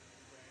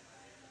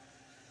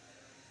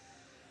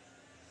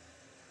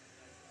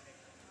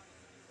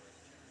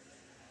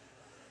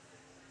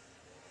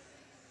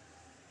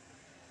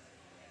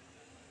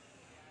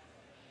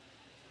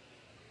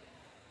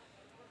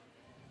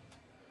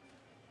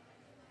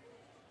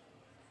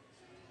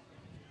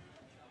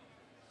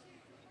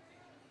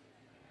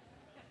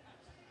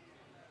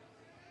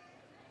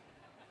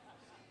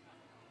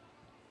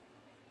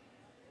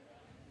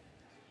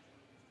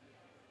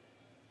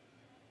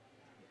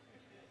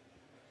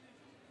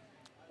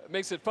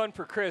 Makes it fun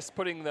for Chris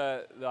putting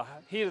the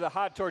heat of the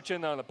hot torch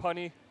in on the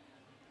punny.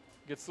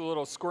 Gets a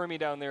little squirmy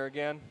down there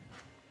again.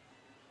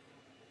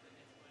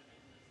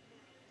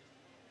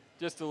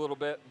 Just a little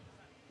bit.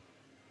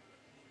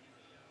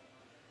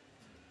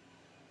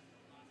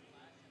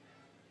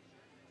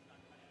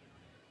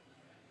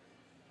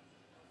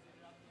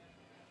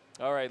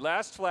 All right,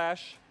 last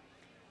flash.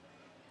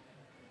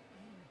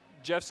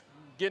 Jeff's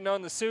getting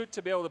on the suit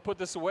to be able to put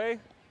this away,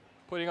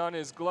 putting on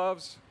his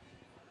gloves.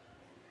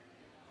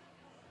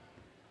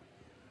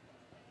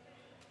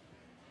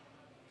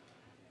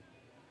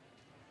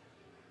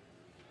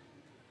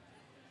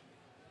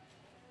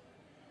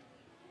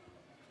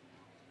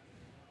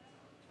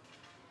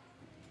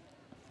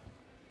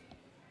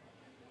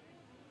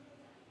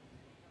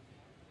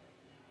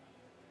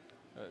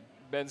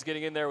 Ben's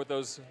getting in there with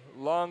those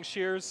long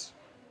shears.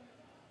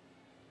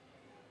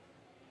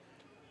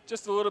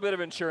 Just a little bit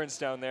of insurance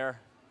down there.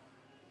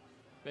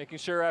 Making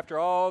sure after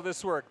all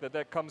this work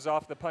that comes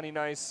off the punny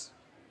nice.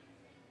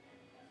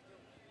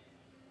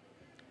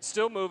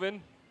 Still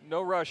moving,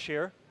 no rush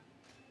here.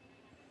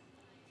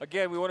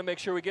 Again, we want to make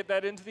sure we get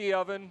that into the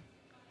oven.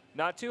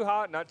 Not too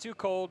hot, not too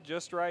cold,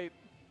 just right.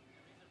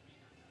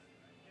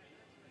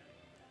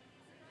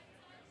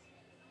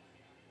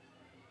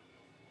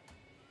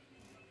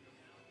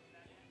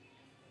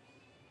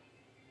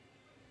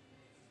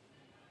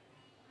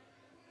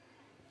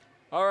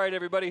 All right,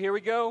 everybody, here we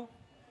go.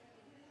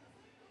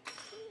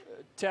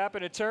 Tap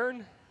and a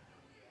turn.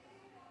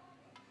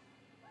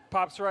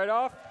 Pops right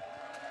off.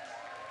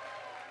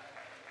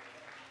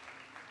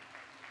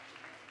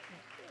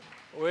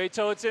 Wait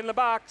till it's in the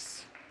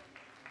box.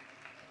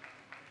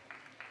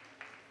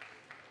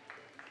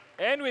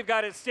 And we've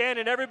got it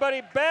standing.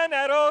 Everybody, Ben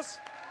Edols.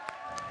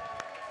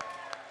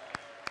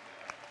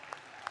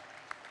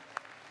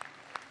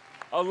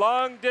 A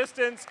long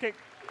distance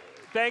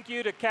thank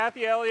you to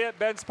Kathy Elliott,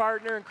 Ben's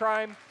partner in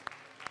crime.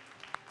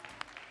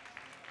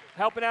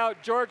 Helping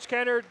out George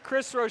Kennard,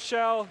 Chris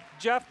Rochelle,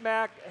 Jeff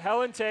Mack,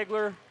 Helen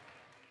Tegler,